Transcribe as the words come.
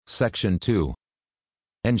Section 2.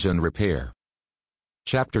 Engine Repair.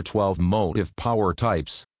 Chapter 12 Motive Power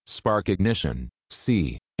Types, Spark Ignition,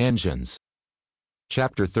 C. Engines.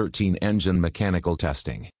 Chapter 13 Engine Mechanical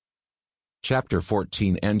Testing. Chapter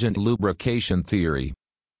 14 Engine Lubrication Theory.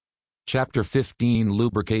 Chapter 15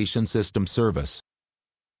 Lubrication System Service.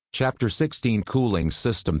 Chapter 16 Cooling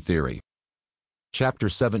System Theory. Chapter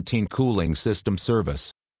 17 Cooling System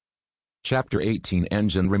Service. Chapter 18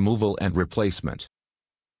 Engine Removal and Replacement.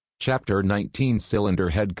 Chapter 19 Cylinder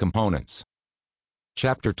Head Components.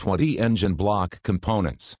 Chapter 20 Engine Block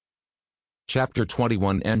Components. Chapter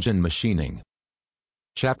 21 Engine Machining.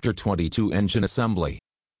 Chapter 22 Engine Assembly.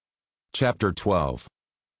 Chapter 12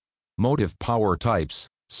 Motive Power Types,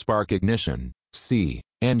 Spark Ignition, C.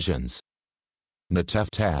 Engines.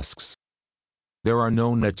 NATEF Tasks. There are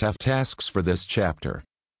no NATEF tasks for this chapter.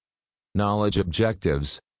 Knowledge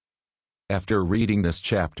Objectives. After reading this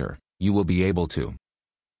chapter, you will be able to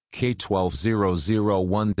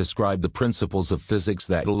K12001 describe the principles of physics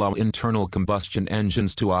that allow internal combustion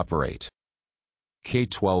engines to operate.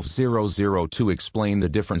 K12002 explain the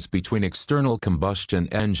difference between external combustion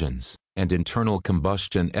engines and internal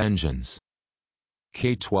combustion engines.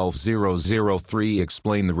 K12003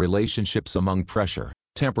 explain the relationships among pressure,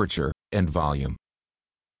 temperature, and volume.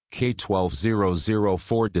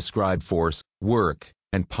 K12004 describe force, work,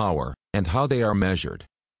 and power, and how they are measured.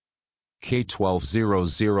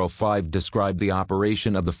 K12005 describe the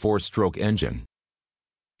operation of the four-stroke engine.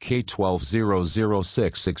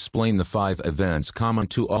 K12006 explain the 5 events common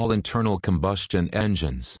to all internal combustion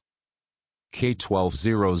engines.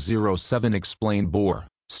 K12007 explain bore,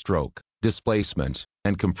 stroke, displacement,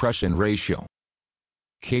 and compression ratio.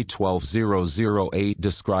 K12008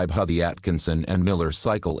 describe how the Atkinson and Miller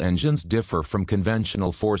cycle engines differ from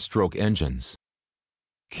conventional four-stroke engines.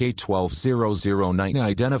 K12009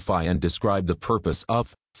 identify and describe the purpose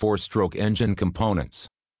of four-stroke engine components.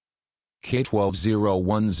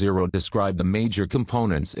 K12010 describe the major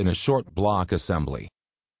components in a short block assembly.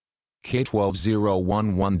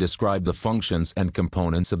 K12011 describe the functions and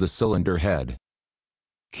components of the cylinder head.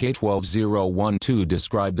 K12012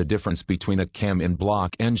 describe the difference between a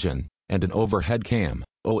cam-in-block engine and an overhead cam,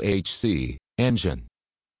 OHC, engine.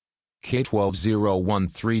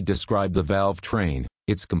 K12013 describe the valve train,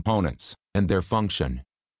 its components, and their function.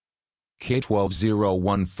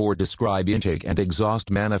 K12014 describe intake and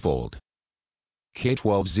exhaust manifold.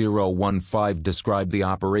 K12015 describe the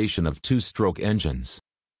operation of two-stroke engines.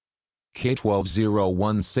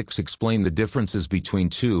 K12016 explain the differences between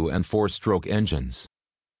two- and four-stroke engines.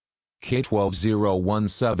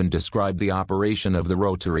 K12017 describe the operation of the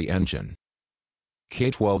rotary engine.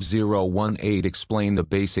 K12018 explain the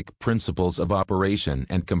basic principles of operation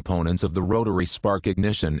and components of the rotary spark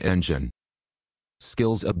ignition engine.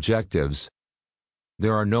 Skills Objectives.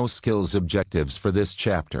 There are no skills objectives for this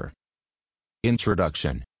chapter.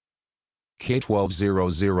 Introduction.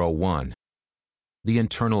 K12001. The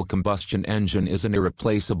internal combustion engine is an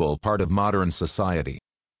irreplaceable part of modern society.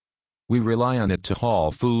 We rely on it to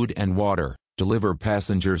haul food and water, deliver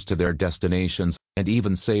passengers to their destinations, and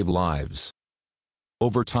even save lives.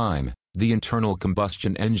 Over time, the internal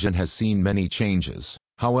combustion engine has seen many changes.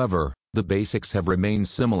 However, the basics have remained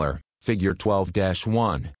similar. Figure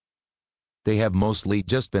 12-1. They have mostly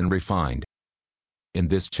just been refined. In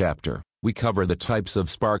this chapter, we cover the types of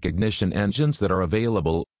spark ignition engines that are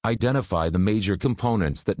available, identify the major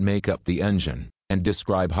components that make up the engine, and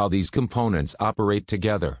describe how these components operate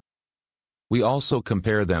together. We also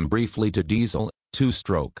compare them briefly to diesel,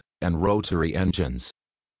 two-stroke, and rotary engines.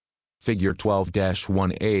 Figure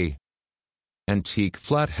 12-1A. Antique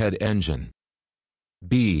flathead engine.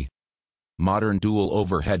 B. Modern dual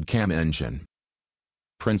overhead cam engine.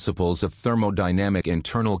 Principles of thermodynamic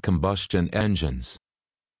internal combustion engines.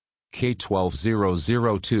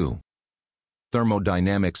 K12002.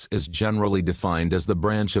 Thermodynamics is generally defined as the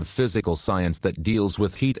branch of physical science that deals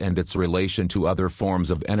with heat and its relation to other forms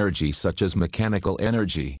of energy such as mechanical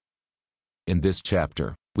energy. In this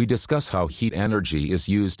chapter, we discuss how heat energy is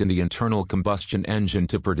used in the internal combustion engine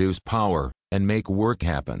to produce power and make work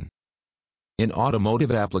happen. In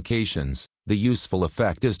automotive applications, the useful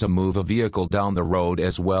effect is to move a vehicle down the road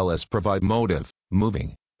as well as provide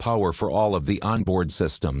moving power for all of the onboard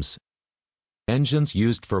systems. Engines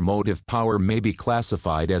used for motive power may be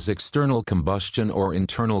classified as external combustion or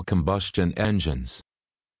internal combustion engines.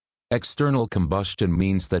 External combustion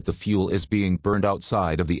means that the fuel is being burned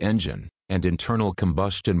outside of the engine, and internal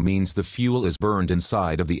combustion means the fuel is burned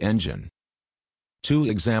inside of the engine. Two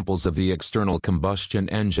examples of the external combustion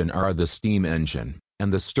engine are the steam engine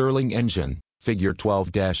and the Stirling engine, figure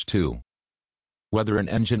 12-2. Whether an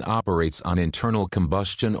engine operates on internal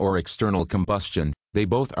combustion or external combustion, they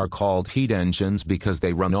both are called heat engines because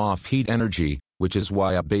they run off heat energy, which is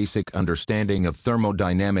why a basic understanding of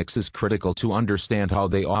thermodynamics is critical to understand how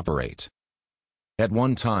they operate. At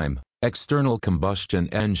one time, external combustion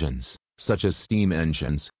engines, such as steam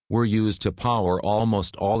engines, were used to power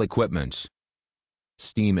almost all equipment.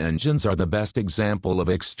 Steam engines are the best example of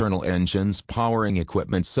external engines powering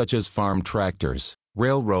equipment such as farm tractors,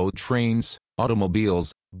 railroad trains,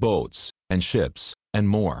 automobiles, boats, and ships, and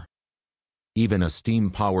more. Even a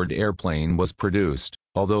steam-powered airplane was produced,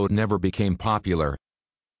 although it never became popular.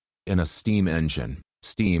 In a steam engine,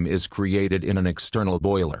 steam is created in an external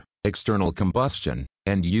boiler, external combustion,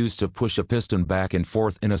 and used to push a piston back and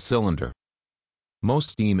forth in a cylinder. Most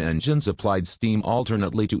steam engines applied steam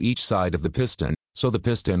alternately to each side of the piston, so the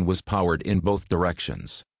piston was powered in both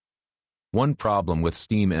directions. One problem with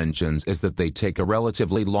steam engines is that they take a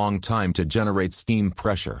relatively long time to generate steam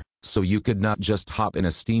pressure, so you could not just hop in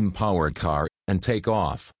a steam-powered car and take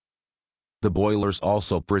off. The boilers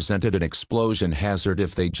also presented an explosion hazard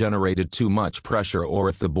if they generated too much pressure or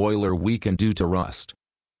if the boiler weakened due to rust.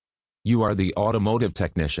 You are the automotive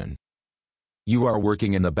technician. You are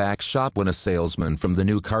working in the back shop when a salesman from the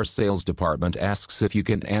new car sales department asks if you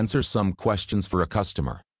can answer some questions for a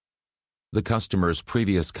customer. The customer's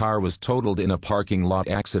previous car was totaled in a parking lot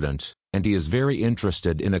accident, and he is very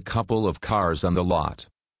interested in a couple of cars on the lot.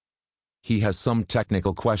 He has some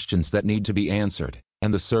technical questions that need to be answered,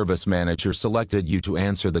 and the service manager selected you to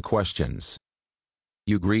answer the questions.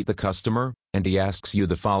 You greet the customer, and he asks you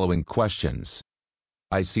the following questions.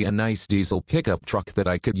 I see a nice diesel pickup truck that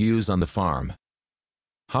I could use on the farm.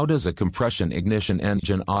 How does a compression ignition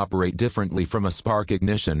engine operate differently from a spark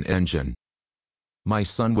ignition engine? My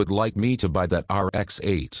son would like me to buy that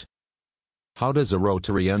RX-8. How does a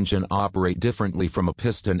rotary engine operate differently from a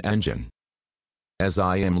piston engine? As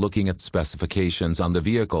I am looking at specifications on the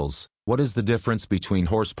vehicles, what is the difference between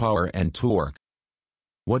horsepower and torque?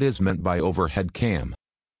 What is meant by overhead cam?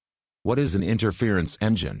 What is an interference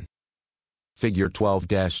engine? Figure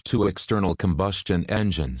 12-2 External combustion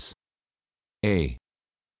engines. A.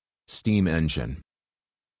 Steam engine.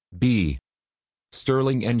 B.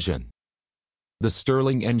 Stirling engine. The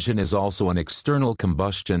Stirling engine is also an external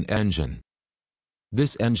combustion engine.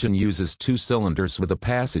 This engine uses two cylinders with a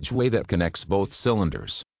passageway that connects both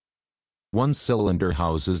cylinders. One cylinder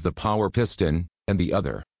houses the power piston, and the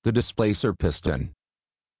other, the displacer piston.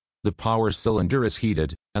 The power cylinder is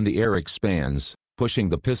heated, and the air expands, pushing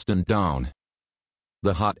the piston down.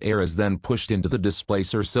 The hot air is then pushed into the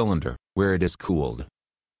displacer cylinder, where it is cooled.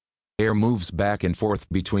 Air moves back and forth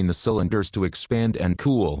between the cylinders to expand and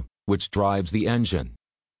cool, which drives the engine.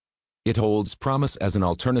 It holds promise as an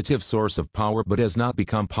alternative source of power but has not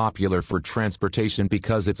become popular for transportation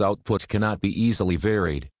because its output cannot be easily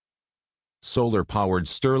varied. Solar-powered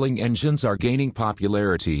Stirling engines are gaining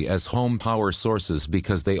popularity as home power sources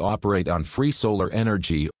because they operate on free solar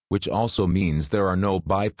energy, which also means there are no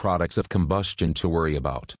byproducts of combustion to worry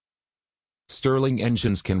about. Stirling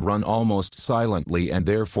engines can run almost silently and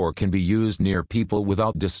therefore can be used near people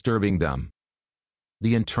without disturbing them.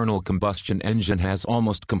 The internal combustion engine has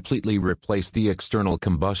almost completely replaced the external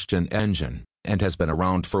combustion engine, and has been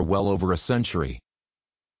around for well over a century.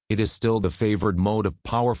 It is still the favored mode of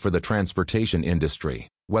power for the transportation industry,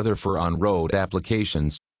 whether for on-road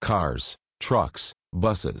applications, cars, trucks,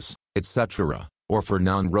 buses, etc., or for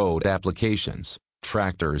non-road applications,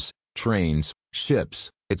 tractors, trains, ships,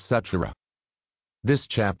 etc. This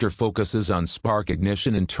chapter focuses on spark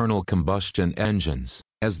ignition internal combustion engines,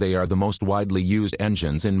 as they are the most widely used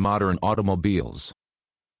engines in modern automobiles.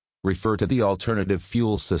 Refer to the Alternative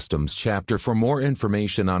Fuel Systems chapter for more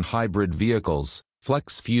information on hybrid vehicles,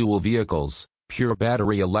 flex fuel vehicles, pure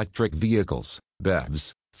battery electric vehicles,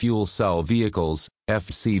 BEVs, fuel cell vehicles,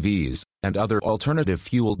 FCVs, and other alternative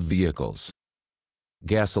fueled vehicles.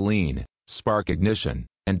 Gasoline, spark ignition,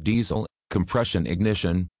 and diesel, compression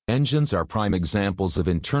ignition, engines are prime examples of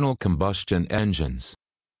internal combustion engines.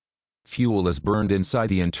 Fuel is burned inside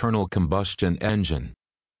the internal combustion engine.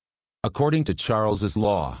 According to Charles's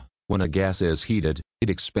law, when a gas is heated, it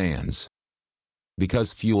expands.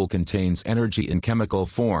 Because fuel contains energy in chemical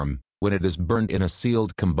form, when it is burned in a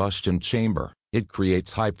sealed combustion chamber, it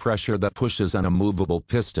creates high pressure that pushes on a movable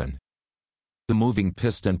piston. The moving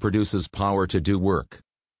piston produces power to do work.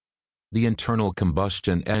 The internal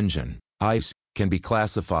combustion engine, ICE, can be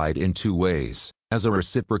classified in two ways, as a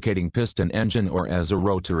reciprocating piston engine or as a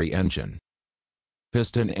rotary engine.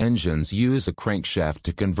 Piston engines use a crankshaft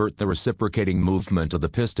to convert the reciprocating movement of the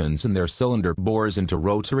pistons in their cylinder bores into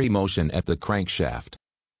rotary motion at the crankshaft.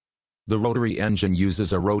 The rotary engine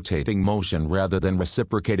uses a rotating motion rather than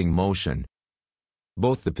reciprocating motion.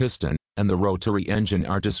 Both the piston and the rotary engine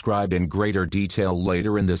are described in greater detail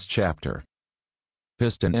later in this chapter.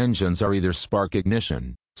 Piston engines are either spark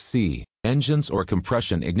ignition, C, engines or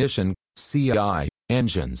compression ignition, CI,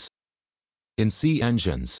 engines. In C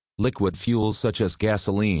engines, liquid fuels such as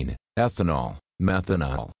gasoline, ethanol,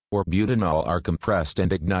 methanol, or butanol are compressed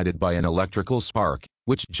and ignited by an electrical spark,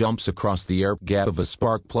 which jumps across the air gap of a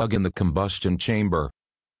spark plug in the combustion chamber.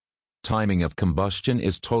 Timing of combustion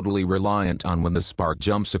is totally reliant on when the spark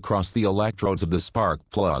jumps across the electrodes of the spark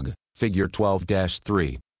plug, figure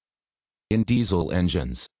 12-3. In diesel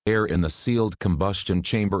engines, air in the sealed combustion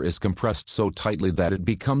chamber is compressed so tightly that it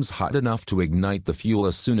becomes hot enough to ignite the fuel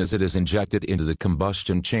as soon as it is injected into the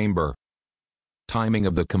combustion chamber. Timing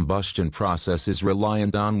of the combustion process is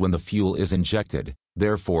reliant on when the fuel is injected,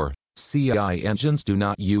 therefore, CI engines do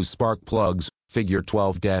not use spark plugs, figure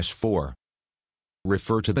 12-4.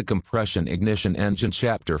 Refer to the compression ignition engine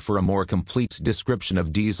chapter for a more complete description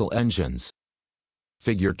of diesel engines.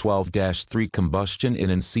 Figure 12-3 Combustion in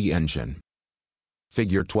an C engine.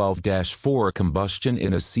 Figure 12-4 Combustion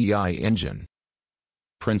in a CI engine.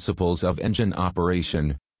 Principles of engine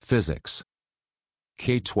operation, physics.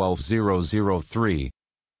 K12003.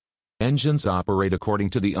 Engines operate according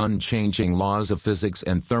to the unchanging laws of physics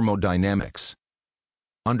and thermodynamics.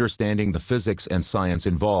 Understanding the physics and science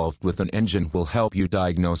involved with an engine will help you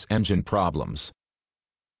diagnose engine problems.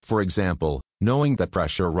 For example, knowing that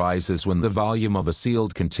pressure rises when the volume of a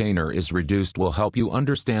sealed container is reduced will help you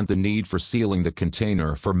understand the need for sealing the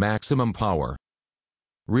container for maximum power.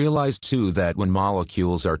 Realize too that when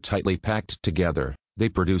molecules are tightly packed together, they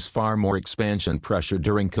produce far more expansion pressure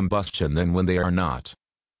during combustion than when they are not.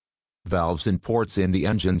 Valves and ports in the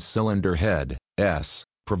engine's cylinder head, S,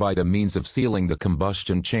 provide a means of sealing the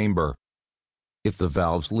combustion chamber. If the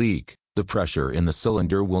valves leak, the pressure in the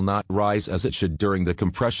cylinder will not rise as it should during the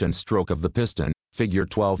compression stroke of the piston, figure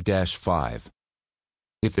 12-5.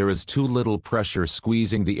 If there is too little pressure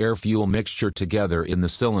squeezing the air-fuel mixture together in the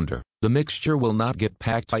cylinder, the mixture will not get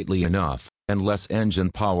packed tightly enough, and less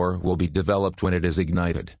engine power will be developed when it is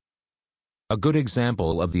ignited. A good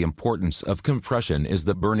example of the importance of compression is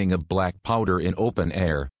the burning of black powder in open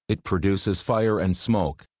air. It produces fire and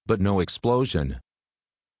smoke, but no explosion.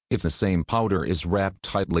 If the same powder is wrapped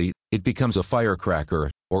tightly, it becomes a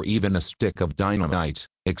firecracker, or even a stick of dynamite,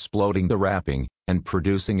 exploding the wrapping, and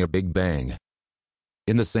producing a big bang.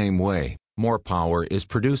 In the same way, more power is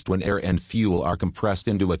produced when air and fuel are compressed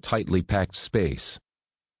into a tightly packed space.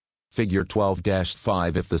 Figure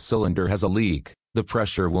 12-5. If the cylinder has a leak, the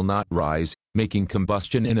pressure will not rise, making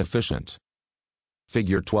combustion inefficient.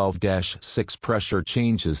 Figure 12-6. Pressure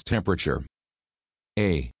changes temperature.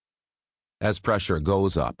 A. As pressure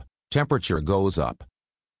goes up, temperature goes up.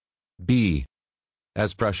 B.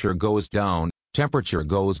 As pressure goes down, temperature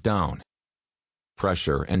goes down.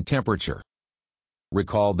 Pressure and temperature.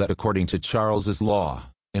 Recall that according to Charles's law,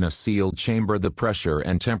 in a sealed chamber the pressure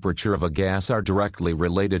and temperature of a gas are directly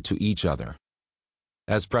related to each other.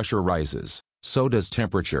 As pressure rises, so does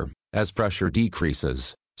temperature. As pressure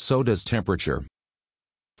decreases, so does temperature.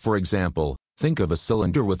 For example, think of a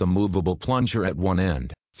cylinder with a movable plunger at one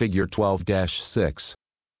end, figure 12-6.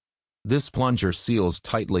 This plunger seals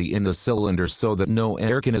tightly in the cylinder so that no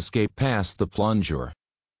air can escape past the plunger.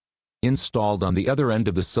 Installed on the other end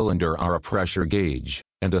of the cylinder are a pressure gauge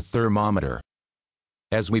and a thermometer.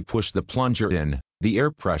 As we push the plunger in, the air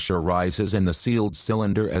pressure rises in the sealed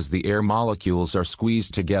cylinder as the air molecules are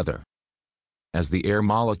squeezed together. As the air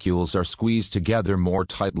molecules are squeezed together more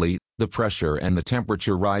tightly, the pressure and the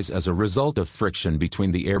temperature rise as a result of friction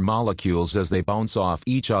between the air molecules as they bounce off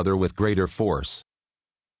each other with greater force.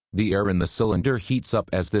 The air in the cylinder heats up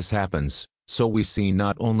as this happens, so we see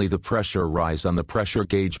not only the pressure rise on the pressure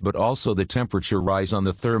gauge but also the temperature rise on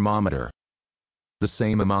the thermometer. The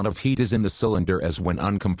same amount of heat is in the cylinder as when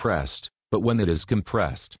uncompressed, but when it is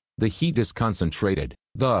compressed, the heat is concentrated,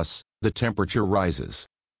 thus, the temperature rises.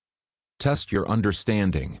 Test your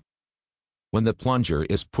understanding. When the plunger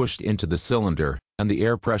is pushed into the cylinder, and the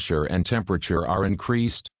air pressure and temperature are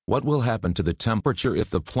increased, what will happen to the temperature if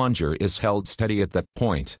the plunger is held steady at that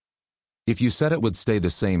point? If you said it would stay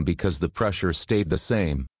the same because the pressure stayed the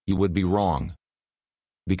same, you would be wrong.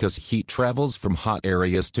 Because heat travels from hot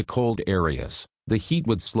areas to cold areas, the heat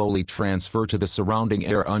would slowly transfer to the surrounding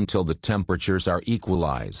air until the temperatures are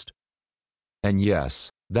equalized. And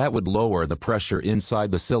yes, that would lower the pressure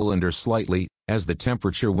inside the cylinder slightly, as the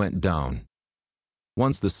temperature went down.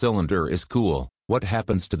 Once the cylinder is cool, what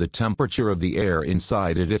happens to the temperature of the air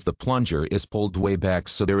inside it if the plunger is pulled way back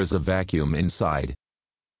so there is a vacuum inside?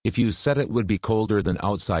 If you said it would be colder than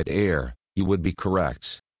outside air, you would be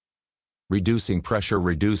correct. Reducing pressure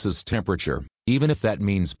reduces temperature, even if that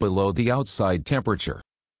means below the outside temperature.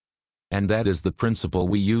 And that is the principle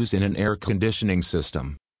we use in an air conditioning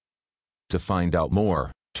system. To find out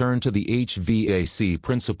more, turn to the HVAC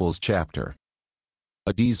Principles chapter.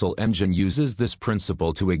 A diesel engine uses this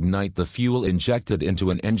principle to ignite the fuel injected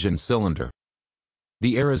into an engine cylinder.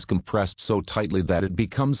 The air is compressed so tightly that it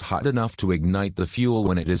becomes hot enough to ignite the fuel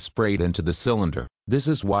when it is sprayed into the cylinder. This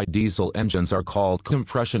is why diesel engines are called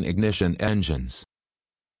compression ignition engines.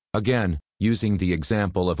 Again, using the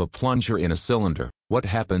example of a plunger in a cylinder, what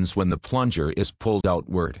happens when the plunger is pulled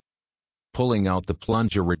outward? Pulling out the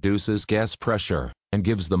plunger reduces gas pressure, and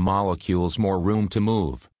gives the molecules more room to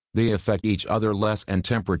move. They affect each other less and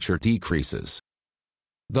temperature decreases.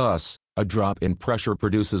 Thus, a drop in pressure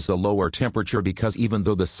produces a lower temperature because even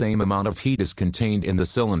though the same amount of heat is contained in the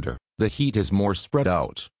cylinder, the heat is more spread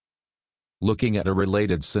out. Looking at a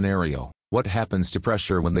related scenario, what happens to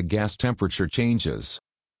pressure when the gas temperature changes?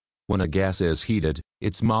 When a gas is heated,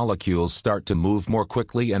 its molecules start to move more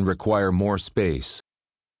quickly and require more space.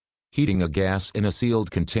 Heating a gas in a sealed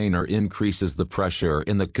container increases the pressure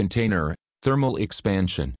in the container, thermal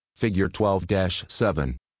expansion, figure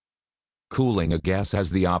 12-7. Cooling a gas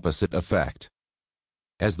has the opposite effect.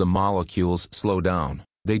 As the molecules slow down,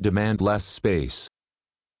 they demand less space.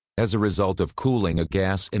 As a result of cooling a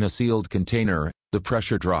gas in a sealed container, the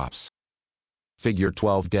pressure drops. Figure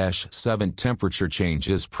 12-7 temperature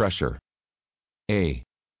changes pressure. A.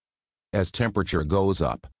 As temperature goes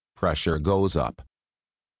up, pressure goes up.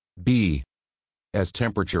 B. As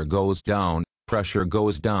temperature goes down, pressure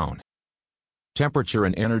goes down. Temperature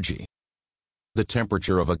and energy. The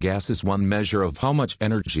temperature of a gas is one measure of how much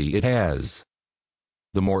energy it has.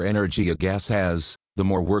 The more energy a gas has, the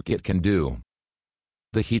more work it can do.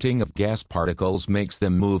 The heating of gas particles makes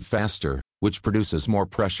them move faster, which produces more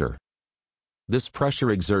pressure. This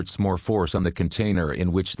pressure exerts more force on the container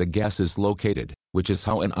in which the gas is located, which is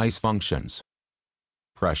how an ice functions.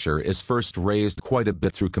 Pressure is first raised quite a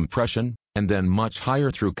bit through compression, and then much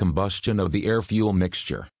higher through combustion of the air-fuel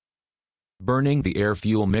mixture. Burning the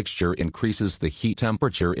air-fuel mixture increases the heat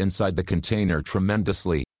temperature inside the container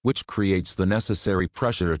tremendously, which creates the necessary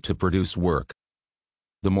pressure to produce work.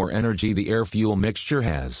 The more energy the air-fuel mixture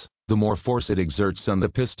has, the more force it exerts on the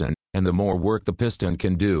piston, and the more work the piston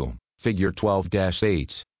can do, figure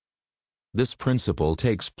 12-8. This principle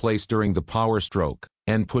takes place during the power stroke,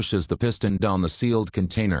 and pushes the piston down the sealed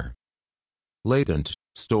container. Latent,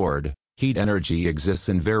 stored, heat energy exists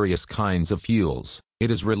in various kinds of fuels.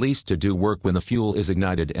 It is released to do work when the fuel is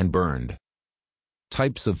ignited and burned.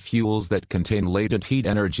 Types of fuels that contain latent heat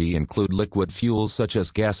energy include liquid fuels such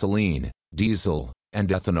as gasoline, diesel, and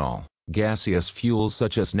ethanol, gaseous fuels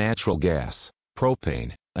such as natural gas,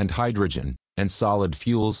 propane, and hydrogen, and solid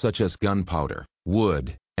fuels such as gunpowder,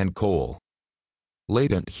 wood, and coal.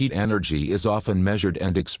 Latent heat energy is often measured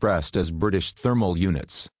and expressed as British thermal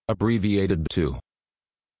units, abbreviated BTU.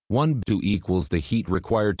 1 BTU equals the heat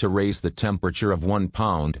required to raise the temperature of 1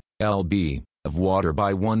 pound, lb, of water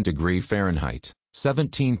by 1 degree Fahrenheit,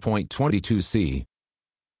 17.22 C.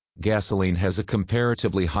 Gasoline has a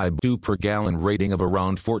comparatively high BTU per gallon rating of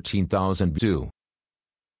around 14,000 BTU.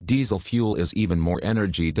 Diesel fuel is even more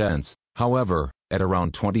energy dense, however, at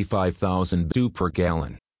around 25,000 BTU per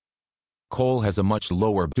gallon. Coal has a much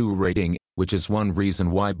lower BTU rating, which is one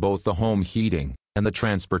reason why both the home heating and the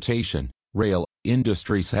transportation, rail,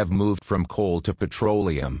 industries have moved from coal to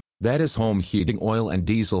petroleum, that is home heating oil and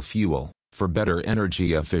diesel fuel, for better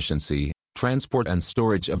energy efficiency. Transport and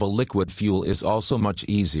storage of a liquid fuel is also much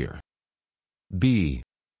easier. B.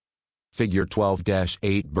 Figure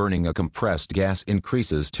 12-8 Burning a compressed gas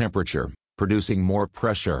increases temperature, producing more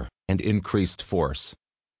pressure, and increased force.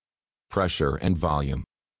 Pressure and volume.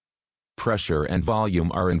 Pressure and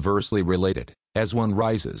volume are inversely related. As one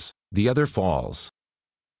rises, the other falls.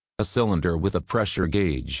 A cylinder with a pressure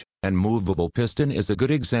gauge and movable piston is a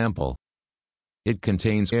good example. It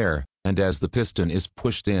contains air, and as the piston is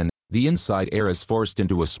pushed in, the inside air is forced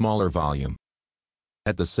into a smaller volume.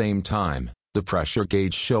 At the same time, the pressure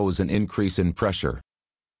gauge shows an increase in pressure.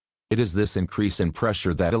 It is this increase in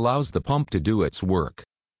pressure that allows the pump to do its work.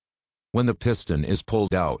 When the piston is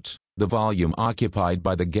pulled out, the volume occupied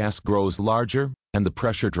by the gas grows larger, and the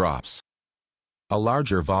pressure drops. A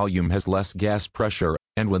larger volume has less gas pressure,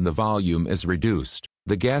 and when the volume is reduced,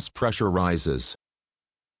 the gas pressure rises.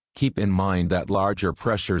 Keep in mind that larger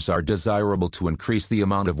pressures are desirable to increase the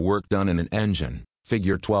amount of work done in an engine,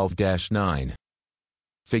 figure 12-9.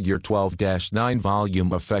 Figure 12-9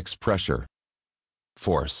 Volume affects pressure,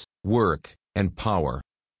 force, work, and power.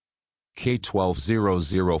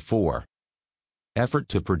 K12004. Effort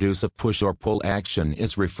to produce a push or pull action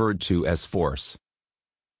is referred to as force.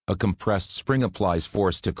 A compressed spring applies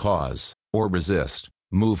force to cause, or resist,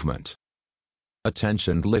 movement. A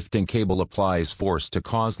tensioned lifting cable applies force to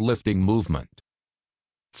cause lifting movement.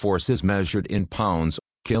 Force is measured in pounds,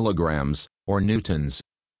 kilograms, or newtons.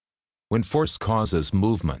 When force causes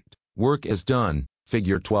movement, work is done,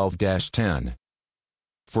 figure 12-10.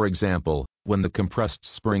 For example, when the compressed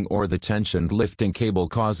spring or the tensioned lifting cable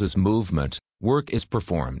causes movement, work is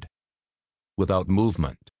performed. Without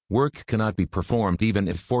movement, work cannot be performed even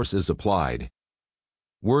if force is applied.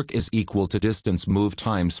 Work is equal to distance moved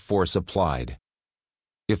times force applied.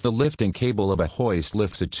 If the lifting cable of a hoist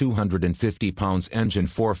lifts a 250 pounds engine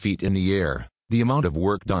 4 feet in the air, the amount of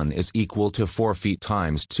work done is equal to 4 feet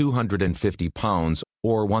times 250 pounds,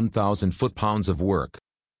 or 1,000 foot-pounds of work.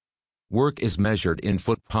 Work is measured in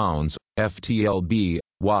foot-pounds, FTLB,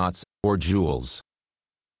 watts, or joules.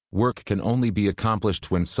 Work can only be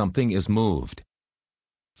accomplished when something is moved.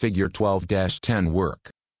 Figure 12-10 Work.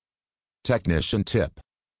 Technician tip.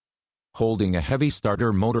 Holding a heavy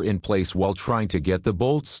starter motor in place while trying to get the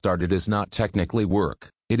bolts started is not technically work,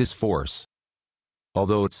 it is force.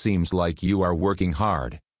 Although it seems like you are working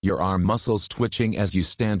hard, your arm muscles twitching as you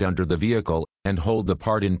stand under the vehicle and hold the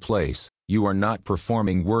part in place, you are not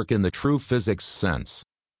performing work in the true physics sense.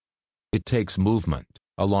 It takes movement,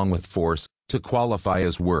 along with force, to qualify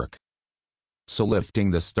as work. So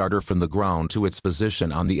lifting the starter from the ground to its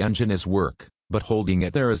position on the engine is work, but holding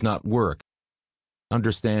it there is not work.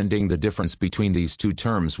 Understanding the difference between these two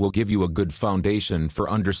terms will give you a good foundation for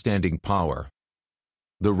understanding power.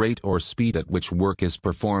 The rate or speed at which work is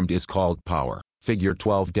performed is called power, figure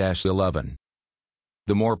 12-11.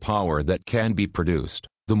 The more power that can be produced,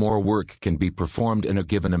 the more work can be performed in a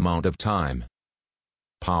given amount of time.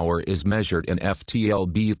 Power is measured in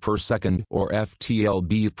FTLB per second or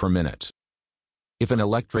FTLB per minute. If an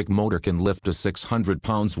electric motor can lift a 600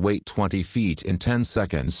 pounds weight 20 feet in 10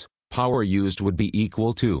 seconds, power used would be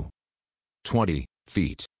equal to 20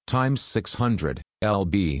 feet times 600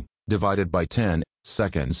 lb divided by 10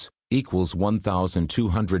 seconds equals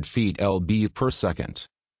 1,200 feet lb per second.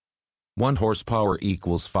 1 horsepower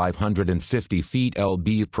equals 550 feet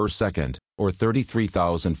lb per second, or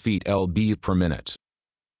 33,000 feet lb per minute.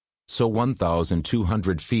 So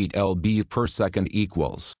 1,200 feet lb per second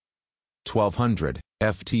equals 1,200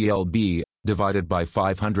 FTLB divided by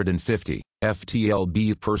 550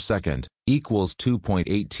 FTLB per second equals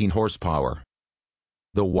 2.18 horsepower.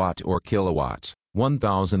 The watt or kilowatt,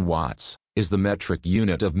 1,000 watts, is the metric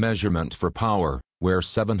unit of measurement for power, where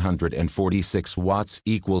 746 watts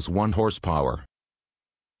equals 1 horsepower.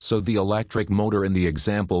 So the electric motor in the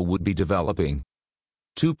example would be developing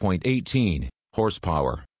 2.18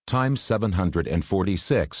 horsepower times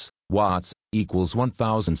 746 watts equals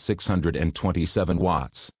 1,627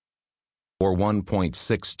 watts, or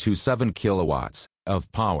 1.627 kilowatts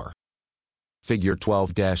of power. Figure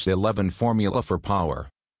 12-11 Formula for power.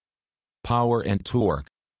 Power and torque.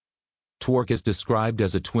 Torque is described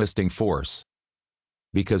as a twisting force.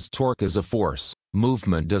 Because torque is a force,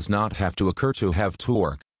 movement does not have to occur to have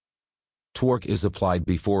torque. Torque is applied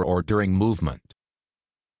before or during movement.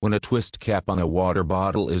 When a twist cap on a water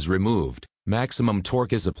bottle is removed, maximum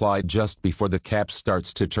torque is applied just before the cap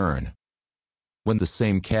starts to turn. When the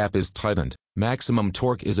same cap is tightened, maximum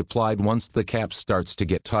torque is applied once the cap starts to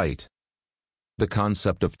get tight. The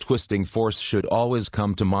concept of twisting force should always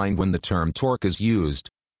come to mind when the term torque is used.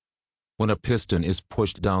 When a piston is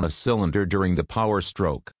pushed down a cylinder during the power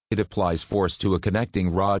stroke, it applies force to a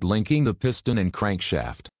connecting rod linking the piston and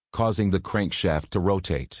crankshaft, causing the crankshaft to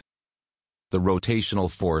rotate. The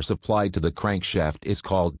rotational force applied to the crankshaft is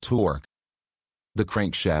called torque. The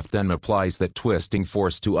crankshaft then applies that twisting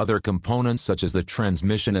force to other components such as the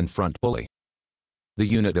transmission and front pulley. The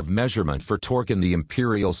unit of measurement for torque in the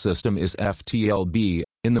imperial system is FTLB,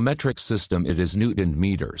 in the metric system it is Newton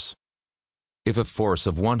meters. If a force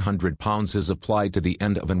of 100 pounds is applied to the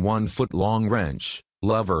end of an 1-foot-long wrench,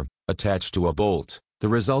 lever, attached to a bolt, the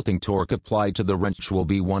resulting torque applied to the wrench will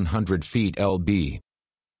be 100 feet lb.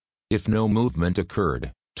 If no movement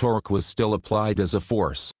occurred, torque was still applied as a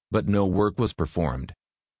force, but no work was performed.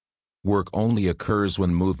 Work only occurs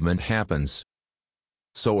when movement happens.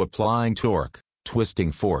 So applying torque,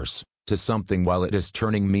 twisting force, to something while it is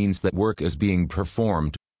turning means that work is being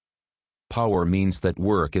performed. Power means that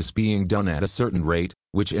work is being done at a certain rate,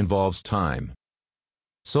 which involves time.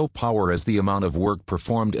 So power is the amount of work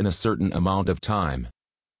performed in a certain amount of time.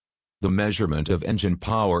 The measurement of engine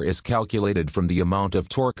power is calculated from the amount of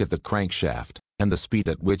torque at the crankshaft, and the speed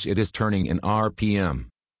at which it is turning in RPM.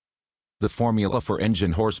 The formula for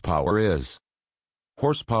engine horsepower is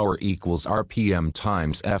horsepower equals RPM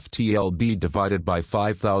times FTLB divided by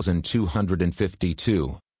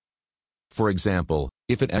 5,252. For example,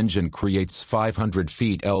 if an engine creates 500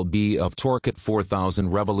 feet lb of torque at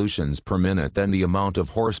 4,000 revolutions per minute, then the amount of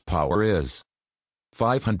horsepower is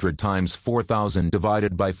 500 times 4,000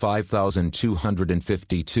 divided by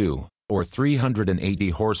 5,252, or 380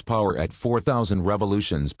 horsepower at 4,000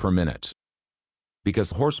 revolutions per minute.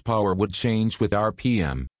 Because horsepower would change with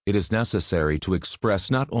RPM, it is necessary to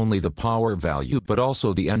express not only the power value but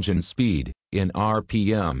also the engine speed, in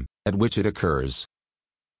RPM, at which it occurs.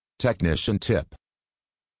 Technician tip.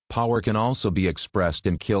 Power can also be expressed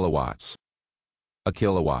in kilowatts. A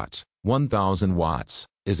kilowatt, 1,000 watts,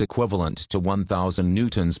 is equivalent to 1,000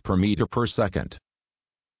 newtons per meter per second.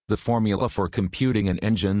 The formula for computing an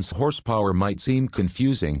engine's horsepower might seem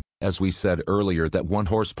confusing, as we said earlier that 1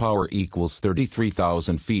 horsepower equals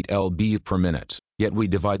 33,000 feet lb per minute, yet we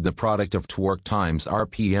divide the product of torque times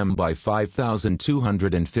RPM by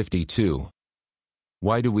 5,252.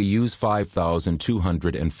 Why do we use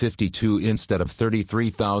 5,252 instead of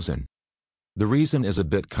 33,000? The reason is a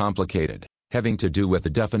bit complicated, having to do with the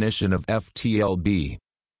definition of FTLB.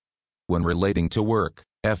 When relating to work,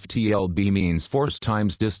 FTLB means force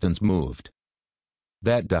times distance moved.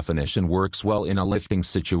 That definition works well in a lifting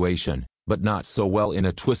situation, but not so well in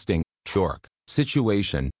a twisting, torque,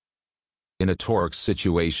 situation. In a torque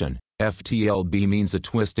situation, FTLB means a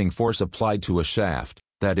twisting force applied to a shaft,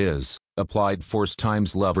 that is, applied force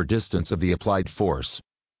times lever distance of the applied force.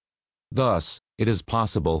 Thus, it is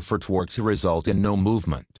possible for torque to result in no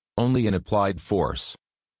movement, only an applied force.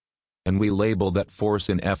 And we label that force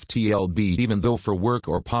in FTLB even though for work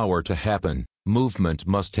or power to happen, movement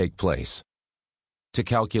must take place. To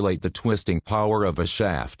calculate the twisting power of a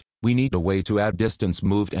shaft, we need a way to add distance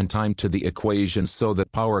moved and time to the equation so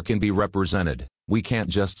that power can be represented. We can't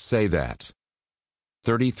just say that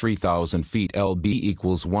 33,000 feet lb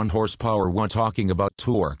equals 1 horsepower when talking about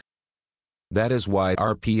torque. That is why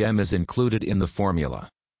RPM is included in the formula.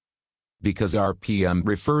 Because RPM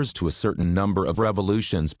refers to a certain number of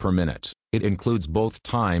revolutions per minute, it includes both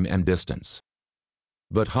time and distance.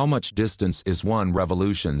 But how much distance is 1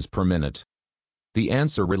 revolutions per minute? The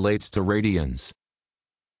answer relates to radians.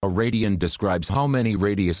 A radian describes how many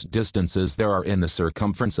radius distances there are in the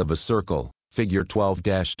circumference of a circle, figure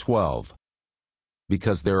 12-12.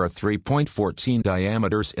 Because there are 3.14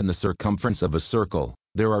 diameters in the circumference of a circle,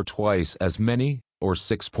 there are twice as many, or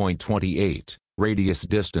 6.28, radius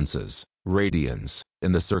distances, radians,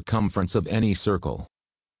 in the circumference of any circle.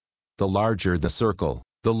 The larger the circle,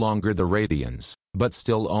 the longer the radians, but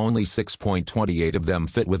still only 6.28 of them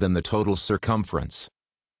fit within the total circumference.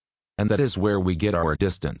 And that is where we get our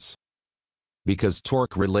distance. Because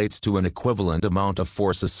torque relates to an equivalent amount of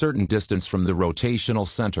force a certain distance from the rotational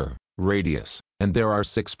center, radius, and there are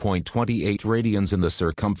 6.28 radians in the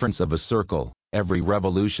circumference of a circle, every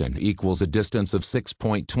revolution equals a distance of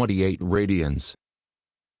 6.28 radians.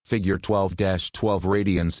 Figure 12-12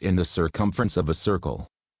 radians in the circumference of a circle.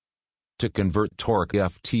 To convert torque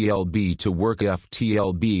FTLB to work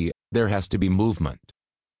FTLB, there has to be movement.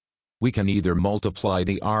 We can either multiply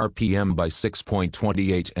the RPM by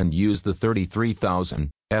 6.28 and use the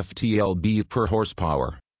 33,000 FTLB per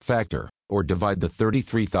horsepower factor, or divide the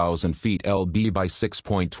 33,000 feet lb by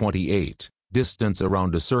 6.28, distance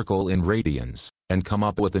around a circle in radians, and come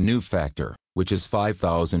up with a new factor, which is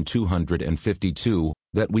 5,252,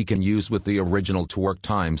 that we can use with the original torque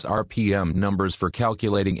times RPM numbers for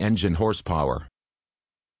calculating engine horsepower.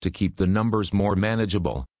 To keep the numbers more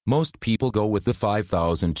manageable, most people go with the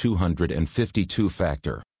 5,252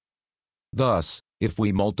 factor. Thus, if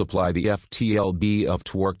we multiply the FTLB of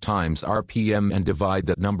torque times RPM and divide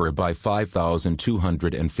that number by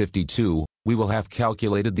 5,252, we will have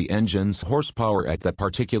calculated the engine's horsepower at that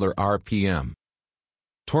particular RPM.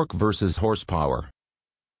 Torque versus horsepower.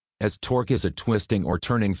 As torque is a twisting or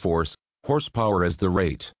turning force, horsepower is the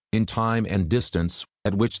rate, in time and distance,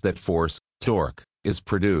 at which that force, torque, is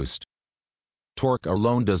produced. Torque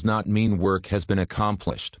alone does not mean work has been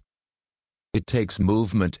accomplished. It takes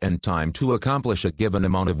movement and time to accomplish a given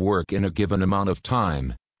amount of work in a given amount of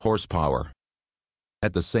time, horsepower.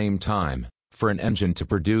 At the same time, for an engine to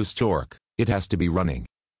produce torque, it has to be running.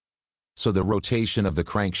 So the rotation of the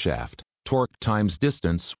crankshaft, torque times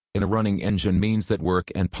distance, in a running engine means that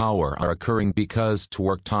work and power are occurring because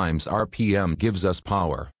torque times RPM gives us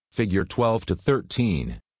power, figure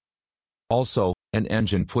 12-13. Also, an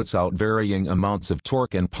engine puts out varying amounts of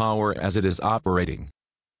torque and power as it is operating.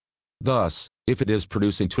 Thus, if it is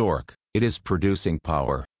producing torque, it is producing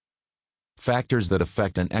power. Factors that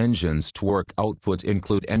affect an engine's torque output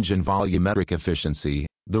include engine volumetric efficiency,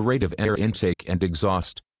 the rate of air intake and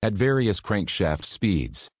exhaust, at various crankshaft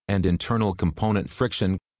speeds, and internal component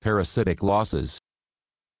friction, parasitic losses.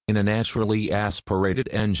 In a naturally aspirated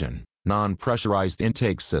engine, non-pressurized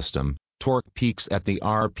intake system, torque peaks at the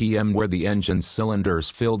RPM where the engine's cylinders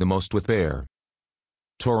fill the most with air.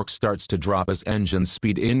 Torque starts to drop as engine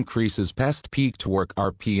speed increases past peak torque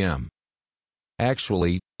RPM.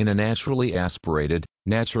 Actually, in a naturally aspirated,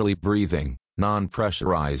 naturally breathing,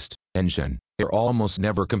 non-pressurized engine, air almost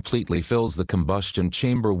never completely fills the combustion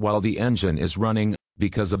chamber while the engine is running,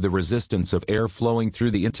 because of the resistance of air flowing through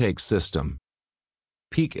the intake system.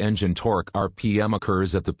 Peak engine torque RPM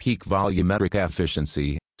occurs at the peak volumetric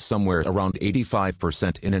efficiency, somewhere around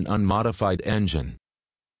 85% in an unmodified engine.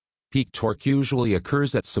 Peak torque usually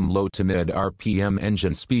occurs at some low to mid RPM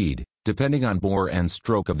engine speed, depending on bore and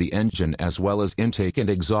stroke of the engine as well as intake and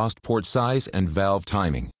exhaust port size and valve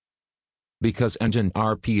timing. Because engine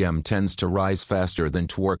RPM tends to rise faster than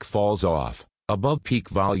torque falls off, above peak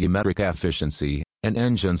volumetric efficiency, an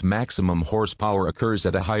engine's maximum horsepower occurs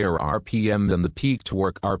at a higher RPM than the peak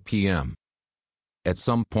torque RPM. At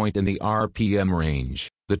some point in the RPM range,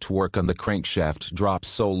 the torque on the crankshaft drops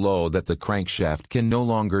so low that the crankshaft can no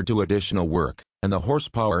longer do additional work, and the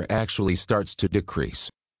horsepower actually starts to decrease.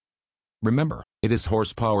 Remember, it is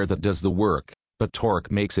horsepower that does the work, but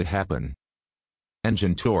torque makes it happen.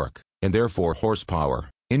 Engine torque, and therefore horsepower,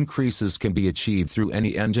 increases can be achieved through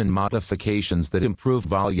any engine modifications that improve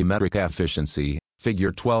volumetric efficiency,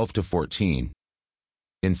 figure 12 to 14.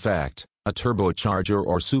 In fact, a turbocharger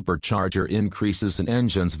or supercharger increases an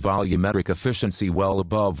engine's volumetric efficiency well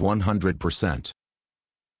above 100%.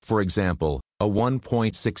 For example, a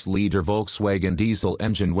 1.6-liter Volkswagen diesel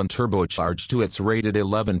engine when turbocharged to its rated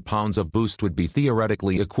 11 pounds of boost would be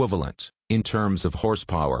theoretically equivalent, in terms of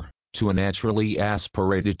horsepower, to a naturally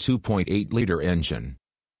aspirated 2.8-liter engine.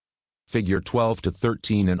 Figure 12 to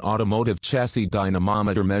 13. An automotive chassis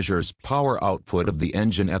dynamometer measures power output of the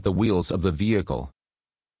engine at the wheels of the vehicle.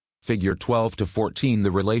 Figure 12 to 14.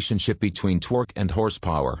 The relationship between torque and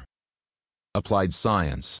horsepower. Applied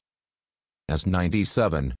science.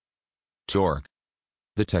 S97. Torque.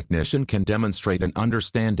 The technician can demonstrate an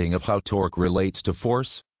understanding of how torque relates to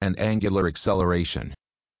force and angular acceleration.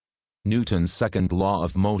 Newton's second law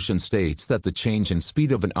of motion states that the change in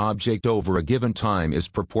speed of an object over a given time is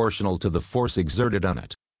proportional to the force exerted on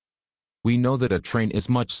it. We know that a train is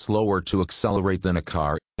much slower to accelerate than a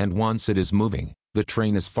car, and once it is moving, the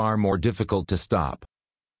train is far more difficult to stop.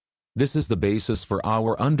 This is the basis for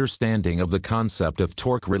our understanding of the concept of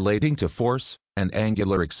torque relating to force and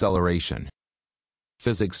angular acceleration.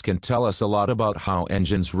 Physics can tell us a lot about how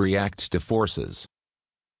engines react to forces.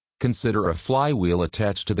 Consider a flywheel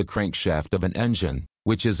attached to the crankshaft of an engine,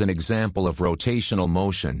 which is an example of rotational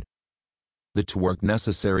motion. The torque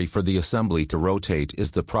necessary for the assembly to rotate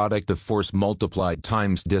is the product of force multiplied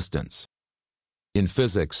times distance. In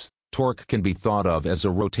physics, torque can be thought of as a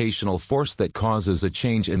rotational force that causes a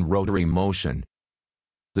change in rotary motion.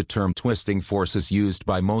 The term twisting force is used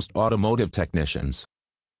by most automotive technicians.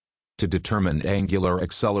 To determine angular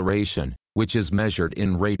acceleration, which is measured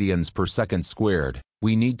in radians per second squared,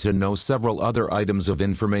 we need to know several other items of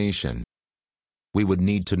information. We would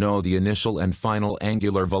need to know the initial and final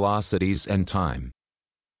angular velocities and time.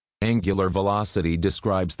 Angular velocity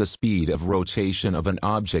describes the speed of rotation of an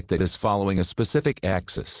object that is following a specific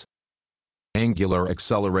axis. Angular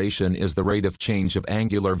acceleration is the rate of change of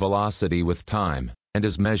angular velocity with time, and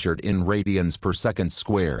is measured in radians per second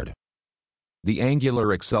squared. The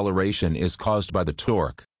angular acceleration is caused by the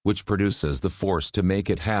torque, which produces the force to make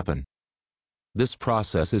it happen. This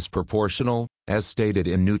process is proportional, as stated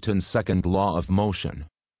in Newton's second law of motion.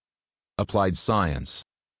 Applied science.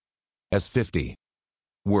 S50.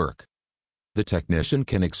 Work. The technician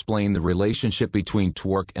can explain the relationship between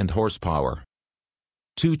torque and horsepower.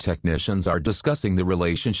 Two technicians are discussing the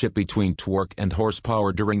relationship between torque and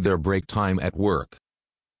horsepower during their break time at work.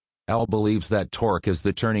 Al believes that torque is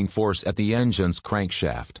the turning force at the engine's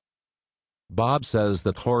crankshaft. Bob says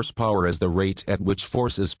that horsepower is the rate at which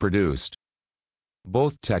force is produced.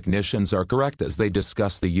 Both technicians are correct as they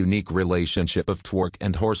discuss the unique relationship of torque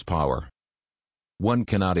and horsepower. One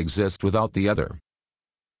cannot exist without the other.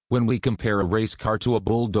 When we compare a race car to a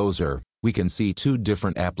bulldozer, we can see two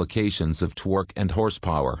different applications of torque and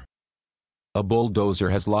horsepower. A bulldozer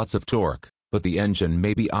has lots of torque, but the engine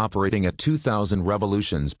may be operating at 2,000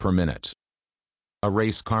 revolutions per minute. A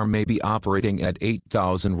race car may be operating at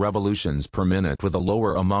 8,000 revolutions per minute with a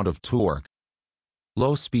lower amount of torque.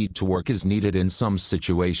 Low-speed torque is needed in some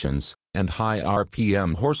situations, and high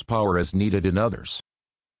RPM horsepower is needed in others.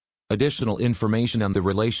 Additional information on the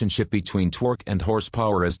relationship between torque and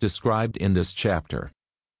horsepower is described in this chapter.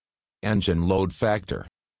 Engine load factor.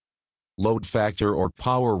 Load factor or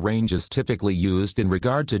power range is typically used in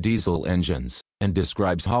regard to diesel engines, and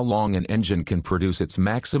describes how long an engine can produce its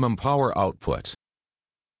maximum power output.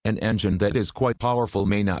 An engine that is quite powerful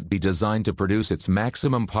may not be designed to produce its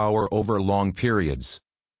maximum power over long periods.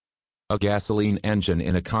 A gasoline engine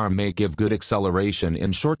in a car may give good acceleration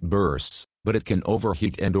in short bursts, but it can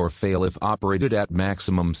overheat and/or fail if operated at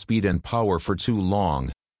maximum speed and power for too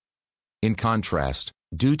long. In contrast,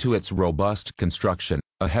 due to its robust construction,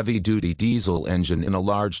 a heavy-duty diesel engine in a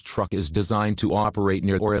large truck is designed to operate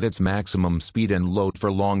near or at its maximum speed and load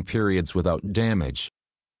for long periods without damage.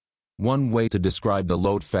 One way to describe the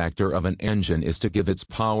load factor of an engine is to give its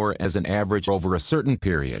power as an average over a certain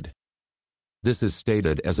period. This is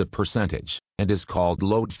stated as a percentage, and is called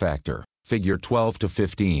load factor, figure 12 to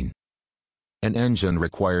 15. An engine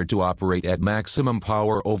required to operate at maximum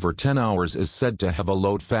power over 10 hours is said to have a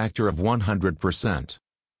load factor of 100%.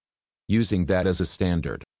 Using that as a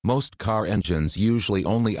standard, most car engines usually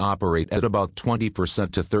only operate at about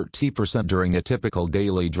 20% to 30% during a typical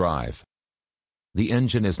daily drive. The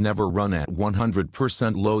engine is never run at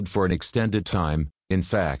 100% load for an extended time. In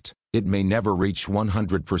fact, it may never reach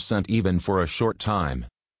 100% even for a short time.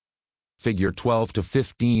 Figure 12 to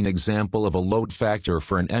 15 example of a load factor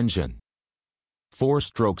for an engine.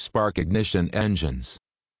 4-stroke spark ignition engines.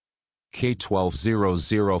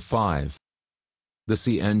 K12005. The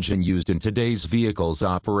C engine used in today's vehicles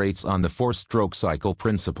operates on the 4-stroke cycle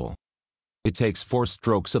principle. It takes 4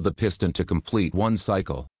 strokes of the piston to complete one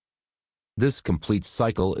cycle. This complete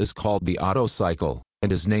cycle is called the Otto cycle,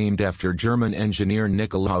 and is named after German engineer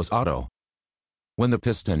Nikolaus Otto. When the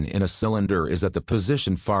piston in a cylinder is at the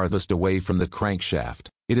position farthest away from the crankshaft,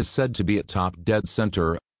 it is said to be at top dead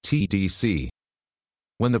center, TDC.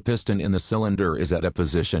 When the piston in the cylinder is at a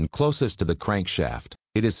position closest to the crankshaft,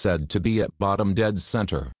 it is said to be at bottom dead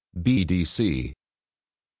center, BDC.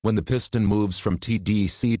 When the piston moves from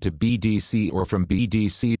TDC to BDC or from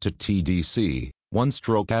BDC to TDC, one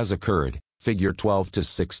stroke has occurred, figure 12 to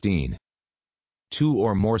 16. 2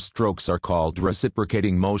 or more strokes are called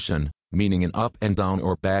reciprocating motion, meaning an up and down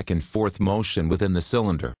or back and forth motion within the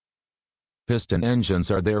cylinder. Piston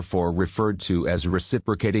engines are therefore referred to as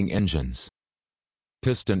reciprocating engines.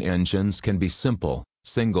 Piston engines can be simple,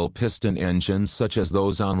 single piston engines such as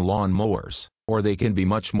those on lawn mowers, or they can be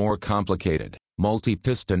much more complicated,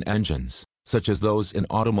 multi-piston engines, such as those in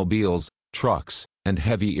automobiles, trucks, and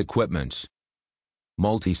heavy equipment.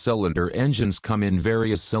 Multi-cylinder engines come in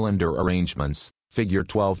various cylinder arrangements, figure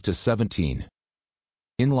 12 to 17.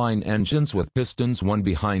 Inline engines with pistons one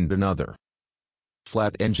behind another.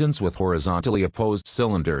 Flat engines with horizontally opposed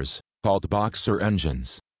cylinders, called boxer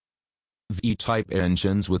engines. V-type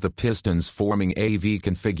engines with the pistons forming a V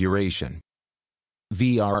configuration.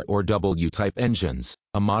 VR or W-type engines,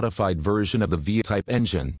 a modified version of the V-type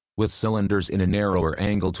engine, with cylinders in a narrower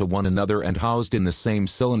angle to one another and housed in the same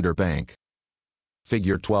cylinder bank.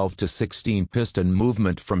 Figure 12 to 16 piston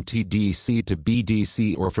movement from TDC to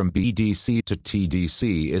BDC or from BDC to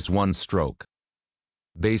TDC is one stroke.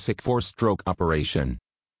 Basic 4-stroke operation.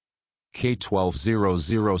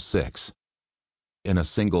 K12006. In a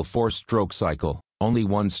single 4-stroke cycle, only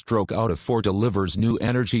one stroke out of 4 delivers new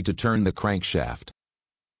energy to turn the crankshaft.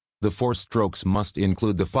 The 4 strokes must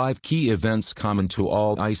include the 5 key events common to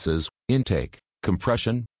all ICEs: intake,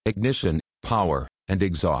 compression, ignition, power, and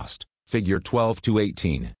exhaust, figure 12 to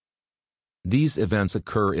 18. These events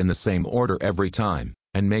occur in the same order every time,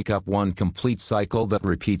 and make up one complete cycle that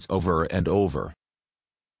repeats over and over.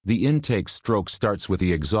 The intake stroke starts with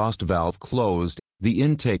the exhaust valve closed, the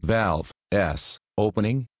intake valve, S,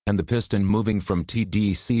 opening, and the piston moving from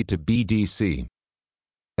TDC to BDC.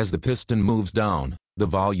 As the piston moves down, the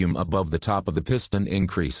volume above the top of the piston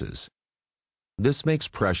increases. This makes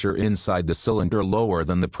pressure inside the cylinder lower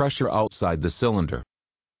than the pressure outside the cylinder.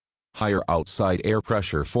 Higher outside air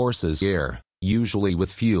pressure forces air, usually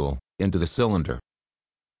with fuel, into the cylinder.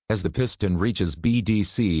 As the piston reaches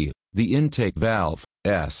BDC, the intake valve,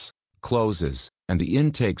 S, closes, and the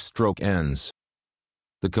intake stroke ends.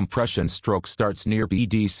 The compression stroke starts near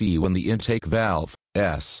BDC when the intake valve,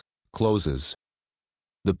 S, closes.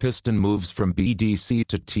 The piston moves from BDC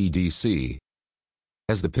to TDC.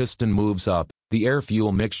 As the piston moves up, the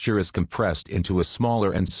air-fuel mixture is compressed into a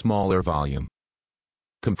smaller and smaller volume.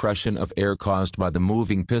 Compression of air caused by the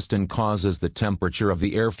moving piston causes the temperature of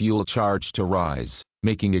the air-fuel charge to rise,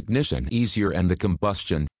 making ignition easier and the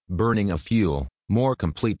combustion, burning of fuel, more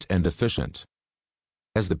complete and efficient.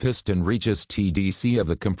 As the piston reaches TDC of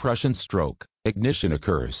the compression stroke, ignition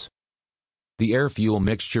occurs. the air-fuel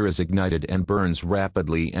mixture is ignited and burns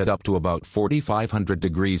rapidly at up to about 4,500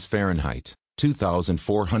 degrees Fahrenheit,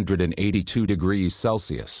 2,482 degrees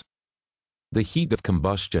Celsius. The heat of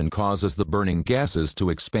combustion causes the burning gases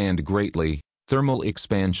to expand greatly, thermal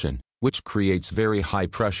expansion, which creates very high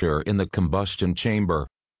pressure in the combustion chamber.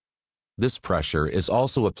 This pressure is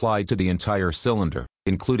also applied to the entire cylinder,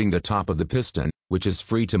 including the top of the piston, which is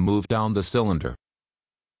free to move down the cylinder.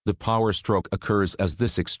 The power stroke occurs as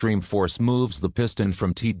this extreme force moves the piston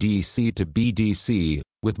from TDC to BDC,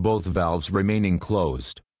 with both valves remaining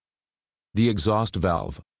closed. The exhaust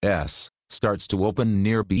valve, S, starts to open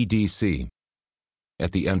near BDC.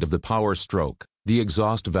 At the end of the power stroke, the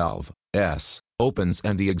exhaust valve, S, opens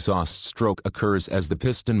and the exhaust stroke occurs as the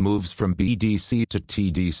piston moves from BDC to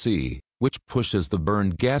TDC, which pushes the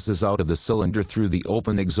burned gases out of the cylinder through the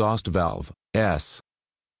open exhaust valve, S.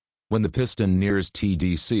 When the piston nears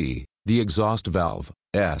TDC, the exhaust valve,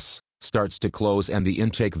 S, starts to close and the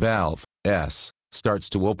intake valve, S, starts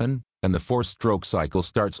to open, and the four-stroke cycle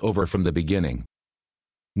starts over from the beginning.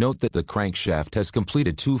 Note that the crankshaft has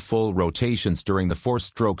completed 2 full rotations during the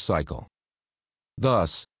four-stroke cycle.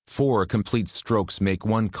 Thus, 4 complete strokes make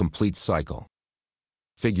 1 complete cycle.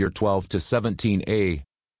 Figure 12 to 17a.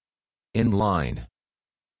 Inline.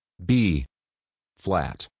 B.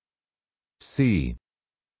 Flat. C.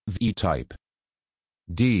 V-type.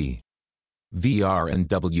 D. VR and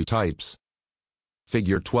W types.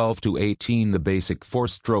 Figure 12 to 18 the basic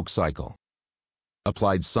four-stroke cycle.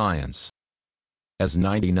 Applied science. As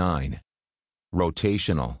 99.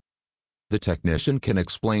 Rotational. The technician can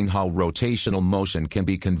explain how rotational motion can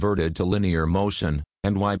be converted to linear motion,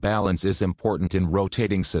 and why balance is important in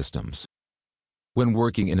rotating systems. When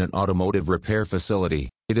working in an automotive repair facility,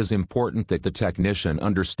 it is important that the technician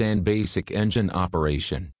understand basic engine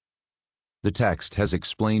operation. The text has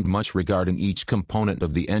explained much regarding each component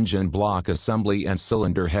of the engine block assembly and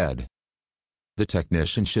cylinder head. The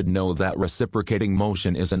technician should know that reciprocating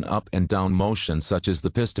motion is an up and down motion such as the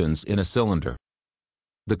pistons in a cylinder.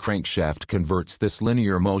 The crankshaft converts this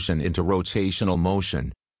linear motion into rotational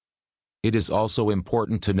motion. It is also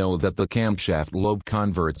important to know that the camshaft lobe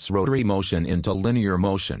converts rotary motion into linear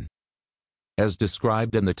motion. As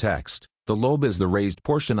described in the text, the lobe is the raised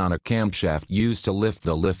portion on a camshaft used to lift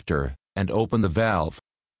the lifter and open the valve.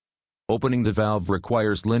 Opening the valve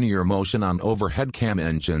requires linear motion on overhead cam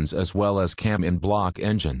engines as well as cam-in-block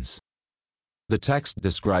engines. The text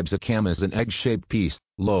describes a cam as an egg-shaped piece,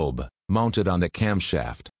 lobe, mounted on the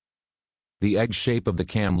camshaft. The egg shape of the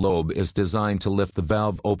cam lobe is designed to lift the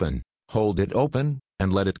valve open, hold it open,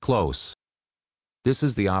 and let it close. This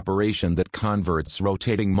is the operation that converts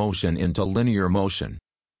rotating motion into linear motion.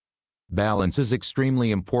 Balance is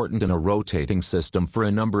extremely important in a rotating system for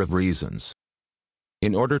a number of reasons.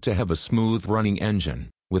 In order to have a smooth-running engine,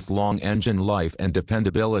 with long engine life and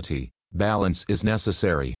dependability, balance is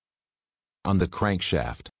necessary. On the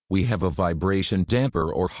crankshaft, we have a vibration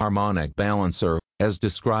damper or harmonic balancer, as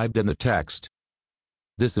described in the text.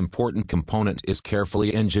 This important component is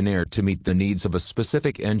carefully engineered to meet the needs of a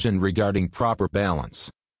specific engine regarding proper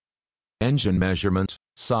balance. Engine measurement,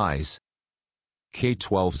 size.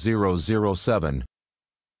 K12007.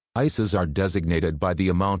 ICEs are designated by the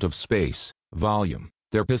amount of space, volume,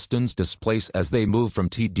 their pistons displace as they move from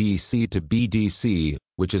TDC to BDC,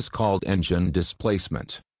 which is called engine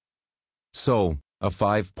displacement. So, a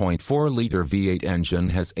 5.4-liter V8 engine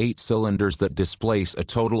has 8 cylinders that displace a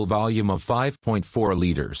total volume of 5.4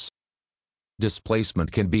 liters.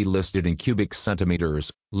 Displacement can be listed in cubic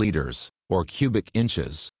centimeters, liters, or cubic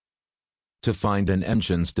inches. To find an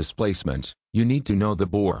engine's displacement, you need to know the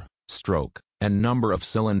bore, stroke, and number of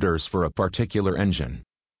cylinders for a particular engine.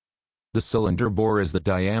 The cylinder bore is the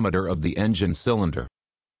diameter of the engine cylinder.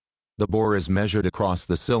 The bore is measured across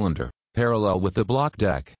the cylinder, parallel with the block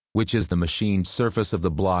deck, which is the machined surface of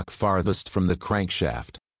the block farthest from the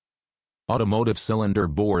crankshaft. Automotive cylinder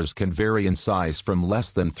bores can vary in size from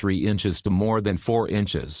less than 3 inches to more than 4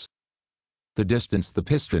 inches. The distance the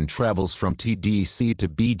piston travels from TDC to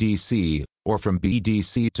BDC, or from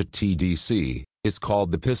BDC to TDC, is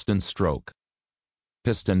called the piston stroke.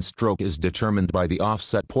 Piston stroke is determined by the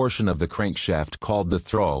offset portion of the crankshaft called the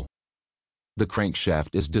throw. The crankshaft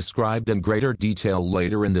is described in greater detail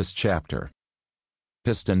later in this chapter.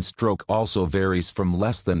 Piston stroke also varies from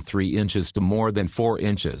less than 3 inches to more than 4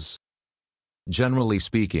 inches. Generally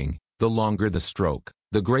speaking, the longer the stroke,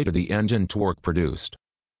 the greater the engine torque produced.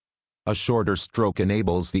 A shorter stroke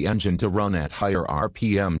enables the engine to run at higher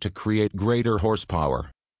RPM to create greater horsepower.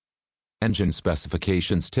 Engine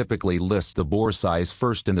specifications typically list the bore size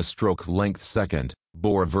first and the stroke length second,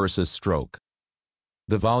 bore versus stroke.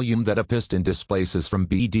 The volume that a piston displaces from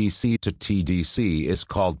BDC to TDC is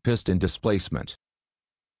called piston displacement.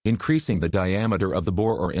 Increasing the diameter of the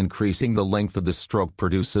bore or increasing the length of the stroke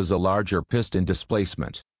produces a larger piston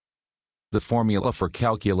displacement. The formula for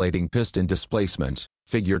calculating piston displacement,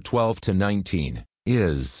 figure 12 to 19,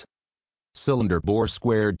 is cylinder bore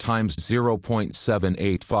squared times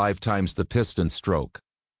 0.785 times the piston stroke.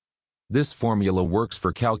 This formula works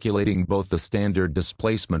for calculating both the standard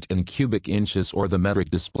displacement in cubic inches or the metric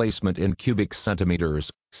displacement in cubic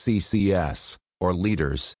centimeters, CCS, or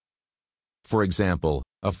liters. For example,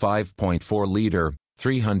 a 5.4-liter,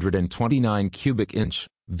 329 cubic inch,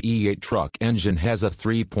 V8 truck engine has a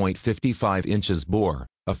 3.55 inches bore,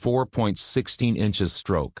 a 4.16 inches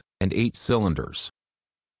stroke, and 8 cylinders.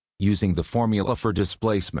 Using the formula for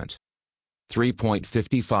displacement,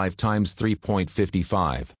 3.55 times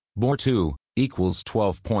 3.55, bore 2, equals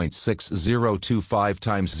 12.6025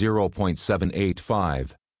 times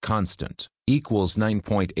 0.785, constant, equals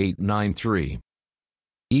 9.893.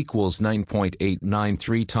 Equals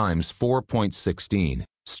 9.893 times 4.16,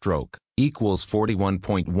 stroke, equals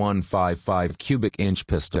 41.155 cubic inch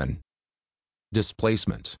piston.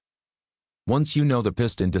 Displacement. Once you know the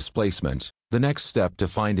piston displacement, the next step to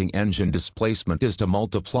finding engine displacement is to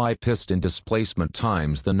multiply piston displacement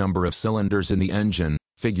times the number of cylinders in the engine,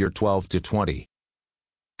 figure 12 to 20.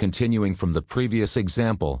 Continuing from the previous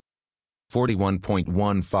example,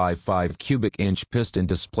 41.155 cubic inch piston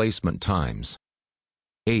displacement times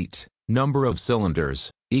 8, number of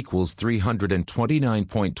cylinders, equals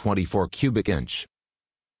 329.24 cubic inch.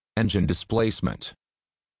 Engine displacement.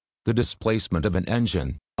 The displacement of an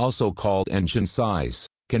engine, also called engine size,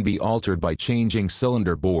 can be altered by changing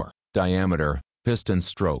cylinder bore, diameter, piston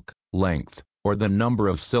stroke, length, or the number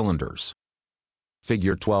of cylinders.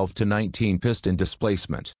 Figure 12 to 19 piston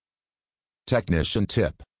displacement. Technician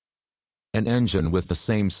tip. An engine with the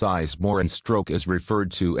same size bore and stroke is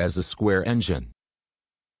referred to as a square engine.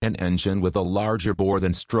 An engine with a larger bore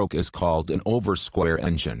than stroke is called an over-square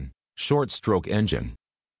engine, short stroke engine.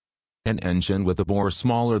 An engine with a bore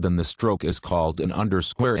smaller than the stroke is called an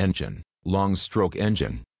under-square engine, long stroke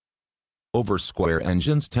engine. Over-square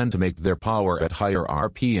engines tend to make their power at higher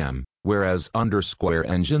RPM, whereas under-square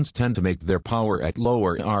engines tend to make their power at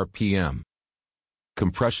lower RPM.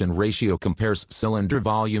 Compression ratio compares cylinder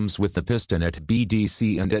volumes with the piston at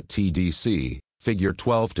BDC and at TDC, figure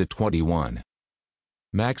 12 to 21.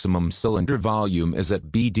 Maximum cylinder volume is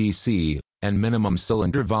at BDC, and minimum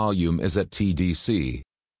cylinder volume is at TDC.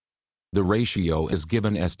 The ratio is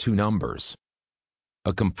given as two numbers.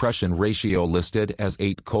 A compression ratio listed as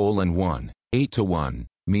 8:1, 8:1,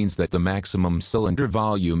 means that the maximum cylinder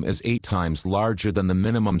volume is 8 times larger than the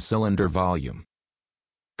minimum cylinder volume.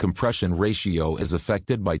 Compression ratio is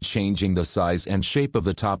affected by changing the size and shape of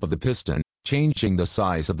the top of the piston, changing the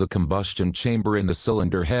size of the combustion chamber in the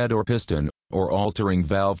cylinder head or piston, or altering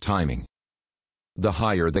valve timing. The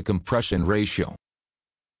higher the compression ratio,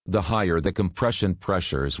 the higher the compression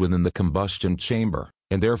pressures within the combustion chamber,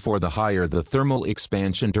 and therefore the higher the thermal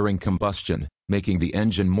expansion during combustion, making the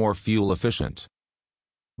engine more fuel efficient.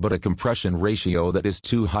 But a compression ratio that is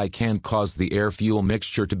too high can cause the air-fuel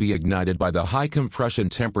mixture to be ignited by the high compression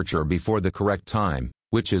temperature before the correct time,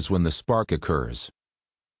 which is when the spark occurs.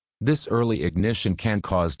 This early ignition can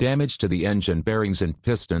cause damage to the engine bearings and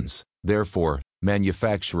pistons. Therefore,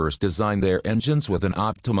 manufacturers design their engines with an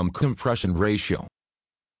optimum compression ratio.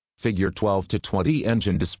 Figure 12 to 20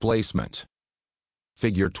 engine displacement.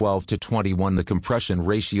 Figure 12 to 21 The compression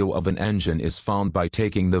ratio of an engine is found by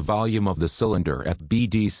taking the volume of the cylinder at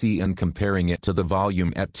BDC and comparing it to the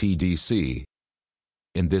volume at TDC.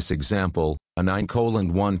 In this example, a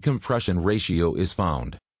 9:1 compression ratio is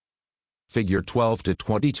found. Figure 12 to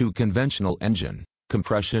 22 Conventional engine,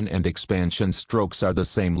 compression and expansion strokes are the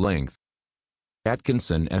same length.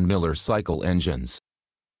 Atkinson and Miller cycle engines.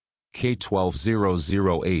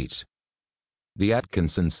 K12008. The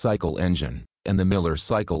Atkinson cycle engine and the Miller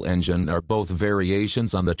cycle engine are both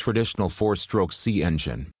variations on the traditional 4-stroke C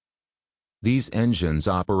engine. These engines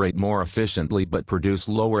operate more efficiently but produce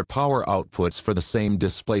lower power outputs for the same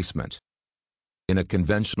displacement. In a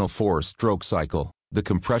conventional 4-stroke cycle, the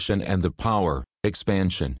compression and the power,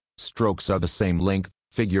 expansion, strokes are the same length,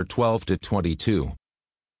 figure 12 to 22.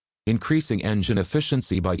 Increasing engine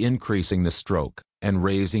efficiency by increasing the stroke, and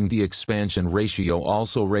raising the expansion ratio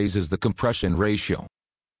also raises the compression ratio.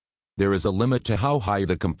 There is a limit to how high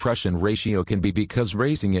the compression ratio can be because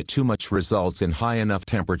raising it too much results in high enough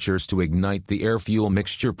temperatures to ignite the air-fuel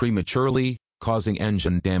mixture prematurely, causing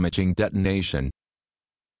engine-damaging detonation.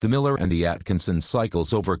 The Miller and the Atkinson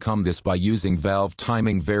cycles overcome this by using valve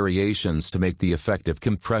timing variations to make the effective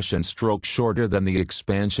compression stroke shorter than the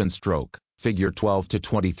expansion stroke, figure 12 to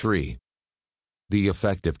 23. The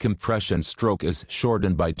effective compression stroke is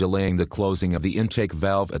shortened by delaying the closing of the intake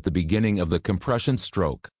valve at the beginning of the compression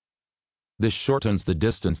stroke. This shortens the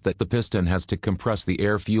distance that the piston has to compress the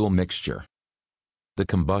air-fuel mixture. The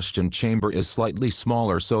combustion chamber is slightly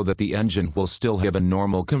smaller so that the engine will still have a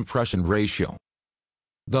normal compression ratio.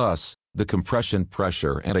 Thus, the compression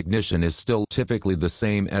pressure and ignition is still typically the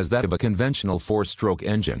same as that of a conventional four-stroke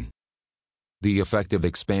engine. The effective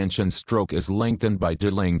expansion stroke is lengthened by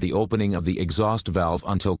delaying the opening of the exhaust valve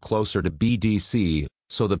until closer to BDC,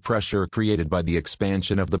 so the pressure created by the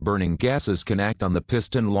expansion of the burning gases can act on the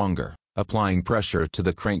piston longer, applying pressure to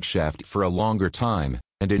the crankshaft for a longer time,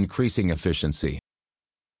 and increasing efficiency.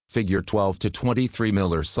 Figure 12 to 23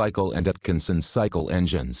 Miller cycle and Atkinson cycle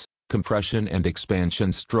engines. Compression and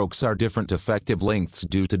expansion strokes are different effective lengths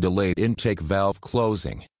due to delayed intake valve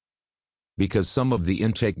closing. Because some of the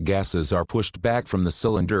intake gases are pushed back from the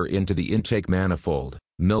cylinder into the intake manifold,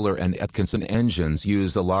 Miller and Atkinson engines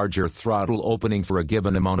use a larger throttle opening for a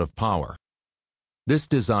given amount of power. This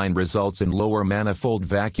design results in lower manifold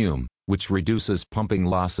vacuum, which reduces pumping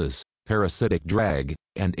losses, parasitic drag,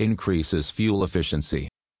 and increases fuel efficiency.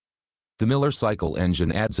 The Miller cycle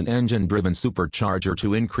engine adds an engine-driven supercharger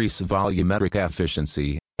to increase volumetric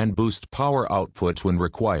efficiency and boost power output when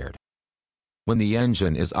required. When the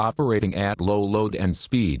engine is operating at low load and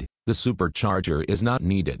speed, the supercharger is not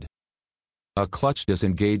needed. A clutch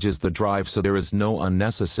disengages the drive so there is no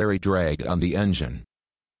unnecessary drag on the engine.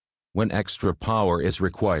 When extra power is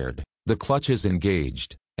required, the clutch is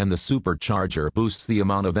engaged, and the supercharger boosts the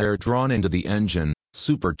amount of air drawn into the engine,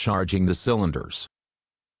 supercharging the cylinders.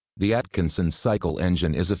 The Atkinson cycle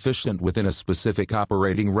engine is efficient within a specific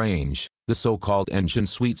operating range, the so-called engine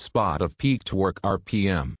sweet spot of peak torque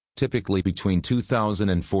RPM, typically between 2,000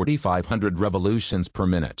 and 4,500 revolutions per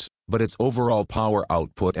minute, but its overall power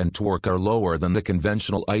output and torque are lower than the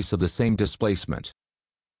conventional ICE of the same displacement.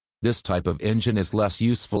 This type of engine is less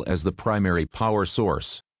useful as the primary power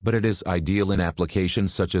source, but it is ideal in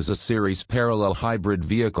applications such as a series parallel hybrid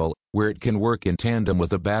vehicle, where it can work in tandem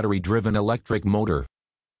with a battery-driven electric motor.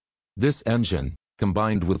 This engine,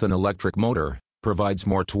 combined with an electric motor, provides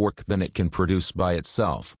more torque than it can produce by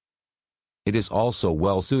itself. It is also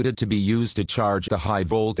well suited to be used to charge a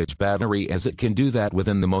high-voltage battery, as it can do that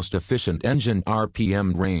within the most efficient engine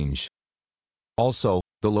RPM range. Also,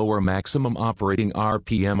 the lower maximum operating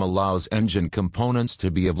RPM allows engine components to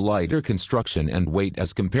be of lighter construction and weight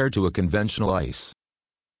as compared to a conventional ICE.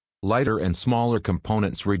 Lighter and smaller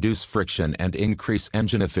components reduce friction and increase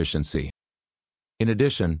engine efficiency. In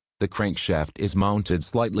addition, the crankshaft is mounted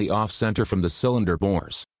slightly off-center from the cylinder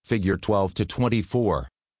bores, figure 12 to 24.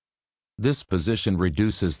 This position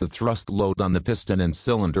reduces the thrust load on the piston and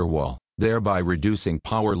cylinder wall, thereby reducing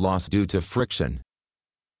power loss due to friction.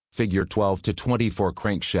 Figure 12 to 24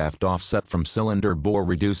 crankshaft offset from cylinder bore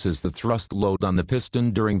reduces the thrust load on the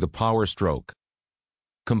piston during the power stroke.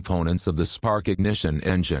 Components of the spark ignition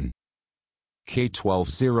engine.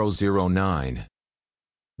 K12009.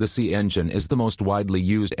 The C engine is the most widely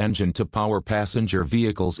used engine to power passenger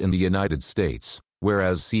vehicles in the United States,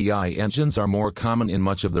 whereas CI engines are more common in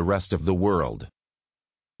much of the rest of the world.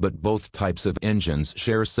 But both types of engines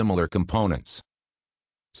share similar components.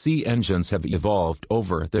 C engines have evolved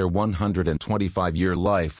over their 125-year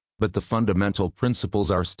life, but the fundamental principles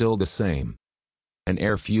are still the same. An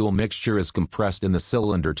air-fuel mixture is compressed in the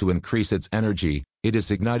cylinder to increase its energy, it is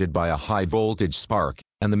ignited by a high-voltage spark,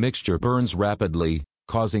 and the mixture burns rapidly,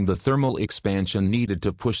 causing the thermal expansion needed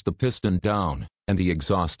to push the piston down, and the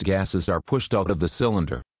exhaust gases are pushed out of the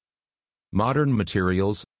cylinder. Modern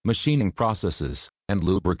materials, machining processes, and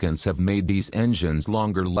lubricants have made these engines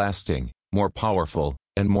longer lasting, more powerful,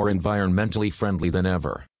 and more environmentally friendly than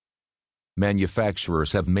ever.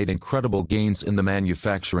 Manufacturers have made incredible gains in the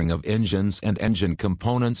manufacturing of engines and engine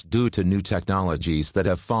components due to new technologies that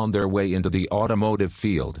have found their way into the automotive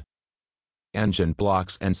field. Engine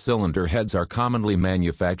blocks and cylinder heads are commonly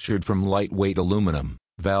manufactured from lightweight aluminum,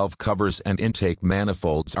 valve covers and intake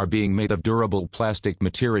manifolds are being made of durable plastic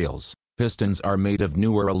materials, pistons are made of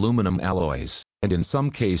newer aluminum alloys, and in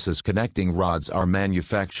some cases connecting rods are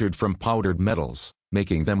manufactured from powdered metals,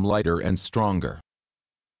 making them lighter and stronger.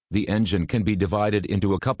 The engine can be divided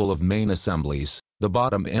into a couple of main assemblies, the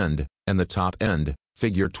bottom end, and the top end,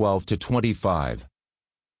 figure 12 to 25.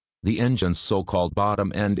 The engine's so-called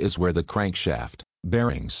bottom end is where the crankshaft,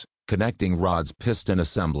 bearings, connecting rods, piston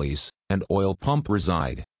assemblies, and oil pump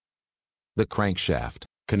reside. The crankshaft,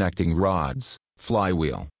 connecting rods,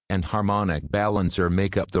 flywheel, and harmonic balancer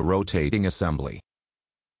make up the rotating assembly.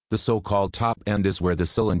 The so-called top end is where the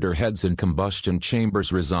cylinder heads and combustion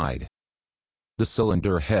chambers reside. The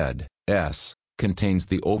cylinder head, S, contains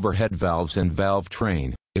the overhead valves and valve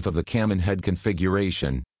train. If of the cam and head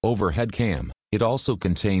configuration, overhead cam, it also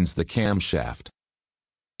contains the camshaft.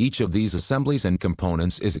 Each of these assemblies and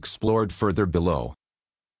components is explored further below.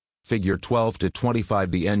 Figure 12 to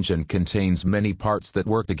 25. The engine contains many parts that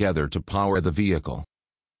work together to power the vehicle.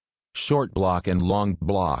 Short block and long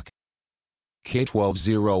block.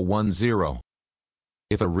 K12010.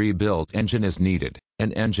 If a rebuilt engine is needed,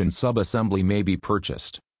 an engine subassembly may be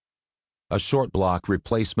purchased. A short block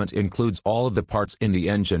replacement includes all of the parts in the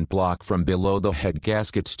engine block from below the head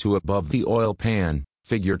gasket to above the oil pan,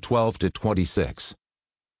 figure 12 to 26.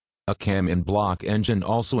 A cam-in-block engine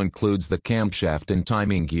also includes the camshaft and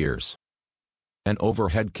timing gears. An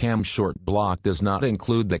overhead cam short block does not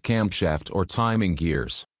include the camshaft or timing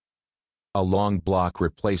gears. A long block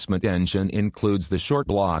replacement engine includes the short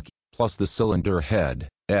block, plus the cylinder head,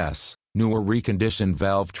 S, newer reconditioned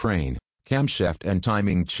valve train, camshaft and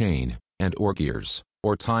timing chain, and or gears,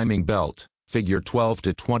 or timing belt, figure 12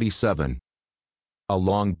 to 27. A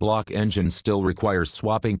long block engine still requires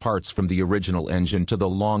swapping parts from the original engine to the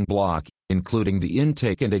long block, including the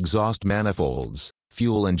intake and exhaust manifolds,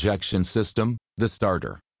 fuel injection system, the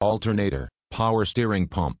starter, alternator, power steering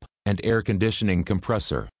pump, and air conditioning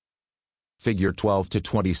compressor. Figure 12 to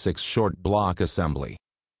 26. Short block assembly.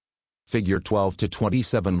 Figure 12 to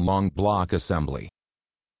 27. Long block assembly.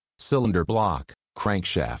 Cylinder block,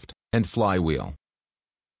 crankshaft, and flywheel.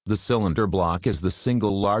 The cylinder block is the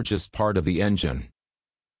single largest part of the engine.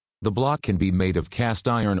 The block can be made of cast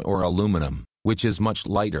iron or aluminum, which is much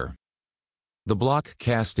lighter. The block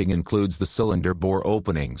casting includes the cylinder bore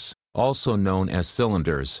openings, also known as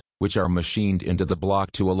cylinders, which are machined into the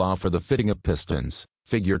block to allow for the fitting of pistons,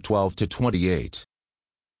 figure 12 to 28.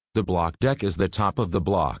 The block deck is the top of the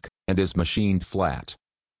block, and is machined flat.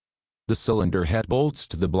 The cylinder head bolts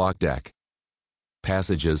to the block deck.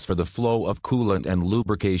 Passages for the flow of coolant and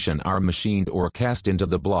lubrication are machined or cast into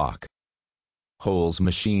the block. Holes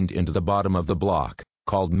machined into the bottom of the block,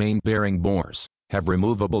 called main bearing bores, have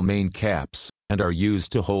removable main caps, and are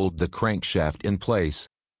used to hold the crankshaft in place.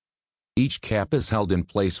 Each cap is held in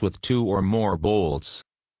place with 2 or more bolts.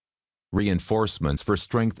 Reinforcements for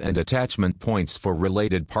strength and attachment points for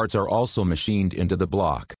related parts are also machined into the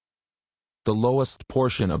block. The lowest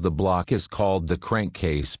portion of the block is called the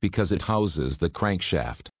crankcase because it houses the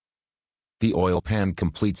crankshaft. The oil pan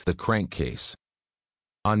completes the crankcase.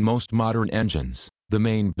 On most modern engines, the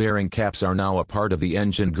main bearing caps are now a part of the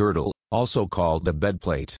engine girdle, also called the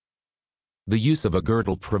bedplate. The use of a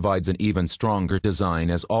girdle provides an even stronger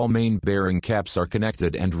design as all main bearing caps are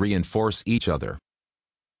connected and reinforce each other.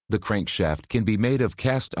 The crankshaft can be made of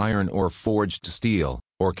cast iron or forged steel,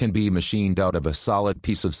 or can be machined out of a solid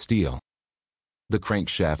piece of steel. The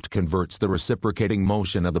crankshaft converts the reciprocating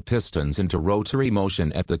motion of the pistons into rotary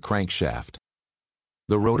motion at the crankshaft.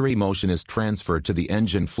 The rotary motion is transferred to the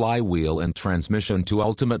engine flywheel and transmission to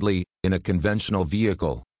ultimately, in a conventional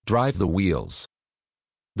vehicle, drive the wheels.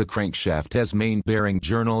 The crankshaft has main bearing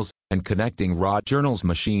journals and connecting rod journals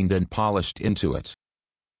machined and polished into it.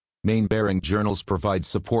 Main bearing journals provide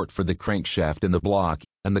support for the crankshaft in the block,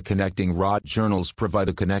 and the connecting rod journals provide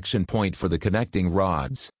a connection point for the connecting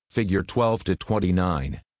rods, figure 12 to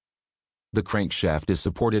 29. The crankshaft is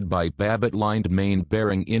supported by Babbitt-lined main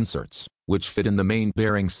bearing inserts, which fit in the main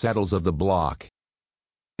bearing saddles of the block.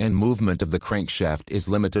 And movement of the crankshaft is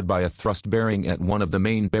limited by a thrust bearing at one of the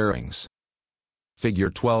main bearings. Figure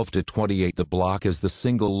 12 to 28. The block is the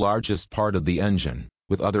single largest part of the engine,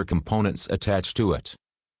 with other components attached to it.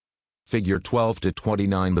 Figure 12 to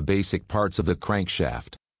 29. The basic parts of the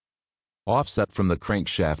crankshaft. Offset from the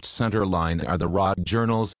crankshaft center line are the rod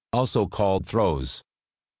journals, also called throws.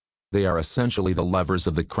 They are essentially the levers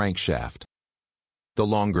of the crankshaft. The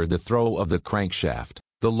longer the throw of the crankshaft,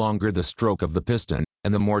 the longer the stroke of the piston,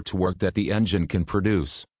 and the more torque that the engine can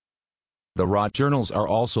produce. The rod journals are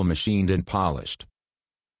also machined and polished.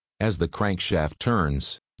 As the crankshaft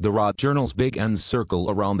turns, the rod journals' big ends circle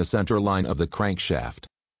around the center line of the crankshaft.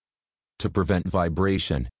 To prevent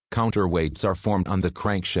vibration, counterweights are formed on the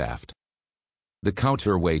crankshaft. The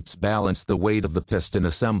counterweights balance the weight of the piston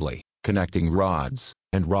assembly, connecting rods,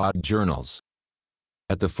 and rod journals.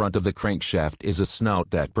 At the front of the crankshaft is a snout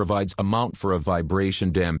that provides a mount for a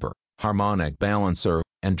vibration damper, harmonic balancer,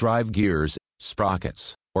 and drive gears,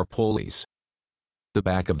 sprockets, or pulleys. The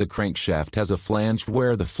back of the crankshaft has a flange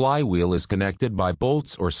where the flywheel is connected by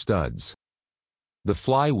bolts or studs. The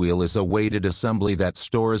flywheel is a weighted assembly that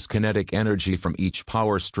stores kinetic energy from each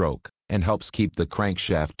power stroke, and helps keep the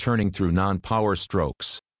crankshaft turning through non-power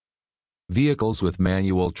strokes. Vehicles with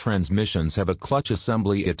manual transmissions have a clutch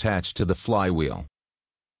assembly attached to the flywheel.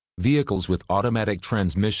 Vehicles with automatic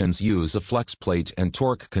transmissions use a flex plate and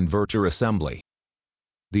torque converter assembly.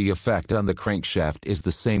 The effect on the crankshaft is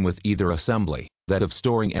the same with either assembly, that of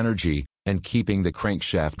storing energy and keeping the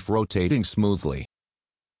crankshaft rotating smoothly.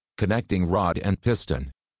 Connecting rod and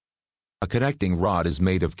piston. A connecting rod is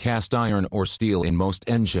made of cast iron or steel in most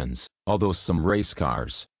engines, although some race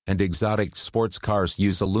cars and exotic sports cars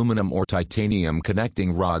use aluminum or titanium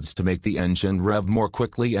connecting rods to make the engine rev more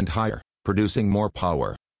quickly and higher, producing more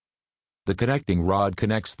power. The connecting rod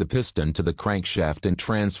connects the piston to the crankshaft and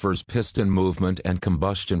transfers piston movement and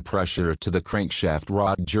combustion pressure to the crankshaft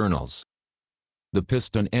rod journals. The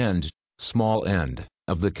piston end, small end,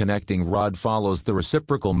 of the connecting rod follows the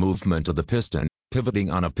reciprocal movement of the piston,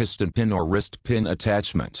 pivoting on a piston pin or wrist pin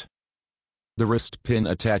attachment. The wrist pin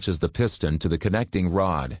attaches the piston to the connecting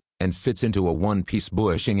rod, and fits into a one-piece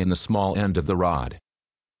bushing in the small end of the rod.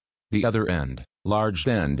 The other end, large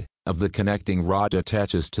end, of the connecting rod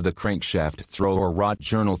attaches to the crankshaft throw or rod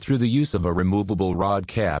journal through the use of a removable rod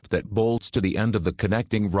cap that bolts to the end of the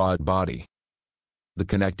connecting rod body. The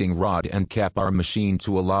connecting rod and cap are machined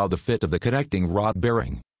to allow the fit of the connecting rod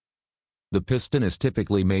bearing. The piston is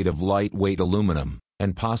typically made of lightweight aluminum,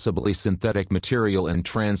 and possibly synthetic material, and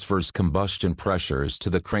transfers combustion pressures to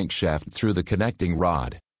the crankshaft through the connecting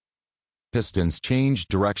rod. Pistons change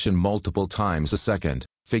direction multiple times a second,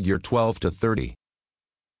 figure 12 to 30.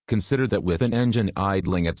 Consider that with an engine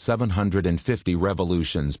idling at 750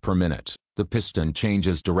 revolutions per minute, the piston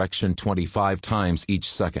changes direction 25 times each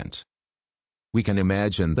second. We can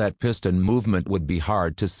imagine that piston movement would be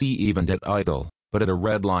hard to see even at idle, but at a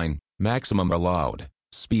redline, maximum allowed,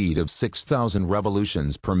 speed of 6,000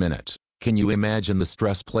 revolutions per minute, can you imagine the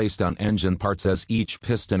stress placed on engine parts as each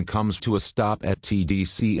piston comes to a stop at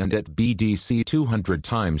TDC and at BDC 200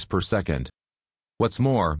 times per second? What's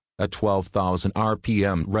more, a 12,000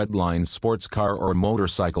 RPM redline sports car or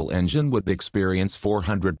motorcycle engine would experience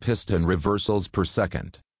 400 piston reversals per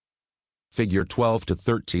second. Figure 12 to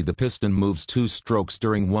 30. The piston moves 2 strokes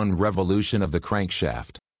during 1 revolution of the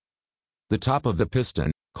crankshaft. The top of the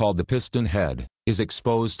piston, called the piston head, is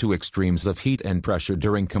exposed to extremes of heat and pressure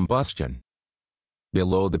during combustion.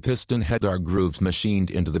 Below the piston head are grooves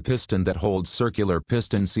machined into the piston that hold circular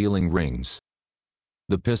piston sealing rings.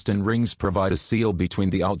 The piston rings provide a seal between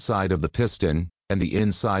the outside of the piston and the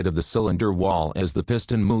inside of the cylinder wall as the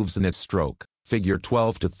piston moves in its stroke, figure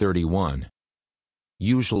 12 to 31.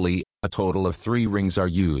 Usually, a total of 3 rings are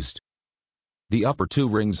used. The upper 2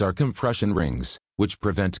 rings are compression rings, which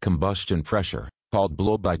prevent combustion pressure, called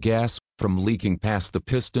blow-by gas, from leaking past the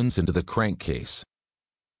pistons into the crankcase.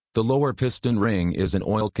 The lower piston ring is an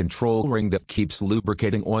oil control ring that keeps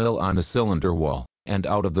lubricating oil on the cylinder wall and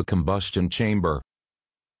out of the combustion chamber.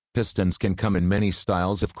 Pistons can come in many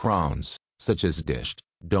styles of crowns, such as dished,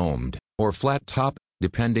 domed, or flat top,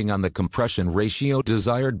 depending on the compression ratio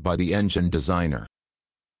desired by the engine designer.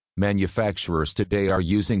 Manufacturers today are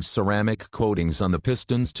using ceramic coatings on the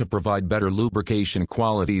pistons to provide better lubrication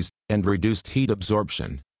qualities and reduced heat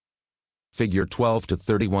absorption. Figure 12 to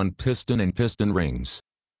 31. Piston and piston rings.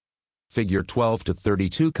 Figure 12 to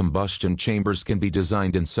 32. Combustion chambers can be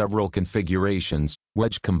designed in several configurations,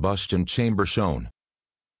 wedge combustion chamber shown.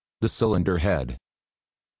 The cylinder head.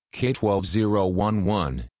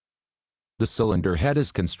 K12011. The cylinder head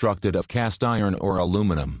is constructed of cast iron or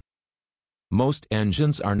aluminum. Most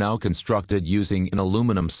engines are now constructed using an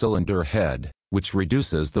aluminum cylinder head, which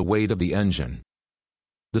reduces the weight of the engine.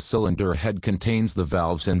 The cylinder head contains the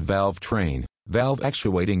valves and valve train, valve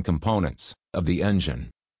actuating components, of the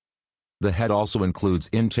engine. The head also includes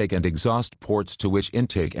intake and exhaust ports to which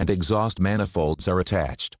intake and exhaust manifolds are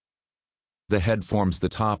attached. The head forms the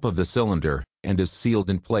top of the cylinder, and is sealed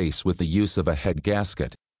in place with the use of a head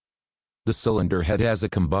gasket. The cylinder head has a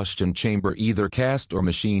combustion chamber either cast or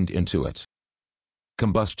machined into it.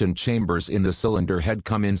 Combustion chambers in the cylinder head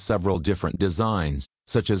come in several different designs,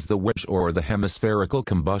 such as the wedge or the hemispherical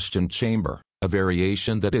combustion chamber, a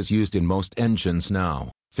variation that is used in most engines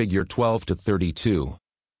now, figure 12 to 32.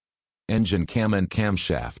 Engine cam and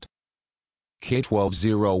camshaft.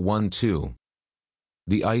 K12012.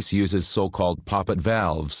 The ICE uses so-called poppet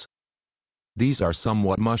valves. These are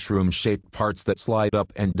somewhat mushroom-shaped parts that slide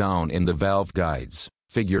up and down in the valve guides,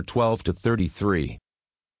 figure 12 to 33.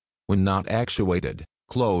 When not actuated,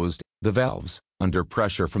 closed, the valves, under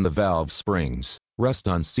pressure from the valve springs, rest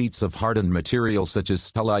on seats of hardened material such as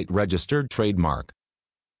Stellite registered trademark.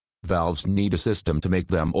 Valves need a system to make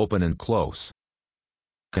them open and close.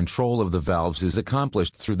 Control of the valves is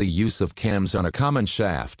accomplished through the use of cams on a common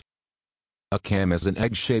shaft. A cam is an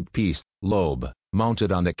egg-shaped piece, lobe,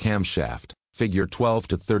 mounted on the camshaft, figure 12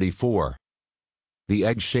 to 34. The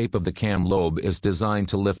egg shape of the cam lobe is designed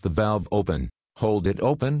to lift the valve open, hold it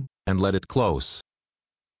open, and let it close.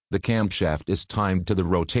 The camshaft is timed to the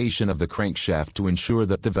rotation of the crankshaft to ensure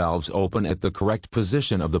that the valves open at the correct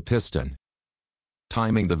position of the piston.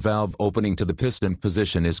 Timing the valve opening to the piston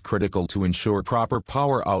position is critical to ensure proper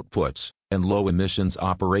power output and low emissions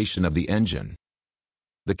operation of the engine.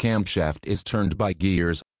 The camshaft is turned by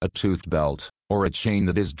gears, a toothed belt, or a chain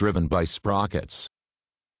that is driven by sprockets.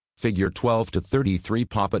 Figure 12 to 33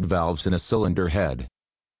 poppet valves in a cylinder head.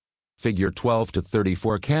 Figure 12 to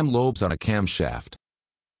 34 cam lobes on a camshaft.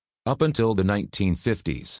 Up until the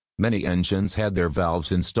 1950s, many engines had their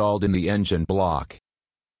valves installed in the engine block.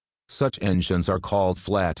 Such engines are called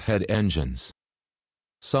flathead engines.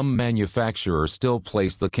 Some manufacturers still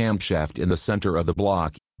place the camshaft in the center of the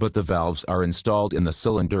block, but the valves are installed in the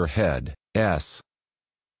cylinder head.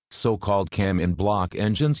 So-called cam-in-block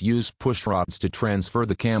engines use pushrods to transfer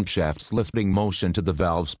the camshaft's lifting motion to the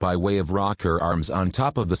valves by way of rocker arms on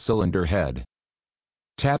top of the cylinder head.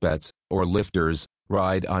 Tappets, or lifters,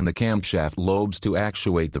 ride on the camshaft lobes to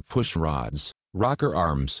actuate the pushrods, rocker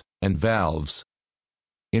arms, and valves.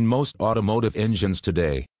 In most automotive engines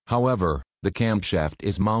today, however, the camshaft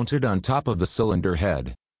is mounted on top of the cylinder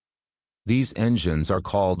head. These engines are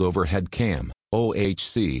called overhead cam,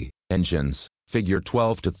 OHC, engines, figure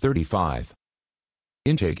 12 to 35.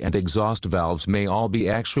 Intake and exhaust valves may all be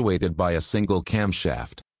actuated by a single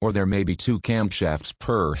camshaft, or there may be two camshafts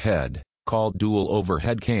per head, called dual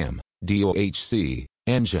overhead cam, DOHC,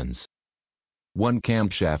 engines. One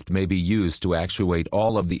camshaft may be used to actuate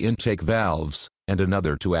all of the intake valves, and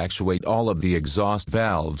another to actuate all of the exhaust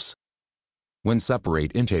valves. When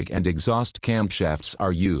separate intake and exhaust camshafts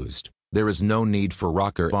are used, there is no need for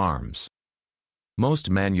rocker arms. Most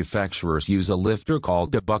manufacturers use a lifter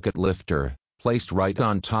called a bucket lifter, placed right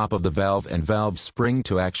on top of the valve and valve spring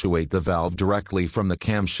to actuate the valve directly from the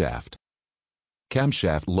camshaft.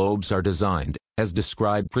 Camshaft lobes are designed, as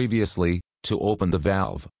described previously, to open the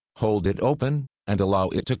valve, hold it open, and allow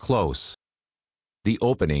it to close. The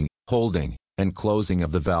opening, holding, and closing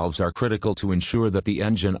of the valves are critical to ensure that the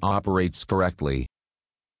engine operates correctly.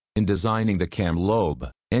 In designing the cam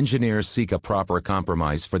lobe, engineers seek a proper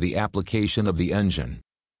compromise for the application of the engine.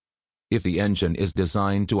 If the engine is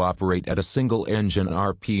designed to operate at a single engine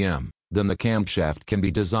RPM, then the camshaft can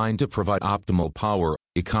be designed to provide optimal power,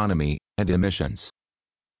 economy, and emissions.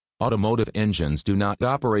 Automotive engines do not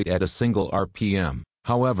operate at a single RPM,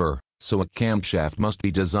 however, so a camshaft must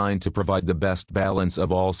be designed to provide the best balance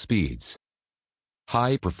of all speeds.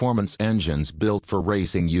 High-performance engines built for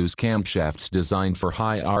racing use camshafts designed for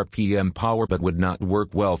high RPM power but would not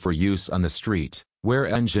work well for use on the street, where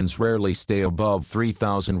engines rarely stay above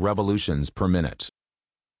 3,000 revolutions per minute.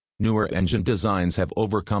 Newer engine designs have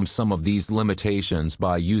overcome some of these limitations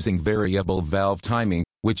by using variable valve timing,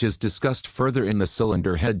 which is discussed further in the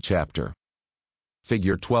cylinder head chapter.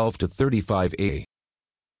 Figure 12 to 35A.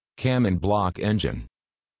 Cam-in-block engine.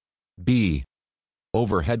 B.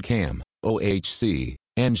 Overhead cam, OHC,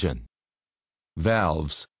 engine.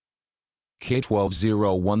 Valves.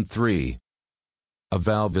 K12013. A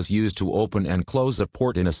valve is used to open and close a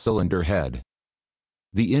port in a cylinder head.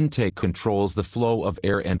 The intake controls the flow of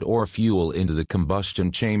air and/or fuel into the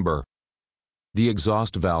combustion chamber. The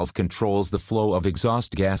exhaust valve controls the flow of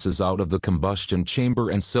exhaust gases out of the combustion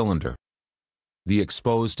chamber and cylinder. The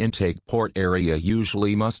exposed intake port area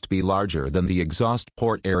usually must be larger than the exhaust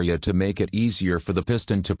port area to make it easier for the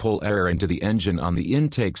piston to pull air into the engine on the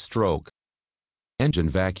intake stroke. Engine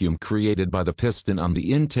vacuum created by the piston on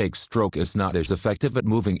the intake stroke is not as effective at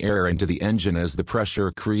moving air into the engine as the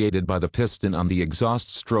pressure created by the piston on the exhaust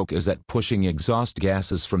stroke is at pushing exhaust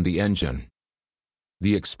gases from the engine.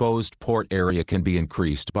 The exposed port area can be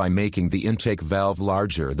increased by making the intake valve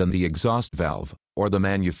larger than the exhaust valve, or the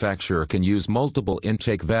manufacturer can use multiple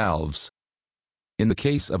intake valves. In the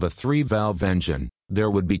case of a 3-valve engine, there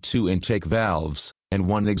would be 2 intake valves and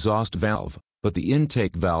 1 exhaust valve, but the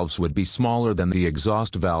intake valves would be smaller than the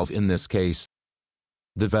exhaust valve in this case.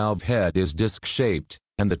 The valve head is disc-shaped,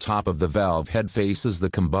 and the top of the valve head faces the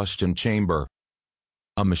combustion chamber.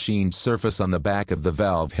 A machined surface on the back of the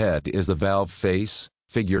valve head is the valve face,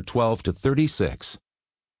 figure 12 to 36.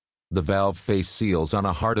 The valve face seals on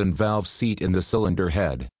a hardened valve seat in the cylinder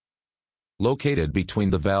head. Located between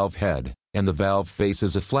the valve head and the valve face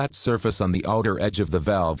is a flat surface on the outer edge of the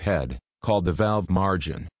valve head, called the valve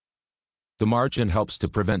margin. The margin helps to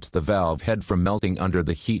prevent the valve head from melting under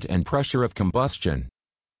the heat and pressure of combustion.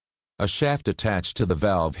 A shaft attached to the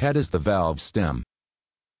valve head is the valve stem.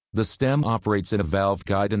 The stem operates in a valve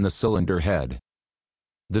guide in the cylinder head.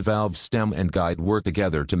 The valve stem and guide work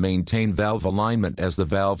together to maintain valve alignment as the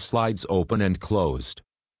valve slides open and closed.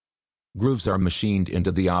 Grooves are machined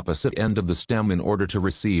into the opposite end of the stem in order to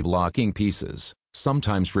receive locking pieces,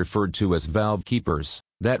 sometimes referred to as valve keepers,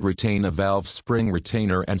 that retain a valve spring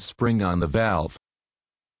retainer and spring on the valve.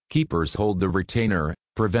 Keepers hold the retainer,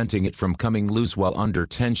 preventing it from coming loose while under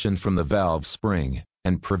tension from the valve spring,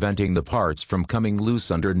 and preventing the parts from coming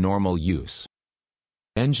loose under normal use.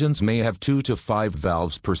 Engines may have 2 to 5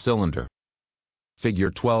 valves per cylinder.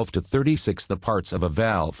 Figure 12 to 36. The parts of a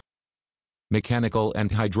valve. Mechanical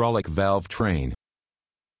and hydraulic valve train.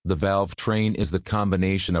 The valve train is the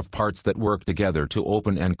combination of parts that work together to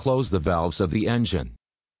open and close the valves of the engine.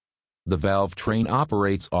 The valve train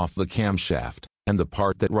operates off the camshaft, and the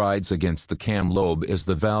part that rides against the cam lobe is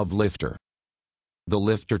the valve lifter. The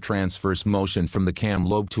lifter transfers motion from the cam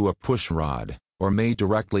lobe to a push rod, or may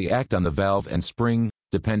directly act on the valve and spring,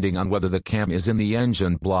 depending on whether the cam is in the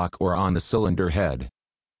engine block or on the cylinder head.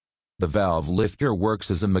 The valve lifter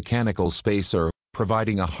works as a mechanical spacer,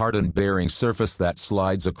 providing a hardened bearing surface that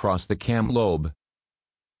slides across the cam lobe.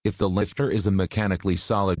 If the lifter is a mechanically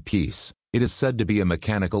solid piece, it is said to be a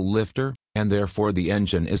mechanical lifter, and therefore the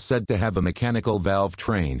engine is said to have a mechanical valve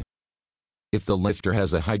train. If the lifter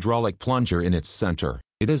has a hydraulic plunger in its center,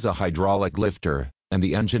 it is a hydraulic lifter, and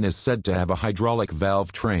the engine is said to have a hydraulic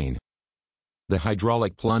valve train. The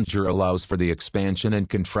hydraulic plunger allows for the expansion and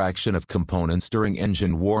contraction of components during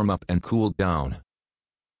engine warm-up and cool-down.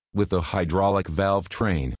 With a hydraulic valve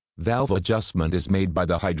train, valve adjustment is made by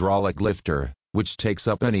the hydraulic lifter, which takes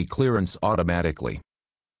up any clearance automatically.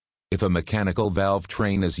 If a mechanical valve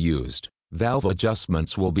train is used, valve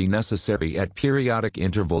adjustments will be necessary at periodic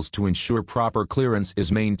intervals to ensure proper clearance is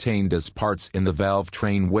maintained as parts in the valve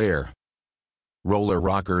train wear. Roller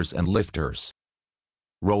rockers and lifters.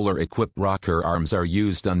 Roller-equipped rocker arms are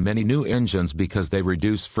used on many new engines because they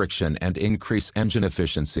reduce friction and increase engine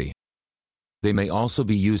efficiency. They may also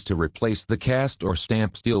be used to replace the cast or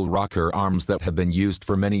stamped steel rocker arms that have been used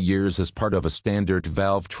for many years as part of a standard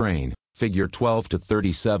valve train. Figure 12 to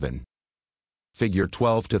 37. Figure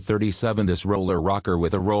 12 to 37. This roller rocker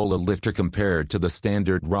with a roller lifter compared to the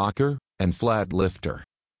standard rocker and flat lifter.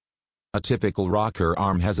 A typical rocker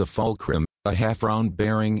arm has a fulcrum, a half-round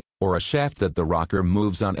bearing, or a shaft that the rocker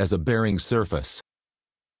moves on as a bearing surface.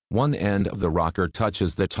 One end of the rocker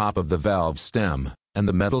touches the top of the valve stem, and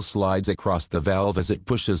the metal slides across the valve as it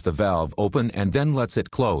pushes the valve open and then lets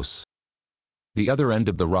it close. The other end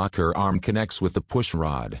of the rocker arm connects with the push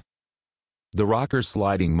rod. The rocker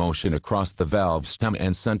sliding motion across the valve stem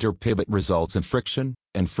and center pivot results in friction,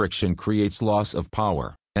 and friction creates loss of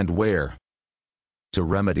power and wear. To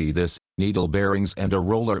remedy this, needle bearings and a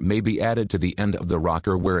roller may be added to the end of the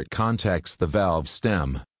rocker where it contacts the valve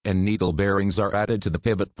stem, and needle bearings are added to the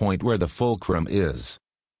pivot point where the fulcrum is.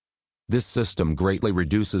 This system greatly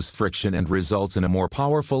reduces friction and results in a more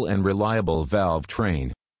powerful and reliable valve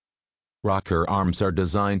train. Rocker arms are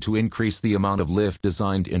designed to increase the amount of lift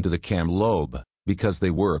designed into the cam lobe, because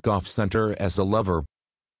they work off-center as a lever.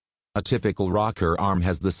 A typical rocker arm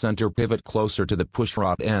has the center pivot closer to the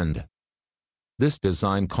pushrod end. This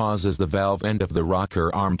design causes the valve end of the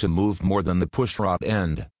rocker arm to move more than the pushrod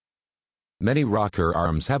end. Many rocker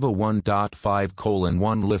arms have a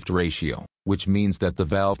 1.5:1 lift ratio, which means that the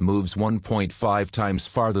valve moves 1.5 times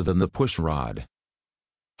farther than the pushrod.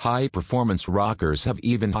 High-performance rockers have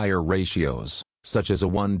even higher ratios, such as a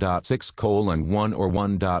 1.6:1 or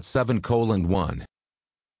 1.7:1.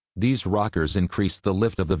 These rockers increase the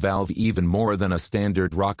lift of the valve even more than a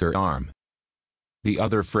standard rocker arm. The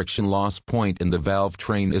other friction loss point in the valve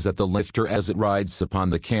train is at the lifter as it rides upon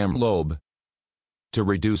the cam lobe. To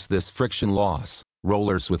reduce this friction loss,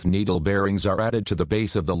 rollers with needle bearings are added to the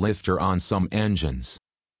base of the lifter on some engines.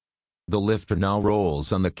 The lifter now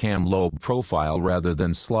rolls on the cam lobe profile rather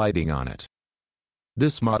than sliding on it.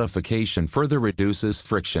 This modification further reduces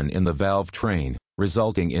friction in the valve train,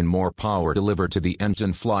 resulting in more power delivered to the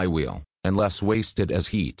engine flywheel, and less wasted as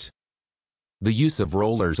heat. The use of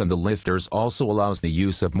rollers and the lifters also allows the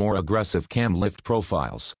use of more aggressive cam lift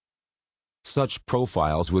profiles. Such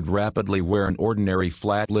profiles would rapidly wear an ordinary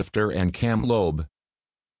flat lifter and cam lobe.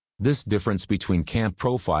 This difference between cam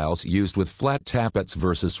profiles used with flat tappets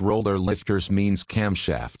versus roller lifters means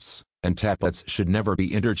camshafts and tappets should never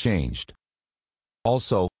be interchanged.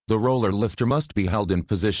 Also, the roller lifter must be held in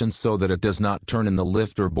position so that it does not turn in the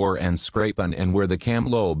lifter bore and scrape on and wear the cam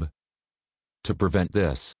lobe. To prevent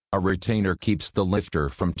this, a retainer keeps the lifter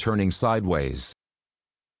from turning sideways.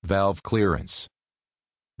 Valve clearance.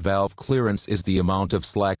 Valve clearance is the amount of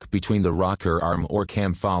slack between the rocker arm or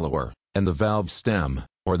cam follower and the valve stem,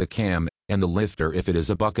 or the cam, and the lifter if it is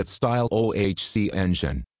a bucket-style OHC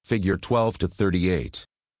engine, figure 12 to 38.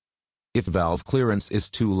 If valve clearance is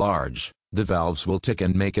too large, the valves will tick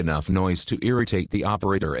and make enough noise to irritate the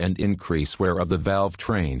operator and increase wear of the valve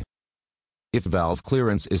train. If valve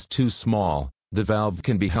clearance is too small, the valve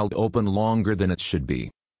can be held open longer than it should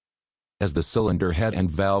be. As the cylinder head and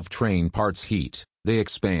valve train parts heat, they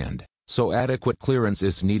expand, so adequate clearance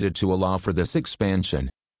is needed to allow for this expansion.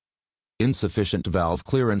 Insufficient valve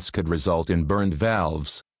clearance could result in burned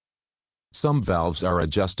valves. Some valves are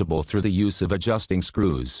adjustable through the use of adjusting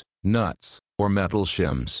screws, nuts, or metal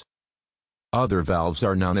shims. Other valves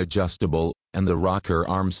are non-adjustable, and the rocker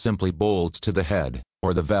arm simply bolts to the head,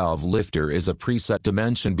 or the valve lifter is a preset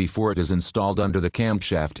dimension before it is installed under the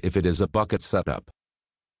camshaft if it is a bucket setup.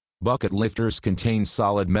 Bucket lifters contain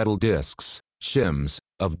solid metal discs, shims,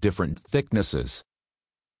 of different thicknesses.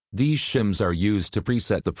 These shims are used to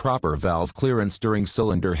preset the proper valve clearance during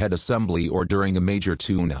cylinder head assembly or during a major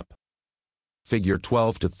tune-up. Figure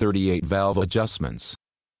 12 to 38 valve adjustments.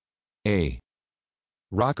 A.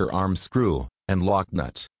 Rocker arm screw and lock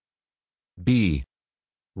nut. B.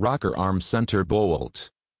 Rocker arm center bolt.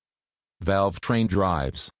 Valve train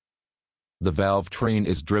drives. The valve train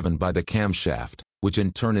is driven by the camshaft, which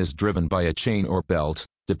in turn is driven by a chain or belt,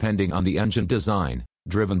 depending on the engine design,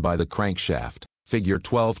 driven by the crankshaft, figure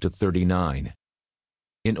 12 to 39.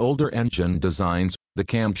 In older engine designs, the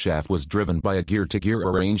camshaft was driven by a gear-to-gear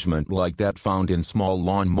arrangement like that found in small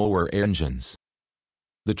lawn mower engines.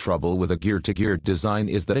 The trouble with a gear-to-gear design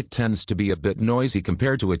is that it tends to be a bit noisy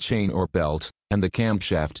compared to a chain or belt, and the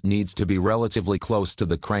camshaft needs to be relatively close to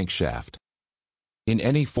the crankshaft. In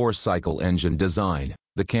any 4-cycle engine design,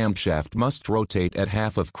 the camshaft must rotate at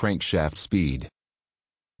half of crankshaft speed.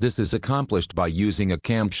 This is accomplished by using a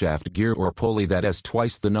camshaft gear or pulley that has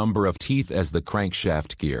twice the number of teeth as the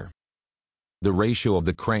crankshaft gear. The ratio of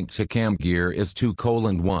the crank to cam gear is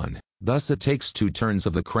 2:1, thus it takes 2 turns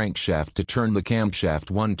of the crankshaft to turn the camshaft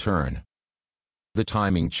 1 turn. The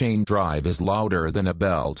timing chain drive is louder than a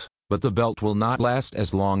belt, but the belt will not last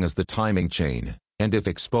as long as the timing chain, and if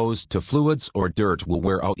exposed to fluids or dirt will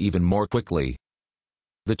wear out even more quickly.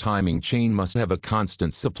 The timing chain must have a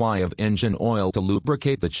constant supply of engine oil to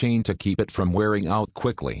lubricate the chain to keep it from wearing out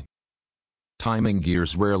quickly. Timing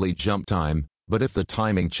gears rarely jump time, but if the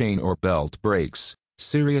timing chain or belt breaks,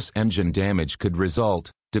 serious engine damage could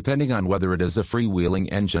result, depending on whether it is a freewheeling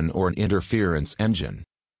engine or an interference engine.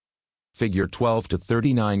 Figure 12 to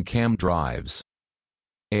 39 cam drives.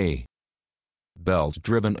 A.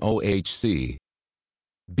 Belt-driven OHC.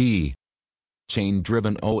 B.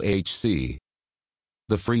 Chain-driven OHC.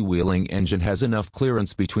 The freewheeling engine has enough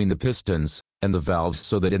clearance between the pistons and the valves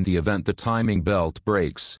so that in the event the timing belt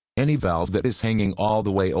breaks, any valve that is hanging all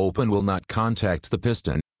the way open will not contact the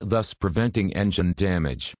piston, thus preventing engine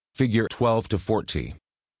damage. Figure 12 to 40.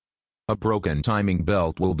 A broken timing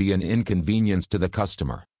belt will be an inconvenience to the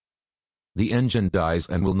customer. The engine dies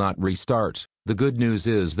and will not restart. The good news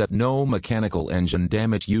is that no mechanical engine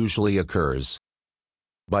damage usually occurs.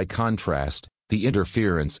 By contrast, the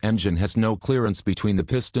interference engine has no clearance between the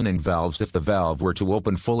piston and valves if the valve were to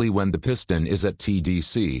open fully when the piston is at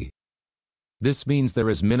TDC. This means there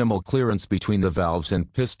is minimal clearance between the valves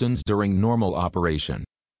and pistons during normal operation.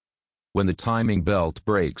 When the timing belt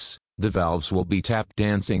breaks, the valves will be tap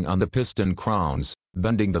dancing on the piston crowns,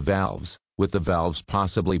 bending the valves, with the valves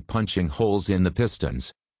possibly punching holes in the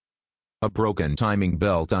pistons. A broken timing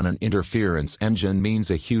belt on an interference engine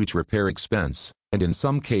means a huge repair expense, and in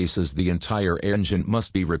some cases the entire engine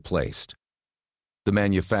must be replaced. The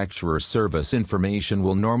manufacturer's service information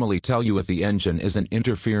will normally tell you if the engine is an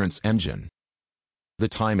interference engine. The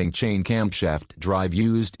timing chain camshaft drive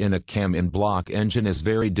used in a cam-in-block engine is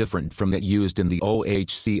very different from that used in the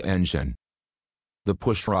OHC engine. The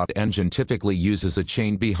pushrod engine typically uses a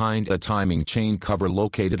chain behind a timing chain cover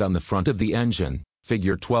located on the front of the engine,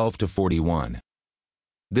 figure 12 to 41.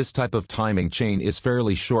 This type of timing chain is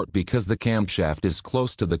fairly short because the camshaft is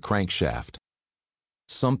close to the crankshaft.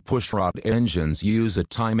 Some pushrod engines use a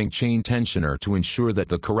timing chain tensioner to ensure that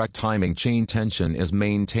the correct timing chain tension is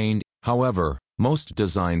maintained, however, most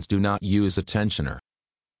designs do not use a tensioner.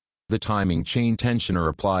 The timing chain tensioner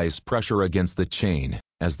applies pressure against the chain.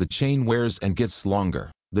 As the chain wears and gets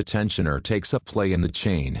longer, the tensioner takes up play in the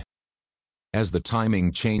chain. As the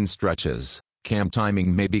timing chain stretches, cam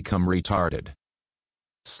timing may become retarded.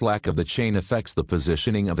 Slack of the chain affects the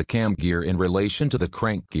positioning of the cam gear in relation to the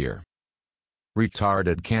crank gear.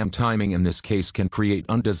 Retarded cam timing in this case can create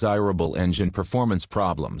undesirable engine performance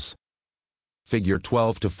problems. Figure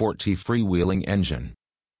 12 to 40 freewheeling engine.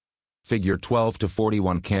 Figure 12 to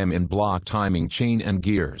 41 cam-in-block timing chain and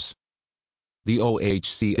gears. The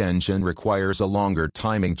OHC engine requires a longer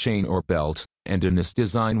timing chain or belt, and in this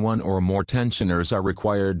design one or more tensioners are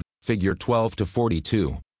required, figure 12 to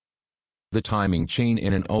 42. The timing chain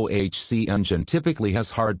in an OHC engine typically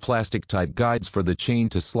has hard plastic-type guides for the chain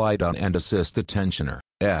to slide on and assist the tensioner,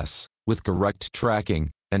 with correct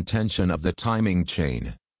tracking and tension of the timing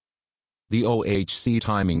chain. The OHC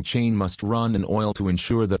timing chain must run in oil to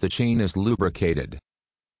ensure that the chain is lubricated.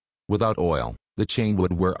 Without oil, the chain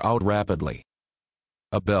would wear out rapidly.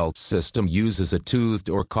 A belt system uses a toothed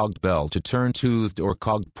or cogged belt to turn toothed or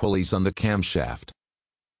cogged pulleys on the camshaft.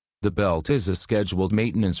 The belt is a scheduled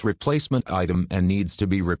maintenance replacement item and needs to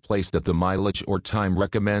be replaced at the mileage or time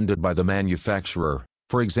recommended by the manufacturer,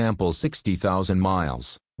 for example 60,000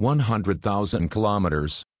 miles, 100,000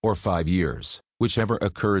 kilometers, or 5 years, whichever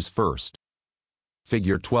occurs first.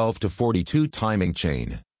 Figure 12 to 42 timing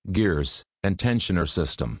chain, gears, and tensioner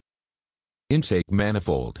system. Intake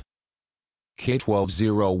manifold.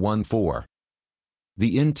 K12014.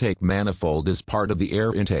 The intake manifold is part of the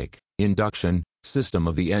air intake, induction, system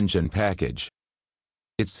of the engine package.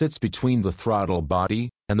 It sits between the throttle body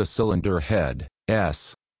and the cylinder head,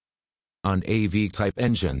 On a V-type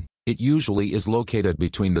engine, it usually is located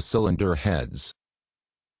between the cylinder heads.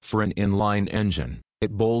 For an inline engine,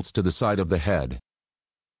 it bolts to the side of the head.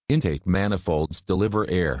 Intake manifolds deliver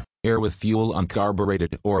air with fuel on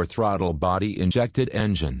carbureted or throttle body injected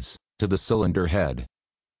engines, to the cylinder head.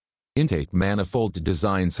 Intake manifold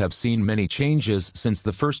designs have seen many changes since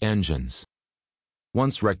the first engines.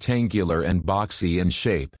 Once rectangular and boxy in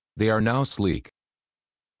shape, they are now sleek.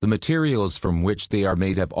 The materials from which they are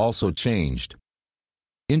made have also changed.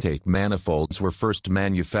 Intake manifolds were first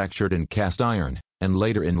manufactured in cast iron, and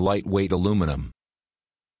later in lightweight aluminum.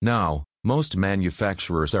 Now, most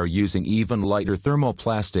manufacturers are using even lighter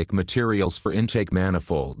thermoplastic materials for intake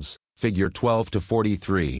manifolds, figure 12 to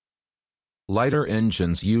 43. Lighter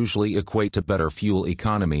engines usually equate to better fuel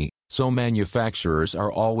economy, so manufacturers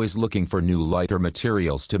are always looking for new lighter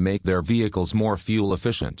materials to make their vehicles more fuel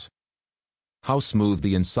efficient. How smooth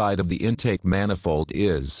the inside of the intake manifold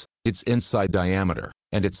is, its inside diameter,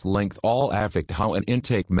 and its length all affect how an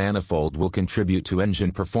intake manifold will contribute to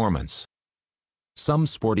engine performance. Some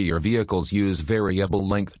sportier vehicles use variable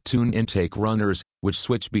length tune intake runners, which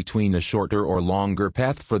switch between a shorter or longer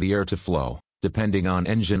path for the air to flow, depending on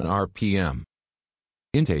engine RPM.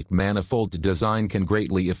 Intake manifold design can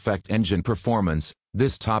greatly affect engine performance.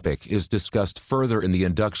 This topic is discussed further in the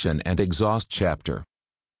induction and exhaust chapter.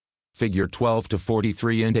 Figure 12 to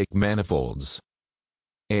 43 intake manifolds.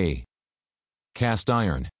 A. Cast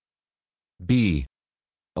iron. B.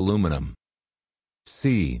 Aluminum.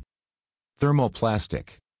 C. Thermoplastic.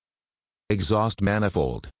 Exhaust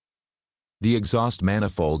manifold. The exhaust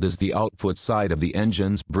manifold is the output side of the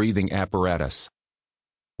engine's breathing apparatus.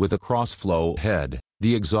 With a cross-flow head,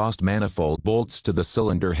 the exhaust manifold bolts to the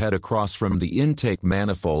cylinder head across from the intake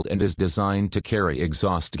manifold and is designed to carry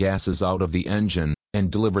exhaust gases out of the engine and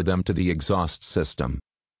deliver them to the exhaust system.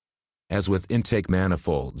 As with intake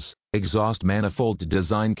manifolds, exhaust manifold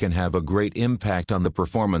design can have a great impact on the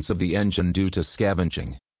performance of the engine due to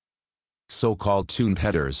scavenging. So-called tuned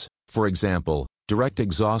headers, for example, direct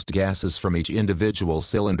exhaust gases from each individual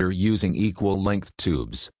cylinder using equal-length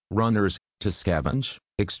tubes, runners, to scavenge,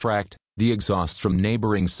 extract, the exhaust from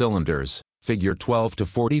neighboring cylinders, figure 12 to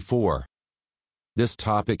 44. This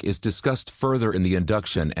topic is discussed further in the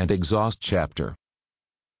induction and exhaust chapter.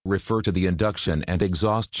 Refer to the induction and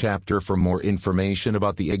exhaust chapter for more information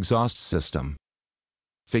about the exhaust system.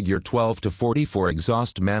 Figure 12 to 44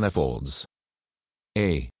 exhaust manifolds.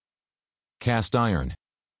 A. Cast iron.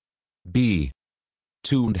 B.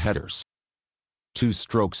 Tuned headers.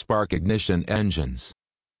 Two-stroke spark ignition engines.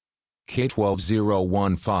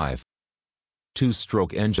 K12015.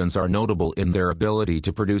 Two-stroke engines are notable in their ability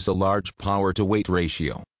to produce a large power-to-weight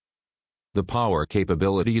ratio. The power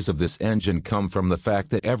capabilities of this engine come from the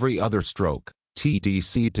fact that every other stroke,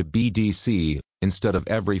 TDC to BDC, instead of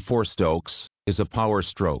every 4 strokes, is a power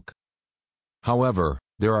stroke. However,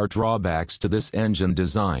 there are drawbacks to this engine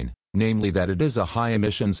design, namely that it is a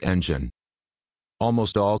high-emissions engine.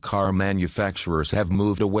 Almost all car manufacturers have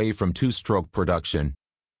moved away from two-stroke production.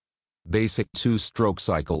 Basic two-stroke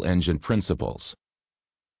cycle engine principles.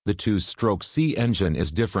 The two-stroke C engine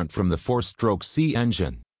is different from the four-stroke C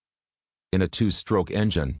engine. In a two-stroke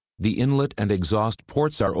engine, the inlet and exhaust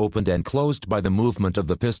ports are opened and closed by the movement of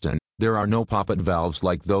the piston. There are no poppet valves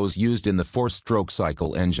like those used in the four-stroke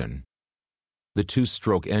cycle engine. The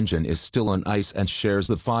two-stroke engine is still on ice and shares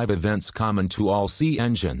the 5 events common to all C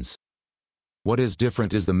engines. What is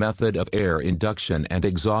different is the method of air induction and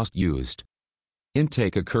exhaust used.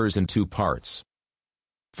 Intake occurs in 2 parts.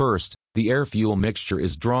 First, the air-fuel mixture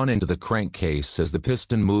is drawn into the crankcase as the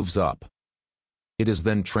piston moves up. It is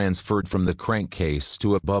then transferred from the crankcase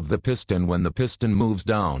to above the piston when the piston moves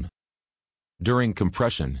down. During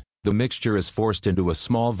compression, the mixture is forced into a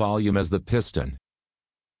small volume as the piston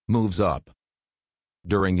moves up.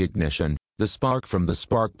 During ignition, the spark from the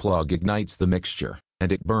spark plug ignites the mixture,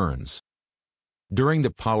 and it burns. During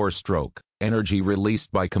the power stroke, energy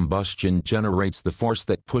released by combustion generates the force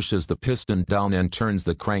that pushes the piston down and turns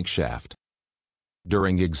the crankshaft.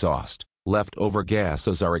 During exhaust, leftover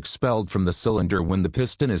gases are expelled from the cylinder when the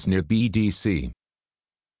piston is near BDC.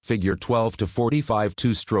 Figure 12 to 45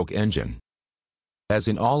 two-stroke engine. As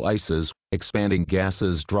in all ICEs, expanding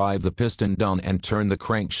gases drive the piston down and turn the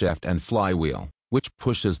crankshaft and flywheel, which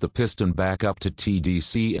pushes the piston back up to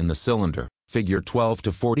TDC in the cylinder. Figure 12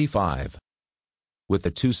 to 45. With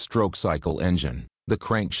the two-stroke cycle engine, the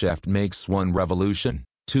crankshaft makes 1 revolution,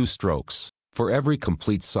 2 strokes, for every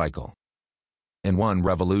complete cycle. In 1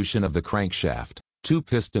 revolution of the crankshaft, 2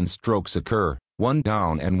 piston strokes occur, 1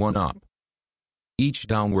 down and 1 up. Each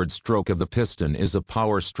downward stroke of the piston is a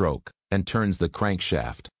power stroke, and turns the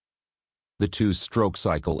crankshaft. The two-stroke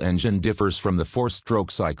cycle engine differs from the 4-stroke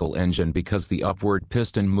cycle engine because the upward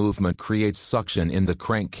piston movement creates suction in the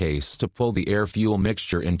crankcase to pull the air-fuel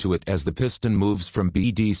mixture into it as the piston moves from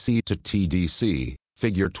BDC to TDC,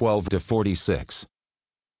 figure 12 to 46.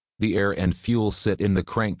 The air and fuel sit in the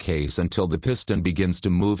crankcase until the piston begins to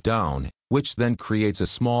move down, which then creates a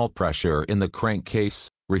small pressure in the crankcase,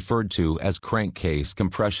 referred to as crankcase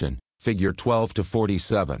compression, figure 12 to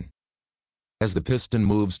 47. As the piston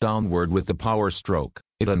moves downward with the power stroke,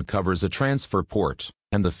 it uncovers a transfer port,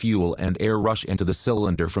 and the fuel and air rush into the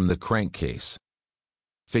cylinder from the crankcase.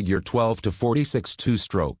 Figure 12 to 46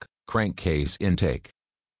 two-stroke, crankcase intake.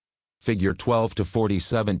 Figure 12 to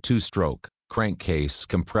 47 two-stroke, crankcase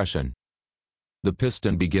compression. The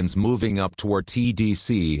piston begins moving up toward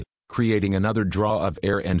TDC, creating another draw of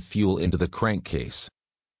air and fuel into the crankcase.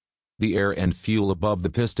 The air and fuel above the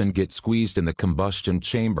piston get squeezed in the combustion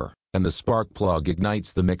chamber, and the spark plug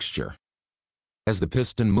ignites the mixture. As the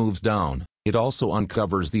piston moves down, it also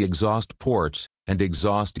uncovers the exhaust port, and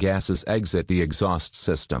exhaust gases exit the exhaust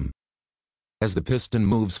system. As the piston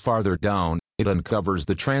moves farther down, it uncovers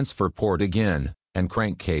the transfer port again, and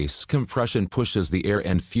crankcase compression pushes the air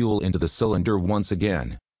and fuel into the cylinder once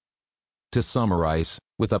again. To summarize,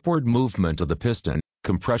 with upward movement of the piston,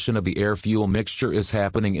 compression of the air-fuel mixture is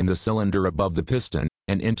happening in the cylinder above the piston,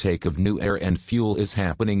 and intake of new air and fuel is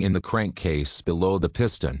happening in the crankcase below the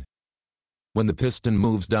piston. When the piston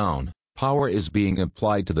moves down, power is being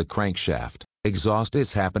applied to the crankshaft, exhaust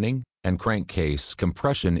is happening, and crankcase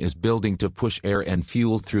compression is building to push air and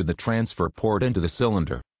fuel through the transfer port into the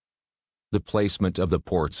cylinder. The placement of the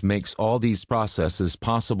ports makes all these processes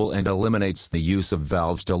possible and eliminates the use of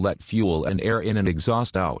valves to let fuel and air in and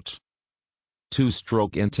exhaust out.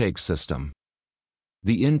 Two-stroke intake system.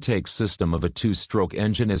 The intake system of a two-stroke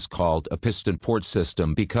engine is called a piston port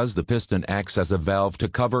system because the piston acts as a valve to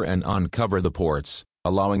cover and uncover the ports,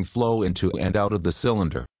 allowing flow into and out of the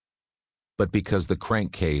cylinder. But because the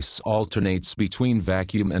crankcase alternates between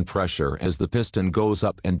vacuum and pressure as the piston goes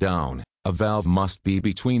up and down, a valve must be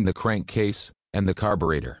between the crankcase and the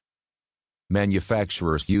carburetor.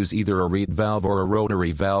 Manufacturers use either a reed valve or a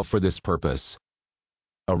rotary valve for this purpose.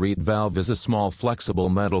 A reed valve is a small flexible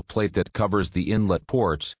metal plate that covers the inlet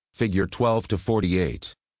port, figure 12 to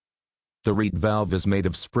 48. The reed valve is made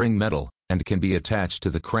of spring metal, and can be attached to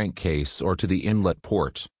the crankcase or to the inlet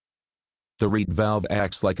port. The reed valve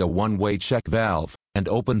acts like a one-way check valve, and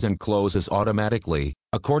opens and closes automatically,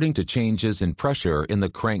 according to changes in pressure in the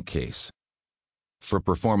crankcase. For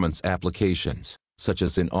performance applications, such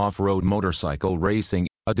as in off-road motorcycle racing,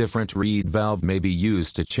 a different reed valve may be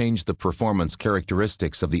used to change the performance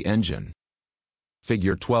characteristics of the engine.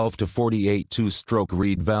 Figure 12 to 48 two-stroke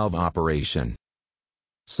reed valve operation.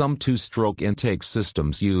 Some two-stroke intake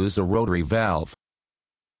systems use a rotary valve.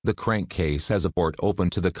 The crankcase has a port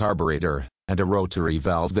open to the carburetor, and a rotary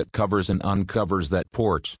valve that covers and uncovers that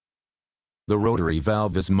port. The rotary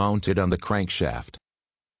valve is mounted on the crankshaft.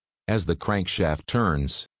 As the crankshaft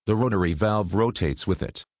turns, the rotary valve rotates with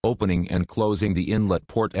it, opening and closing the inlet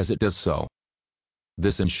port as it does so.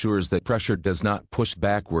 This ensures that pressure does not push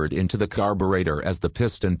backward into the carburetor as the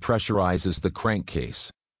piston pressurizes the crankcase.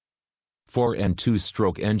 4 and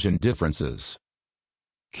two-stroke engine differences.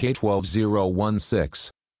 K12016.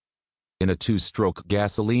 In a two-stroke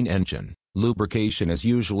gasoline engine, lubrication is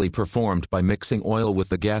usually performed by mixing oil with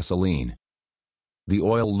the gasoline. The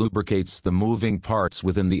oil lubricates the moving parts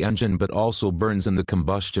within the engine but also burns in the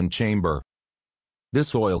combustion chamber.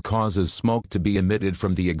 This oil causes smoke to be emitted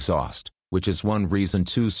from the exhaust, which is one reason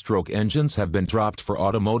two-stroke engines have been dropped for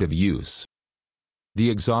automotive use. The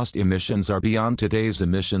exhaust emissions are beyond today's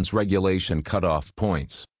emissions regulation cutoff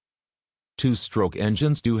points. Two-stroke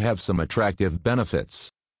engines do have some attractive benefits.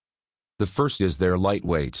 The first is their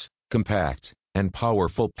lightweight, compact, and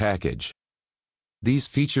powerful package. These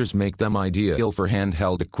features make them ideal for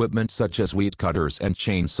handheld equipment such as weed cutters and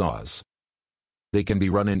chainsaws. They can be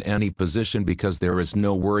run in any position because there is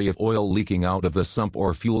no worry of oil leaking out of the sump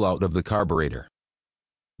or fuel out of the carburetor.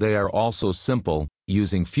 They are also simple,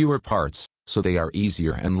 using fewer parts, so they are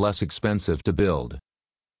easier and less expensive to build.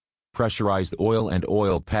 Pressurized oil and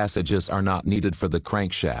oil passages are not needed for the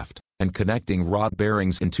crankshaft and connecting rod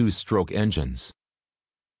bearings in two-stroke engines.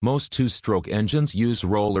 Most two-stroke engines use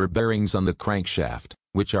roller bearings on the crankshaft,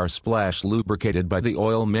 which are splash lubricated by the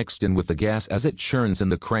oil mixed in with the gas as it churns in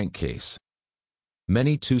the crankcase.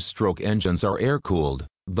 Many two-stroke engines are air-cooled,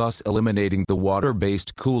 thus eliminating the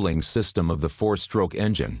water-based cooling system of the four-stroke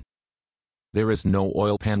engine. There is no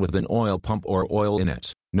oil pan with an oil pump or oil in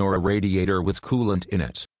it, nor a radiator with coolant in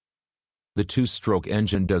it. The two-stroke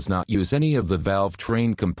engine does not use any of the valve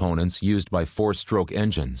train components used by four-stroke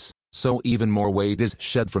engines, so even more weight is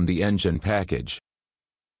shed from the engine package.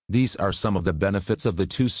 These are some of the benefits of the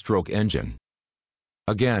two-stroke engine.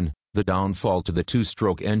 Again, the downfall to the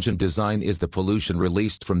two-stroke engine design is the pollution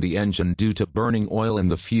released from the engine due to burning oil in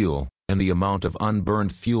the fuel, and the amount of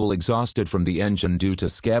unburned fuel exhausted from the engine due to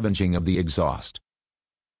scavenging of the exhaust.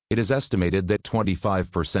 It is estimated that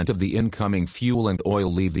 25% of the incoming fuel and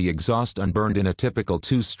oil leave the exhaust unburned in a typical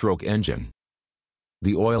two-stroke engine.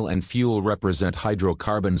 The oil and fuel represent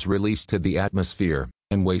hydrocarbons released to the atmosphere,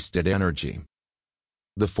 and wasted energy.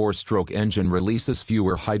 The four-stroke engine releases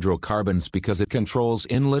fewer hydrocarbons because it controls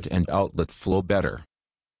inlet and outlet flow better.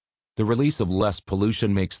 The release of less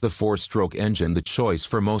pollution makes the four-stroke engine the choice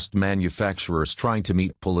for most manufacturers trying to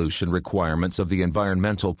meet pollution requirements of the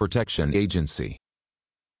Environmental Protection Agency.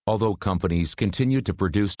 Although companies continue to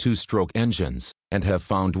produce two-stroke engines, and have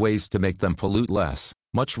found ways to make them pollute less,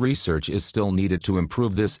 much research is still needed to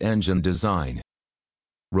improve this engine design.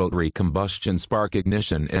 Rotary combustion spark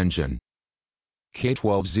ignition engine.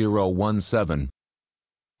 K12017.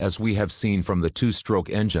 As we have seen from the two-stroke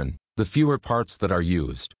engine, the fewer parts that are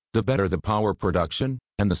used, the better the power production,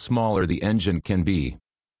 and the smaller the engine can be.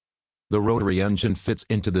 The rotary engine fits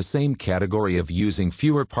into the same category of using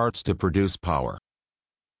fewer parts to produce power.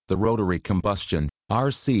 The rotary combustion,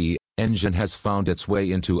 RC, engine has found its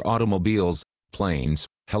way into automobiles, planes,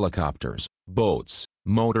 helicopters, boats,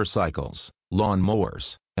 motorcycles, lawn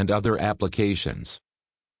mowers, and other applications.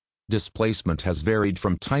 Displacement has varied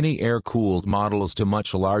from tiny air-cooled models to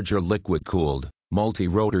much larger liquid-cooled,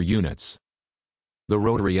 multi-rotor units. The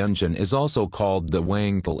rotary engine is also called the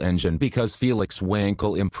Wankel engine because Felix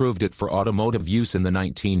Wankel improved it for automotive use in the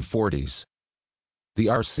 1940s. The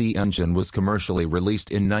RC engine was commercially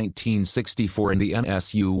released in 1964 in the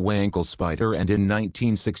NSU Wankel Spider and in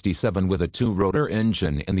 1967 with a two-rotor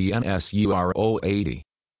engine in the NSU R080.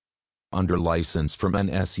 Under license from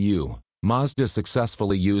NSU, Mazda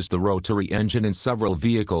successfully used the rotary engine in several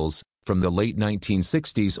vehicles, from the late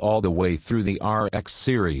 1960s all the way through the RX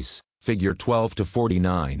series, figure 12 to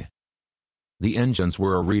 49. The engines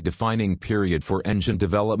were a redefining period for engine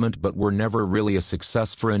development but were never really a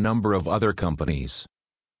success for a number of other companies.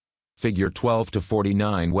 Figure 12 to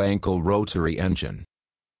 49 Wankel rotary engine.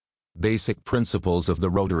 Basic principles of the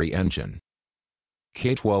rotary engine.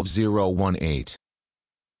 K12018.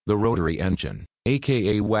 The rotary engine,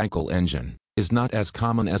 aka Wankel engine, is not as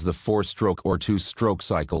common as the four-stroke or two-stroke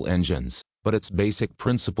cycle engines, but its basic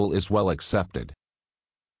principle is well accepted.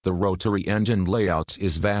 The rotary engine layout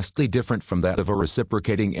is vastly different from that of a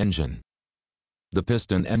reciprocating engine. The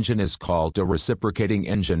piston engine is called a reciprocating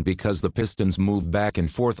engine because the pistons move back and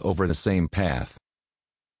forth over the same path.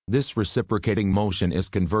 This reciprocating motion is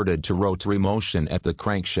converted to rotary motion at the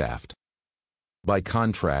crankshaft. By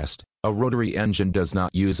contrast, a rotary engine does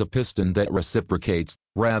not use a piston that reciprocates,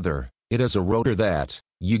 rather, it is a rotor that,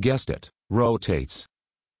 you guessed it, rotates.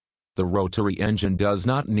 The rotary engine does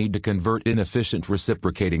not need to convert inefficient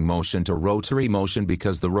reciprocating motion to rotary motion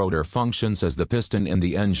because the rotor functions as the piston in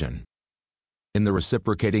the engine. In the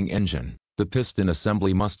reciprocating engine, the piston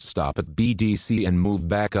assembly must stop at BDC and move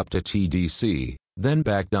back up to TDC, then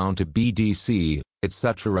back down to BDC,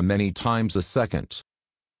 etc. many times a second.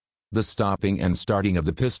 The stopping and starting of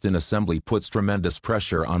the piston assembly puts tremendous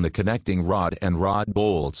pressure on the connecting rod and rod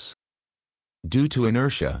bolts. Due to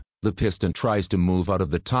inertia, the piston tries to move out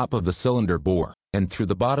of the top of the cylinder bore, and through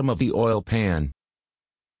the bottom of the oil pan.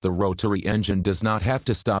 The rotary engine does not have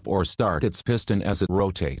to stop or start its piston as it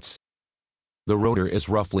rotates. The rotor is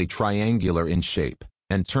roughly triangular in shape,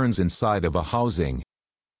 and turns inside of a housing.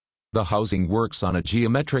 The housing works on a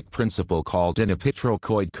geometric principle called an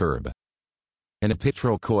epitrochoid curve. An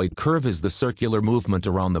epitrochoid curve is the circular movement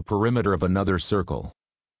around the perimeter of another circle.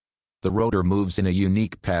 The rotor moves in a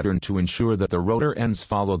unique pattern to ensure that the rotor ends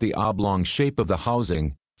follow the oblong shape of the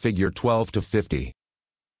housing, figure 12 to 50.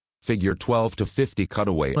 Figure 12 to 50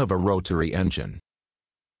 cutaway of a rotary engine.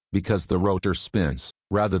 Because the rotor spins,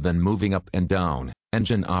 rather than moving up and down,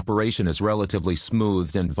 engine operation is relatively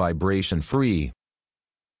smooth and vibration-free.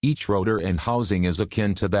 Each rotor and housing is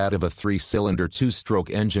akin to that of a three-cylinder two-stroke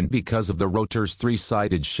engine because of the rotor's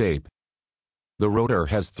three-sided shape. The rotor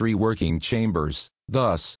has three working chambers,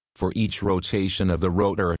 thus, for each rotation of the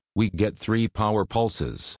rotor, we get 3 power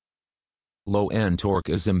pulses. Low-end torque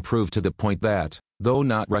is improved to the point that, though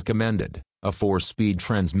not recommended, a 4-speed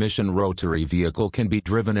transmission rotary vehicle can be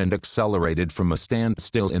driven and accelerated from a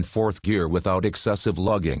standstill in 4th gear without excessive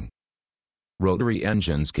lugging. Rotary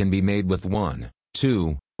engines can be made with 1,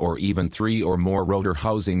 2, or even 3 or more rotor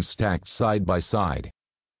housings stacked side by side.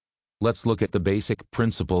 Let's look at the basic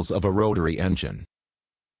principles of a rotary engine.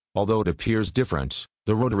 Although it appears different,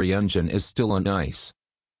 the rotary engine is still an ICE.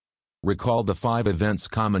 Recall the 5 events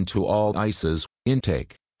common to all ICEs: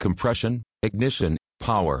 intake, compression, ignition,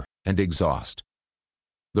 power, and exhaust.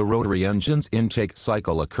 The rotary engine's intake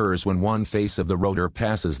cycle occurs when one face of the rotor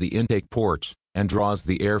passes the intake port, and draws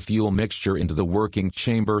the air-fuel mixture into the working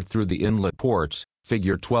chamber through the inlet port,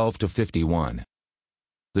 figure 12 to 51.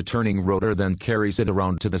 The turning rotor then carries it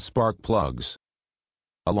around to the spark plugs.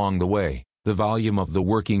 Along the way, the volume of the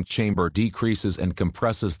working chamber decreases and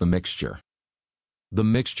compresses the mixture. The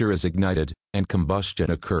mixture is ignited, and combustion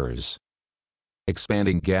occurs.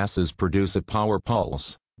 Expanding gases produce a power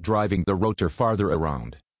pulse, driving the rotor farther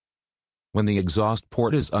around. When the exhaust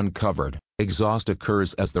port is uncovered, exhaust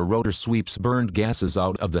occurs as the rotor sweeps burned gases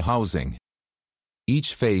out of the housing.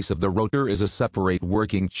 Each face of the rotor is a separate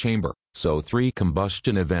working chamber, so 3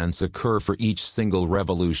 combustion events occur for each single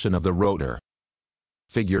revolution of the rotor.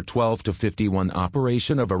 Figure 12 to 51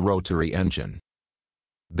 operation of a rotary engine.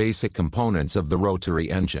 Basic components of the rotary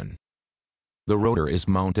engine. The rotor is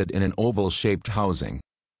mounted in an oval-shaped housing.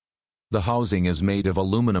 The housing is made of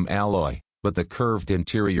aluminum alloy, but the curved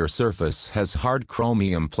interior surface has hard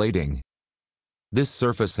chromium plating. This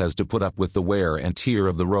surface has to put up with the wear and tear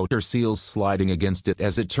of the rotor seals sliding against it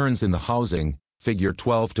as it turns in the housing, figure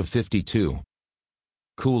 12 to 52.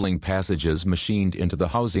 Cooling passages machined into the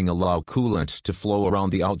housing allow coolant to flow around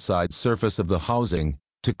the outside surface of the housing,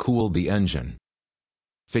 to cool the engine.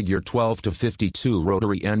 Figure 12 to 52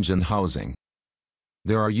 rotary engine housing.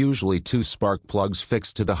 There are usually 2 spark plugs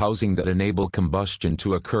fixed to the housing that enable combustion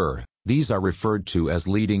to occur. These are referred to as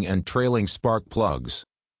leading and trailing spark plugs.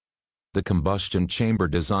 The combustion chamber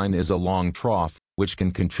design is a long trough, which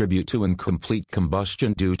can contribute to incomplete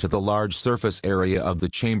combustion due to the large surface area of the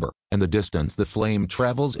chamber, and the distance the flame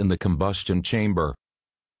travels in the combustion chamber.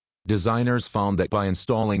 Designers found that by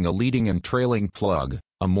installing a leading and trailing plug,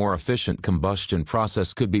 a more efficient combustion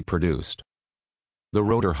process could be produced. The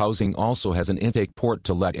rotor housing also has an intake port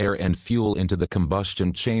to let air and fuel into the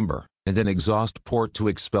combustion chamber, and an exhaust port to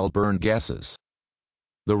expel burned gases.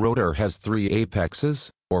 The rotor has 3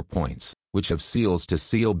 apexes, or points, which have seals to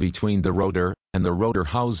seal between the rotor and the rotor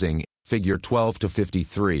housing, figure 12 to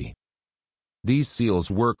 53. These seals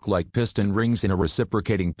work like piston rings in a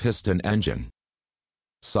reciprocating piston engine.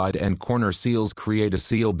 Side and corner seals create a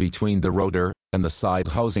seal between the rotor and the side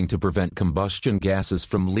housing to prevent combustion gases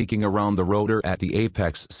from leaking around the rotor at the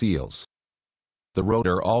apex seals. The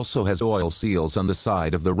rotor also has oil seals on the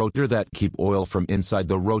side of the rotor that keep oil from inside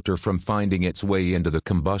the rotor from finding its way into the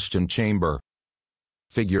combustion chamber.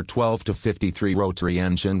 Figure 12 to 53 rotary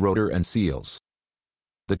engine rotor and seals.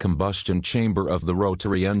 The combustion chamber of the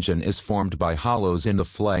rotary engine is formed by hollows in the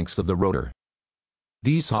flanks of the rotor.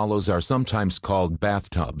 These hollows are sometimes called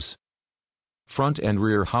bathtubs. Front and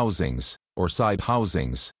rear housings, or side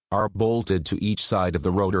housings, are bolted to each side of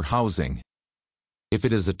the rotor housing. If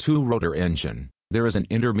it is a 2-rotor engine, there is an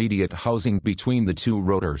intermediate housing between the 2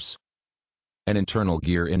 rotors. An internal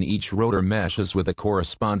gear in each rotor meshes with a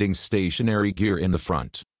corresponding stationary gear in the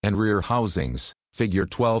front and rear housings, figure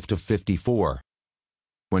 12 to 54.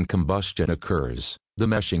 When combustion occurs, the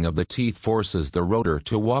meshing of the teeth forces the rotor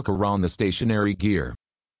to walk around the stationary gear.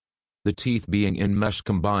 The teeth being in mesh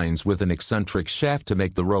combines with an eccentric shaft to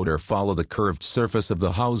make the rotor follow the curved surface of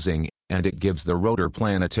the housing, and it gives the rotor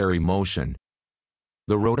planetary motion.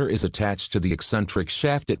 The rotor is attached to the eccentric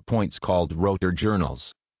shaft at points called rotor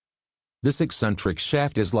journals. This eccentric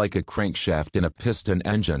shaft is like a crankshaft in a piston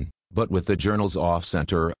engine, but with the journals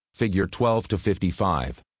off-center, figure 12 to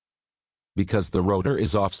 55. Because the rotor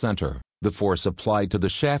is off-center, The force applied to the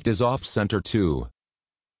shaft is off-center too.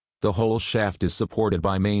 The whole shaft is supported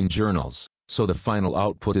by main journals, so the final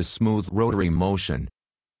output is smooth rotary motion.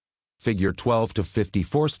 Figure 12 to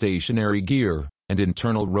 54 stationary gear, and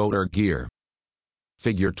internal rotor gear.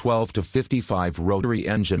 Figure 12 to 55 rotary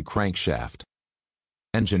engine crankshaft.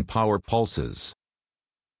 Engine power pulses.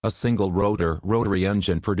 A single rotor rotary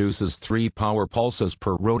engine produces 3 power pulses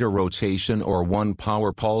per rotor rotation or 1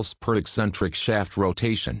 power pulse per eccentric shaft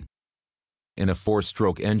rotation. In a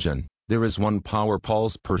 4-stroke engine, there is 1 power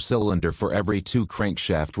pulse per cylinder for every 2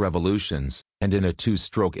 crankshaft revolutions, and in a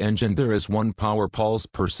 2-stroke engine there is 1 power pulse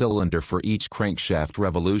per cylinder for each crankshaft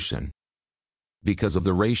revolution. Because of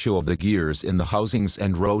the ratio of the gears in the housings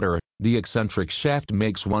and rotor, the eccentric shaft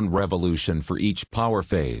makes 1 revolution for each power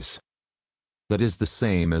phase. That is the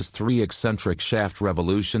same as 3 eccentric shaft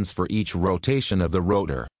revolutions for each rotation of the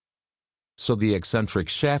rotor. So the eccentric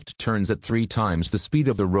shaft turns at 3 times the speed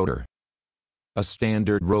of the rotor. A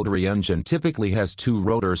standard rotary engine typically has 2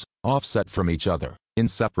 rotors, offset from each other, in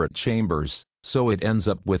separate chambers, so it ends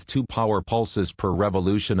up with 2 power pulses per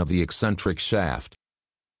revolution of the eccentric shaft.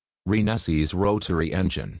 Renesas rotary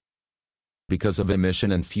engine. Because of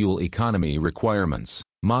emission and fuel economy requirements,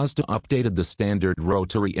 Mazda updated the standard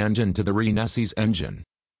rotary engine to the Renesas engine.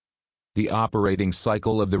 The operating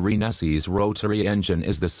cycle of the Renesas rotary engine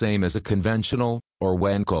is the same as a conventional, or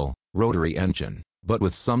Wankel, rotary engine, but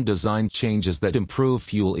with some design changes that improve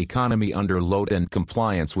fuel economy under load and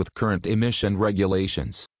compliance with current emission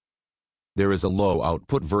regulations. There is a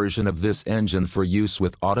low-output version of this engine for use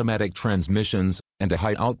with automatic transmissions, and a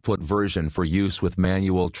high-output version for use with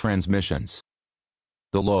manual transmissions.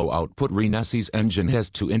 The low-output Renesas engine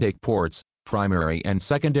has 2 intake ports, primary and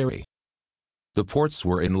secondary. The ports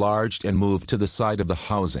were enlarged and moved to the side of the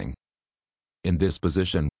housing. In this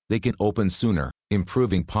position, they can open sooner,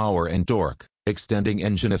 improving power and torque, extending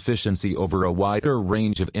engine efficiency over a wider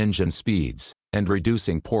range of engine speeds, and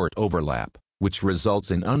reducing port overlap, which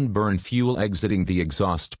results in unburned fuel exiting the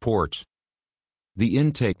exhaust port. The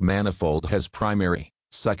intake manifold has primary,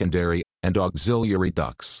 secondary, and auxiliary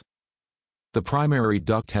ducts. The primary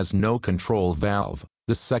duct has no control valve.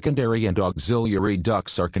 The secondary and auxiliary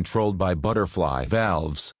ducts are controlled by butterfly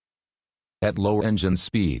valves. At low engine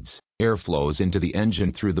speeds, air flows into the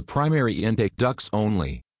engine through the primary intake ducts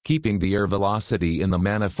only, keeping the air velocity in the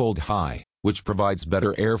manifold high, which provides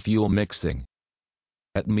better air-fuel mixing.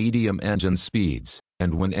 At medium engine speeds,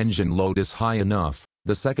 and when engine load is high enough,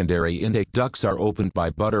 the secondary intake ducts are opened by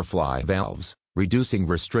butterfly valves, reducing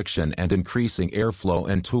restriction and increasing airflow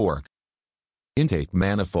and torque. Intake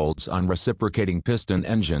manifolds on reciprocating piston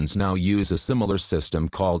engines now use a similar system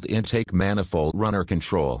called intake manifold runner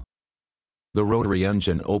control. The rotary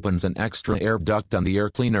engine opens an extra air duct on the air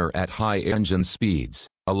cleaner at high engine speeds,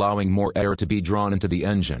 allowing more air to be drawn into the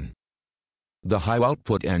engine. The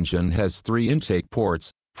high-output engine has 3 intake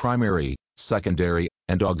ports, primary, secondary,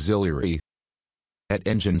 and auxiliary. At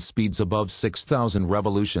engine speeds above 6,000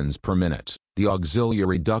 revolutions per minute, the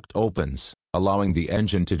auxiliary duct opens, allowing the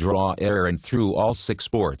engine to draw air in through all 6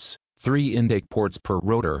 ports, 3 intake ports per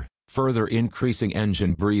rotor, further increasing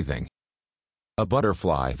engine breathing. A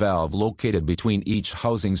butterfly valve located between each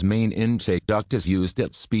housing's main intake duct is used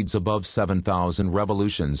at speeds above 7,000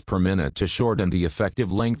 revolutions per minute to shorten the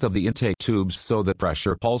effective length of the intake tubes so that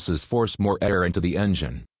pressure pulses force more air into the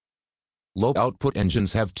engine. Low-output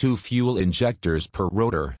engines have 2 fuel injectors per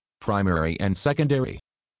rotor, primary and secondary.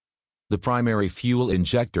 The primary fuel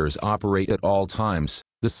injectors operate at all times,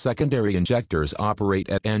 the secondary injectors operate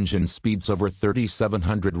at engine speeds over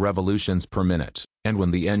 3,700 revolutions per minute, and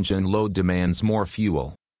when the engine load demands more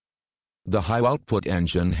fuel. The high-output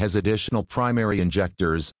engine has additional primary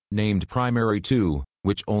injectors, named Primary 2,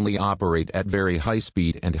 which only operate at very high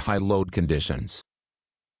speed and high load conditions.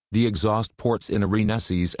 The exhaust ports in a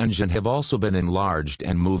Renesas engine have also been enlarged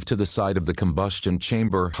and moved to the side of the combustion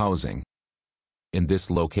chamber housing. In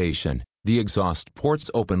this location, the exhaust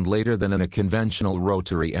ports open later than in a conventional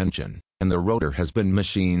rotary engine, and the rotor has been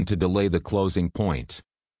machined to delay the closing point.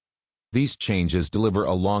 These changes deliver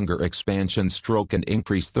a longer expansion stroke and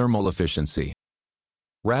increase thermal efficiency.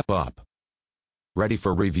 Wrap up. Ready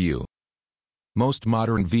for review. Most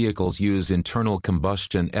modern vehicles use internal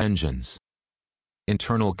combustion engines.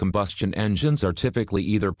 Internal combustion engines are typically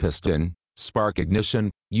either piston, spark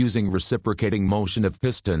ignition, using reciprocating motion of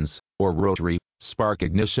pistons, or rotary, spark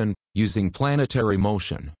ignition, using planetary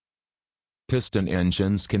motion. Piston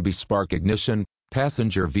engines can be spark ignition,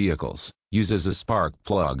 passenger vehicles, uses a spark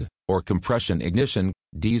plug, or compression ignition,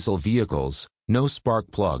 diesel vehicles, no spark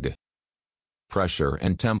plug. Pressure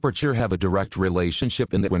and temperature have a direct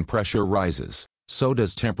relationship in that when pressure rises, so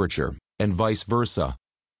does temperature, and vice versa.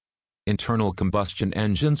 Internal combustion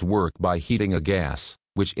engines work by heating a gas,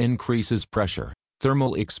 which increases pressure,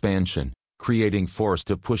 thermal expansion, creating force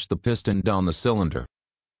to push the piston down the cylinder.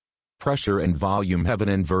 Pressure and volume have an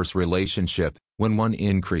inverse relationship. When one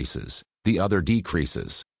increases, the other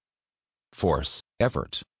decreases. Force,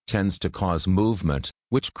 effort, tends to cause movement,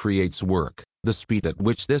 which creates work. The speed at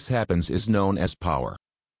which this happens is known as power.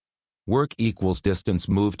 Work equals distance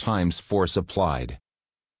moved times force applied.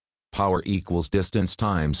 Power equals distance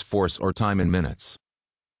times force or time in minutes.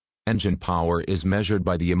 Engine power is measured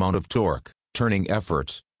by the amount of torque, turning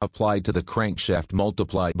effort, applied to the crankshaft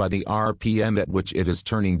multiplied by the RPM at which it is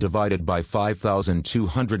turning divided by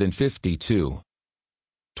 5,252.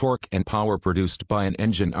 Torque and power produced by an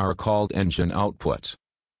engine are called engine output.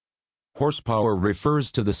 Horsepower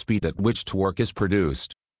refers to the speed at which torque is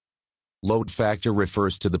produced. Load factor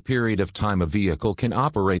refers to the period of time a vehicle can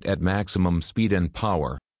operate at maximum speed and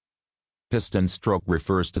power. Piston stroke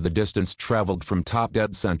refers to the distance traveled from top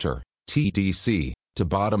dead center, TDC, to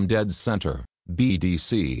bottom dead center,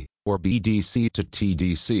 BDC, or BDC to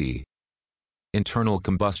TDC. Internal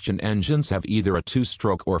combustion engines have either a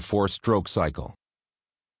two-stroke or four-stroke cycle.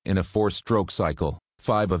 In a four-stroke cycle,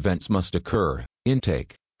 5 events must occur: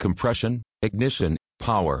 intake, compression, ignition,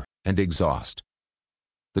 power, and exhaust.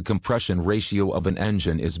 The compression ratio of an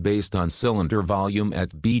engine is based on cylinder volume at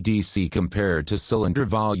BDC compared to cylinder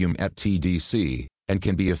volume at TDC, and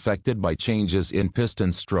can be affected by changes in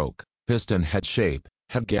piston stroke, piston head shape,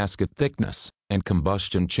 head gasket thickness, and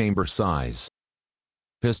combustion chamber size.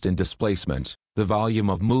 Piston displacement, the volume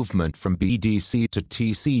of movement from BDC to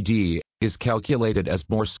TCD, is calculated as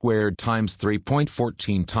bore squared times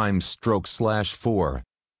 3.14 times stroke/4.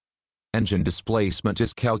 Engine displacement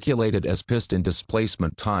is calculated as piston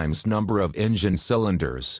displacement times number of engine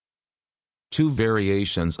cylinders. Two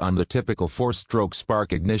variations on the typical four-stroke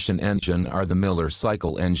spark ignition engine are the Miller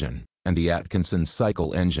cycle engine and the Atkinson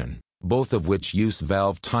cycle engine, both of which use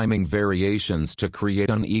valve timing variations to create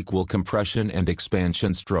unequal compression and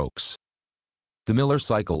expansion strokes. The Miller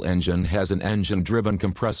cycle engine has an engine-driven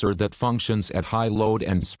compressor that functions at high load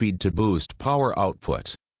and speed to boost power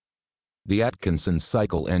output. The Atkinson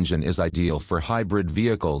cycle engine is ideal for hybrid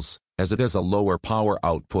vehicles, as it has a lower power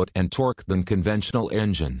output and torque than conventional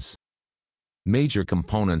engines. Major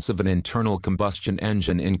components of an internal combustion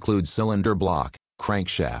engine include cylinder block,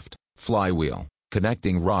 crankshaft, flywheel,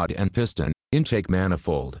 connecting rod and piston, intake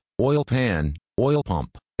manifold, oil pan, oil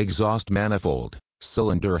pump, exhaust manifold,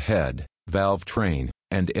 cylinder head, valve train,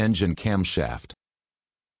 and engine camshaft.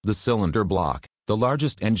 The cylinder block, the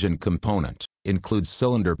largest engine component, includes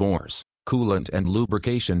cylinder bores, coolant and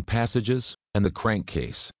lubrication passages, and the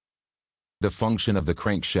crankcase. The function of the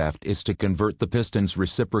crankshaft is to convert the piston's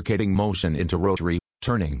reciprocating motion into rotary,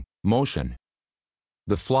 turning, motion.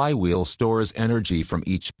 The flywheel stores energy from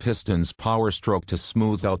each piston's power stroke to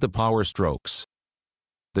smooth out the power strokes.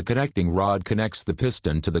 The connecting rod connects the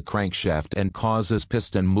piston to the crankshaft and causes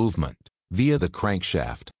piston movement, via the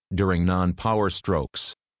crankshaft, during non-power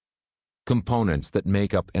strokes. Components that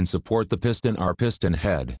make up and support the piston are piston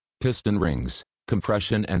head, piston rings,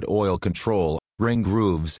 compression and oil control, ring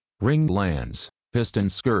grooves, ring lands, piston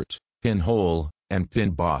skirt, pinhole, and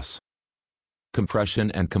pin boss.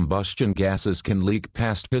 Compression and combustion gases can leak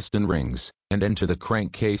past piston rings and enter the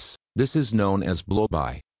crankcase. This is known as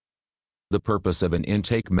blow-by. The purpose of an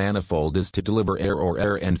intake manifold is to deliver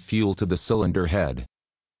air and fuel to the cylinder head.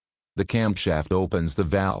 The camshaft opens the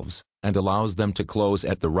valves and allows them to close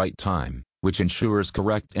at the right time, which ensures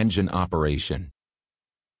correct engine operation.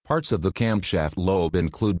 Parts of the camshaft lobe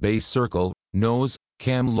include base circle, nose,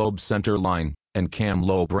 cam lobe center line, and cam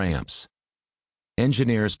lobe ramps.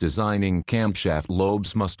 Engineers designing camshaft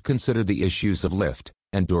lobes must consider the issues of lift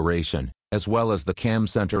and duration, as well as the cam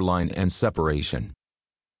center line and separation.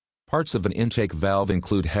 Parts of an intake valve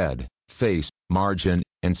include head, face, margin,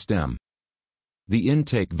 and stem. The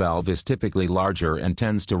intake valve is typically larger and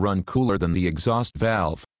tends to run cooler than the exhaust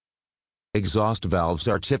valve. Exhaust valves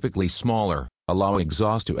are typically smaller, allow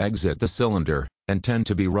exhaust to exit the cylinder, and tend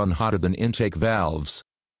to be run hotter than intake valves.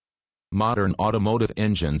 Modern automotive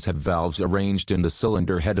engines have valves arranged in the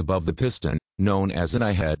cylinder head above the piston, known as an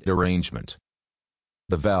I-head arrangement.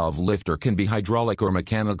 The valve lifter can be hydraulic or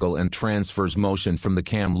mechanical and transfers motion from the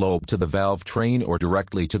cam lobe to the valve train or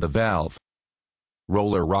directly to the valve.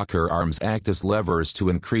 Roller rocker arms act as levers to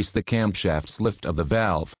increase the camshaft's lift of the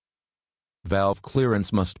valve. Valve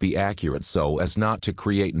clearance must be accurate so as not to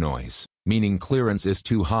create noise, meaning clearance is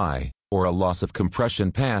too high, or a loss of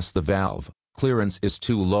compression past the valve, clearance is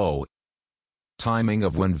too low. Timing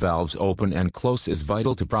of when valves open and close is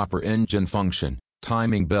vital to proper engine function.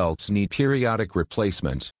 Timing belts need periodic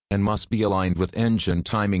replacement, and must be aligned with engine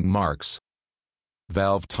timing marks.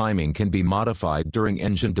 Valve timing can be modified during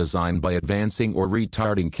engine design by advancing or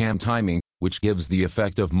retarding cam timing, which gives the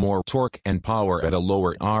effect of more torque and power at a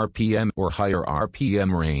lower RPM or higher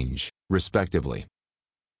RPM range, respectively.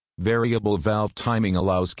 Variable valve timing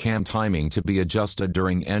allows cam timing to be adjusted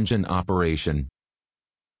during engine operation.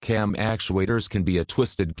 Cam actuators can be a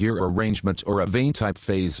twisted gear arrangement or a vane-type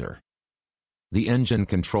phaser. The Engine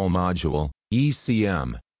Control Module,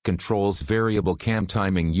 ECM, controls variable cam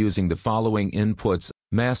timing using the following inputs: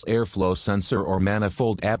 mass airflow sensor or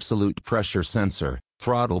manifold absolute pressure sensor,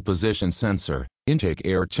 throttle position sensor, intake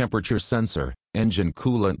air temperature sensor, engine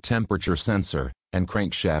coolant temperature sensor, and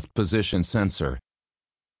crankshaft position sensor.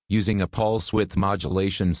 Using a pulse width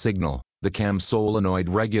modulation signal, the cam solenoid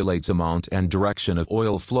regulates amount and direction of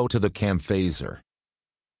oil flow to the cam phaser.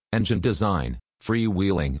 Engine design,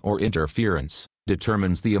 freewheeling or interference,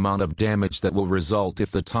 determines the amount of damage that will result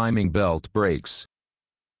if the timing belt breaks.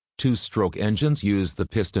 Two-stroke engines use the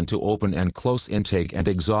piston to open and close intake and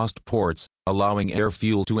exhaust ports, allowing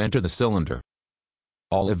air-fuel to enter the cylinder.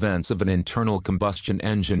 All events of an internal combustion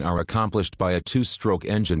engine are accomplished by a two-stroke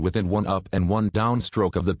engine within one up and one down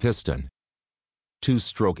stroke of the piston.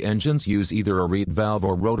 Two-stroke engines use either a reed valve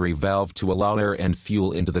or rotary valve to allow air and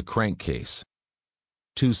fuel into the crankcase.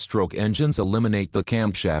 Two-stroke engines eliminate the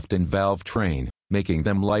camshaft and valve train, making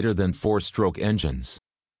them lighter than four-stroke engines.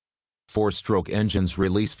 Four-stroke engines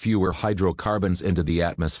release fewer hydrocarbons into the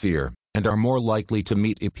atmosphere, and are more likely to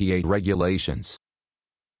meet EPA regulations.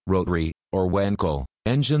 Rotary, or Wankel,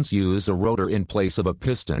 engines use a rotor in place of a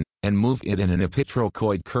piston, and move it in an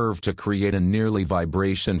epitrochoid curve to create a nearly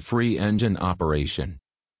vibration-free engine operation.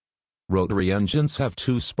 Rotary engines have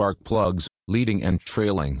two spark plugs, leading and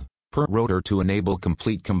trailing, per rotor to enable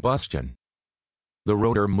complete combustion. The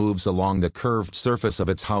rotor moves along the curved surface of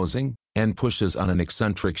its housing, and pushes on an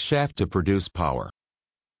eccentric shaft to produce power.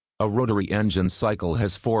 A rotary engine cycle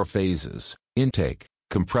has four phases: intake,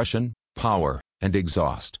 compression, power, and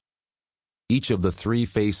exhaust. Each of the three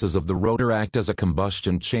faces of the rotor act as a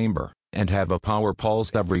combustion chamber, and have a power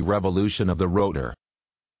pulse every revolution of the rotor.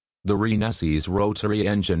 The Renesas rotary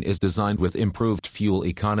engine is designed with improved fuel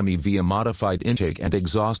economy via modified intake and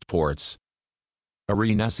exhaust ports. A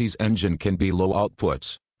Renesas engine can be low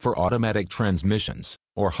outputs, for automatic transmissions,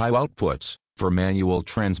 or high outputs, for manual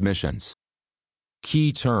transmissions.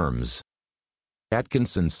 Key terms: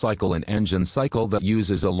 Atkinson cycle, an engine cycle that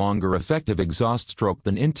uses a longer effective exhaust stroke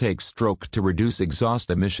than intake stroke to reduce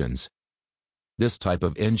exhaust emissions. This type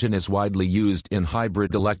of engine is widely used in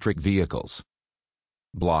hybrid electric vehicles.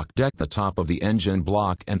 Block deck, the top of the engine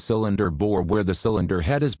block and cylinder bore where the cylinder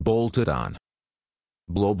head is bolted on.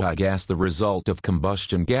 Blowby gas, the result of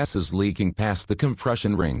combustion gases leaking past the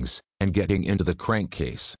compression rings and getting into the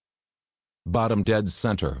crankcase. Bottom dead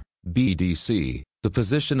center, BDC, the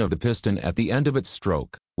position of the piston at the end of its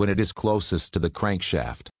stroke, when it is closest to the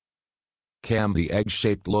crankshaft. Cam, the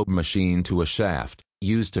egg-shaped lobe machine to a shaft,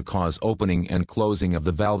 used to cause opening and closing of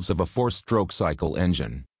the valves of a four-stroke cycle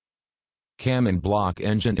engine. Cam and block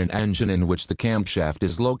engine, an engine in which the camshaft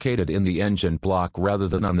is located in the engine block rather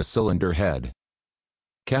than on the cylinder head.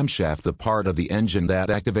 Camshaft, the part of the engine that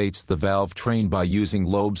activates the valve train by using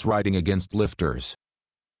lobes riding against lifters.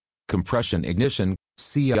 Compression ignition,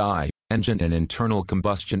 CI, engine, an internal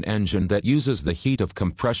combustion engine that uses the heat of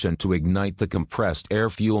compression to ignite the compressed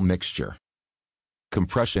air-fuel mixture.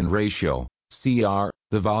 Compression ratio, CR,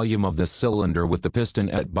 the volume of the cylinder with the piston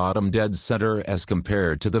at bottom dead center as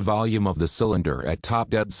compared to the volume of the cylinder at top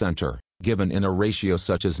dead center, given in a ratio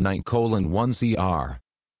such as 9:1 CR.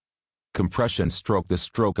 Compression stroke, the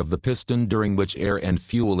stroke of the piston during which air and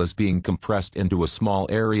fuel is being compressed into a small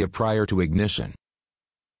area prior to ignition.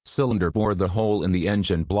 Cylinder bore, the hole in the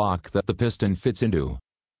engine block that the piston fits into.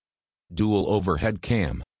 Dual overhead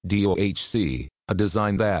cam, DOHC, a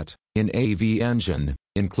design that, in AV engine,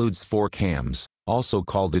 includes four cams, also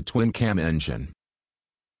called a twin cam engine.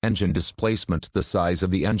 Engine displacement, the size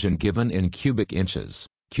of the engine given in cubic inches,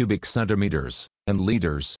 cubic centimeters, and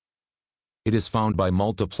liters. It is found by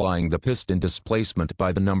multiplying the piston displacement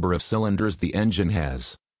by the number of cylinders the engine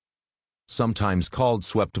has. Sometimes called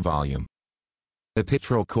swept volume.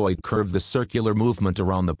 Epitrochoid curve, the circular movement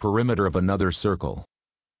around the perimeter of another circle.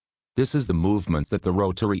 This is the movement that the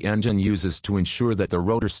rotary engine uses to ensure that the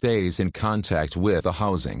rotor stays in contact with the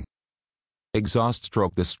housing. Exhaust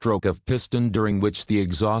stroke, the stroke of piston during which the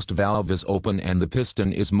exhaust valve is open and the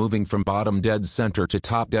piston is moving from bottom dead center to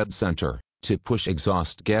top dead center, to push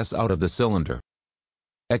exhaust gas out of the cylinder.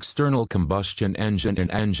 External combustion engine,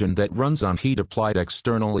 an engine that runs on heat applied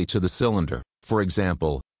externally to the cylinder, for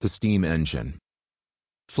example, the steam engine.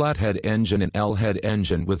 Flathead engine and L-head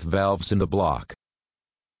engine with valves in the block.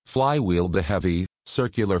 Flywheel, the heavy,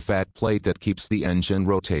 circular fat plate that keeps the engine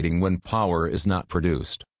rotating when power is not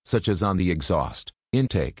produced, such as on the exhaust,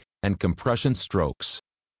 intake, and compression strokes.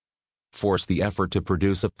 Force, the effort to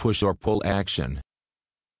produce a push or pull action.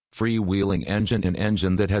 Freewheeling engine, an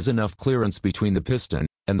engine that has enough clearance between the piston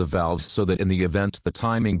and the valves so that in the event the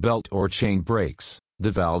timing belt or chain breaks, the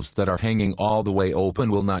valves that are hanging all the way open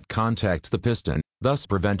will not contact the piston, thus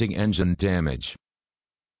preventing engine damage.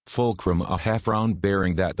 Fulcrum, a half-round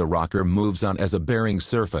bearing that the rocker moves on as a bearing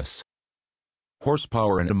surface.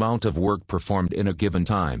 Horsepower and amount of work performed in a given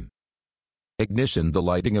time. Ignition, the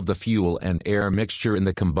lighting of the fuel and air mixture in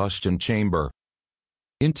the combustion chamber.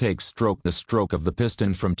 Intake stroke, the stroke of the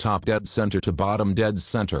piston from top dead center to bottom dead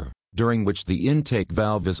center, during which the intake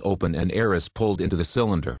valve is open and air is pulled into the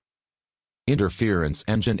cylinder. Interference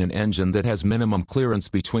engine, an engine that has minimum clearance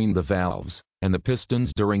between the valves and the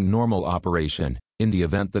pistons during normal operation. In the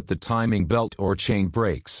event that the timing belt or chain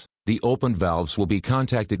breaks, the open valves will be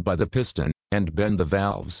contacted by the piston and bend the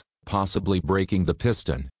valves, possibly breaking the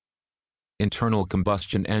piston. Internal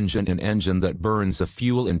combustion engine, an engine that burns a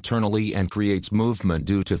fuel internally and creates movement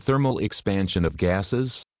due to thermal expansion of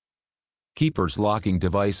gases. Keepers, locking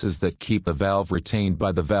devices that keep the valve retained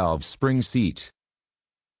by the valve spring seat.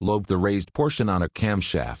 Lobe, the raised portion on a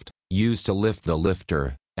camshaft, used to lift the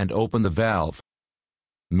lifter and open the valve.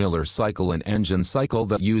 Miller cycle, an engine cycle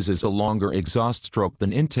that uses a longer exhaust stroke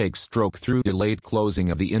than intake stroke through delayed closing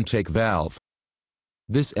of the intake valve.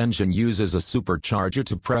 This engine uses a supercharger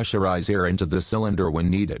to pressurize air into the cylinder when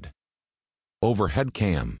needed. Overhead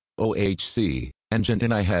cam, OHC, engine,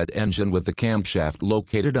 an I-head engine with the camshaft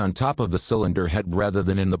located on top of the cylinder head rather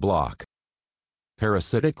than in the block.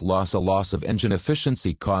 Parasitic loss, a loss of engine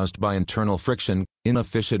efficiency caused by internal friction,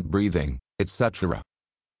 inefficient breathing, etc.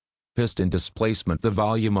 Piston displacement, the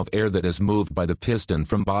volume of air that is moved by the piston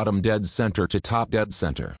from bottom dead center to top dead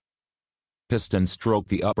center. Piston stroke,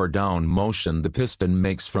 the up or down motion the piston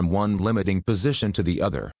makes from one limiting position to the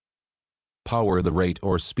other. Power, the rate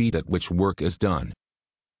or speed at which work is done.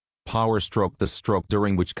 Power stroke, the stroke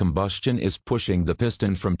during which combustion is pushing the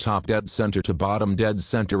piston from top dead center to bottom dead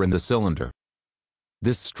center in the cylinder.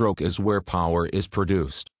 This stroke is where power is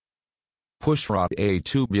produced. Pushrod, a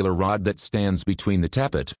tubular rod that stands between the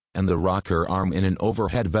tappet and the rocker arm in an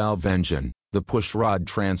overhead valve engine. The pushrod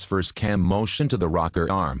transfers cam motion to the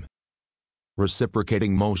rocker arm.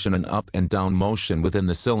 Reciprocating motion, an up and down motion within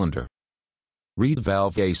the cylinder. Reed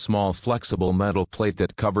valve, a small flexible metal plate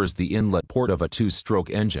that covers the inlet port of a two-stroke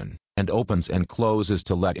engine and opens and closes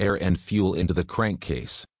to let air and fuel into the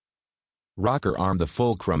crankcase. Rocker arm, the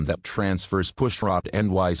fulcrum that transfers pushrod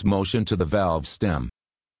endwise motion to the valve stem.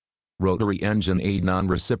 Rotary engine, a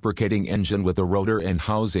non-reciprocating engine with a rotor and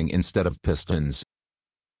housing instead of pistons.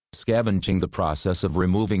 Scavenging, the process of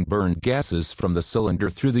removing burned gases from the cylinder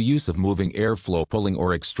through the use of moving airflow, pulling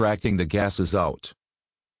or extracting the gases out.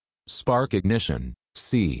 Spark ignition,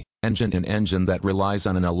 C, engine, an engine that relies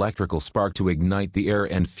on an electrical spark to ignite the air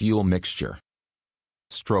and fuel mixture.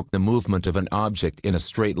 Stroke, the movement of an object in a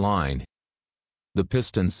straight line. The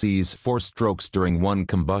piston sees 4 strokes during one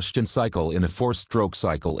combustion cycle in a 4-stroke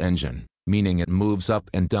cycle engine, meaning it moves up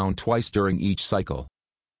and down twice during each cycle.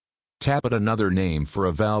 Tappet, another name for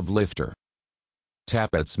a valve lifter.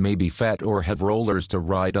 Tappets may be fat or have rollers to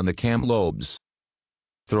ride on the cam lobes.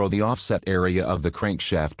 Throw, the offset area of the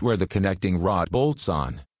crankshaft where the connecting rod bolts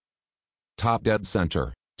on. Top dead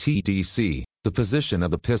center, TDC, the position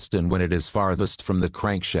of the piston when it is farthest from the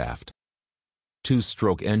crankshaft.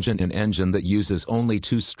 Two-stroke engine, an engine that uses only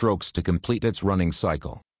 2 strokes to complete its running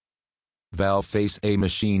cycle. Valve face, a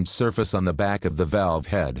machined surface on the back of the valve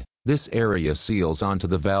head. This area seals onto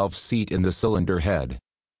the valve seat in the cylinder head.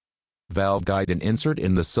 Valve guide, an insert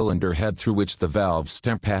in the cylinder head through which the valve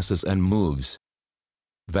stem passes and moves.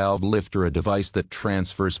 Valve lifter, a device that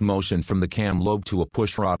transfers motion from the cam lobe to a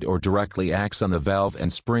pushrod or directly acts on the valve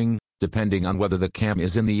and spring, depending on whether the cam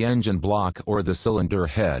is in the engine block or the cylinder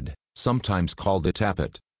head, sometimes called a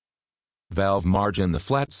tappet. Valve margin, the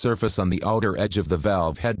flat surface on the outer edge of the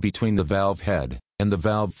valve head between the valve head and the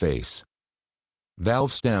valve face.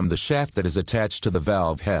 Valve stem, the shaft that is attached to the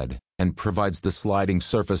valve head and provides the sliding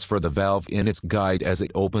surface for the valve in its guide as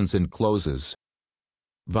it opens and closes.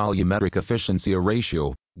 Volumetric efficiency, a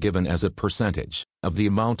ratio, given as a percentage, of the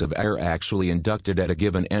amount of air actually inducted at a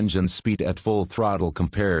given engine speed at full throttle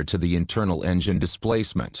compared to the internal engine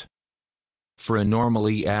displacement. For a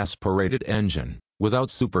normally aspirated engine, without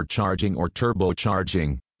supercharging or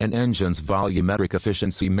turbocharging, an engine's volumetric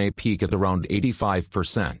efficiency may peak at around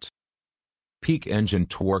 85%. Peak engine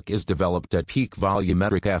torque is developed at peak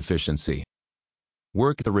volumetric efficiency.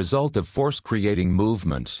 Work the result of force creating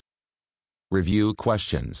movement. Review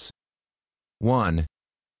questions. 1.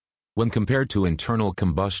 When compared to internal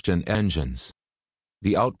combustion engines,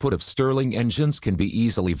 the output of Stirling engines can be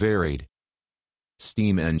easily varied.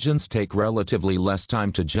 Steam engines take relatively less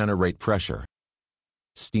time to generate pressure.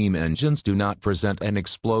 Steam engines do not present an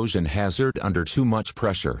explosion hazard under too much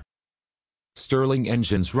pressure. Stirling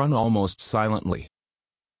engines run almost silently.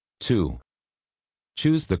 2.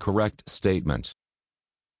 Choose the correct statement.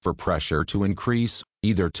 For pressure to increase,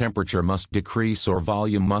 either temperature must decrease or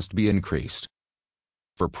volume must be increased.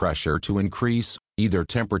 For pressure to increase, either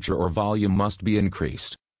temperature or volume must be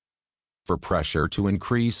increased. For pressure to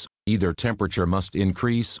increase, either temperature must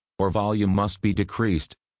increase, or volume must be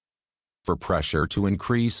decreased. For pressure to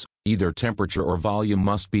increase, either temperature or volume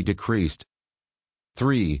must be decreased.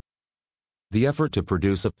 3. The effort to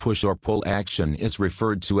produce a push or pull action is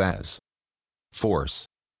referred to as force,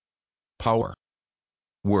 power,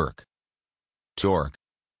 work, torque.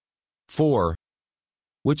 4.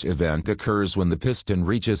 Which event occurs when the piston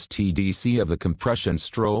reaches TDC of the compression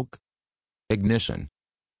stroke? Ignition,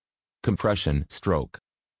 compression stroke,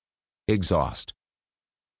 exhaust,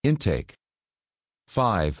 intake.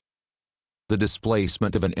 5. The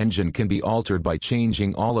displacement of an engine can be altered by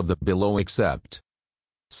changing all of the below except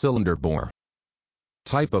cylinder bore,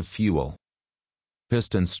 type of fuel,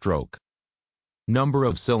 piston stroke, number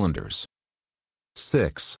of cylinders.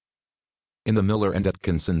 6. In the Miller and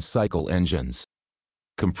Atkinson cycle engines,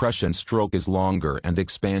 compression stroke is longer and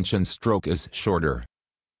expansion stroke is shorter.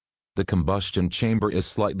 The combustion chamber is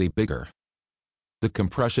slightly bigger. The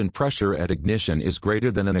compression pressure at ignition is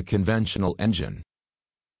greater than in a conventional engine.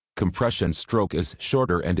 Compression stroke is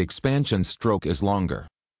shorter and expansion stroke is longer.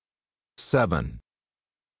 7.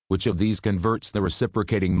 Which of these converts the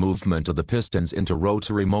reciprocating movement of the pistons into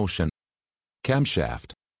rotary motion?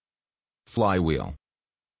 Camshaft, flywheel,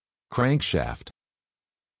 crankshaft,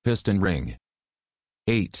 piston ring.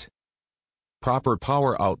 8. Proper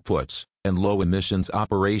power output and low emissions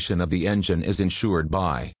operation of the engine is ensured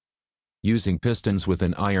by using pistons with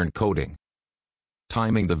an iron coating,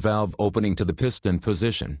 timing the valve opening to the piston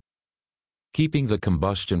position, keeping the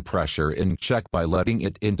combustion pressure in check by letting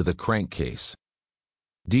it into the crankcase,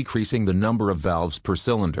 decreasing the number of valves per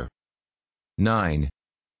cylinder. 9.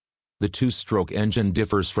 The two-stroke engine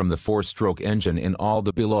differs from the four-stroke engine in all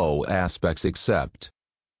the below aspects except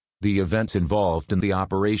the events involved in the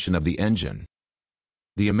operation of the engine,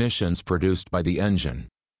 the emissions produced by the engine,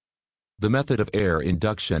 the method of air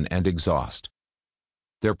induction and exhaust,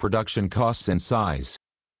 their production costs and size.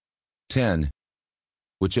 10.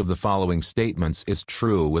 Which of the following statements is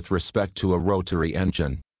true with respect to a rotary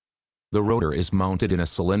engine? The rotor is mounted in a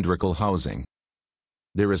cylindrical housing.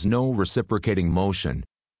 There is no reciprocating motion.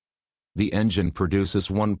 The engine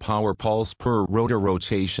produces 1 power pulse per rotor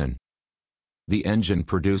rotation. The engine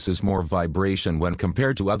produces more vibration when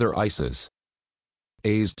compared to other ICEs.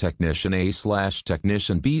 A's Technician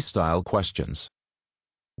A/Technician B style questions.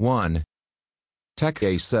 1. Tech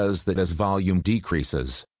A says that as volume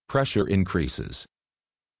decreases, pressure increases.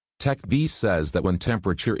 Tech B says that when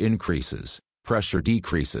temperature increases, pressure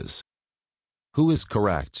decreases. Who is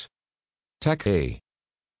correct? Tech A.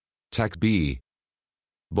 Tech B.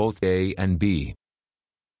 Both A and B.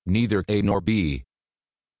 Neither A nor B.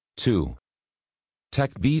 2.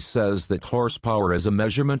 Tech B says that horsepower is a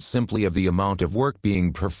measurement simply of the amount of work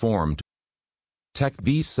being performed. Tech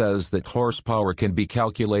B says that horsepower can be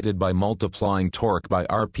calculated by multiplying torque by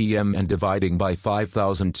RPM and dividing by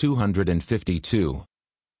 5,252.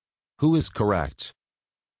 Who is correct?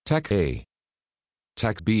 Tech A.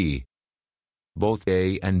 Tech B. Both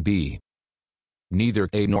A and B. Neither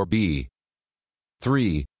A nor B.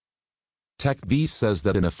 3. Tech B says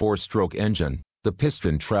that in a four-stroke engine, the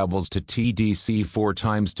piston travels to TDC 4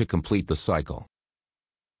 times to complete the cycle.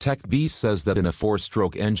 Tech B says that in a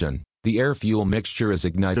four-stroke engine, the air-fuel mixture is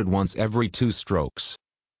ignited once every 2 strokes.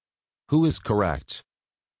 Who is correct?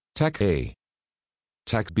 Tech A.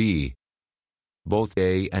 Tech B. Both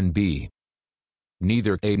A and B.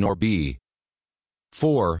 Neither A nor B.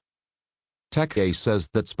 4. Tech A says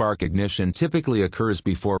that spark ignition typically occurs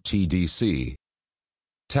before TDC.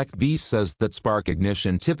 Tech B says that spark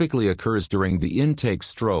ignition typically occurs during the intake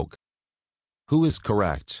stroke. Who is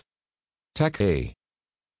correct? Tech A.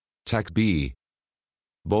 Tech B.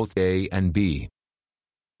 Both A and B.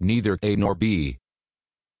 Neither A nor B.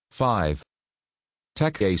 5.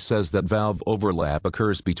 Tech A says that valve overlap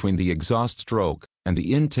occurs between the exhaust stroke and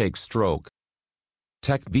the intake stroke.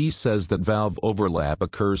 Tech B says that valve overlap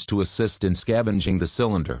occurs to assist in scavenging the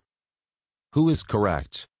cylinder. Who is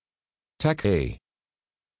correct? Tech A.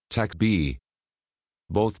 Tech B.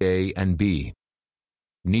 Both A and B.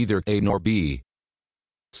 Neither A nor B.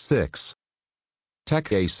 6.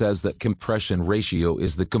 Tech A says that compression ratio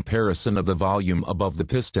is the comparison of the volume above the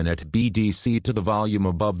piston at BDC to the volume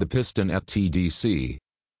above the piston at TDC.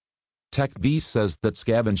 Tech B says that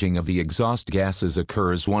scavenging of the exhaust gases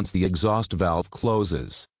occurs once the exhaust valve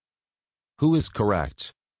closes. Who is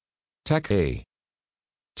correct? Tech A.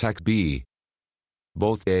 Tech B.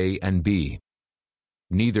 Both A and B.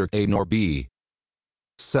 Neither A nor B.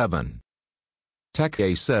 7. Tech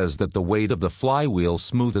A says that the weight of the flywheel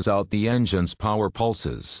smoothes out the engine's power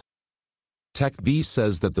pulses. Tech B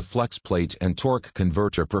says that the flex plate and torque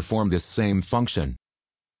converter perform this same function.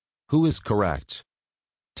 Who is correct?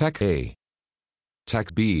 Tech A.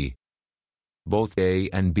 Tech B. Both A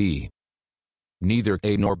and B. Neither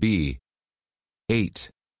A nor B. 8.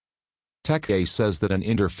 Tech A says that an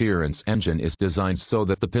interference engine is designed so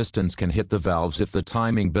that the pistons can hit the valves if the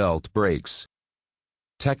timing belt breaks.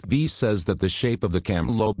 Tech B says that the shape of the cam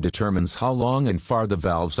lobe determines how long and far the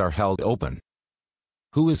valves are held open.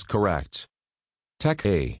 Who is correct? Tech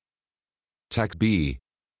A. Tech B.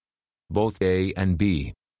 Both A and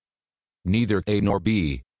B. Neither A nor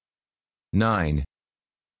B. 9.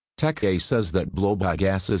 Tech A says that blow-by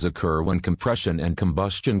gases occur when compression and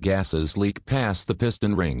combustion gases leak past the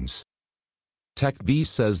piston rings. Tech B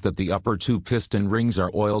says that the upper two piston rings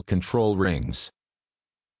are oil control rings.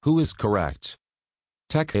 Who is correct?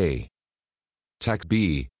 Tech A. Tech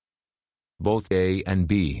B. Both A and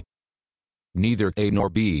B. Neither A nor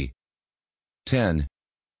B. 10.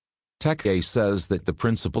 Tech A says that the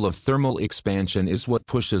principle of thermal expansion is what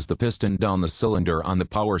pushes the piston down the cylinder on the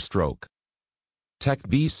power stroke. Tech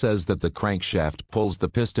B says that the crankshaft pulls the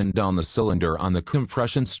piston down the cylinder on the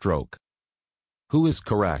compression stroke. Who is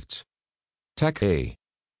correct? Tech A.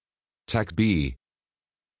 Tech B.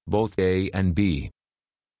 Both A and B.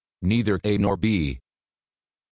 Neither A nor B.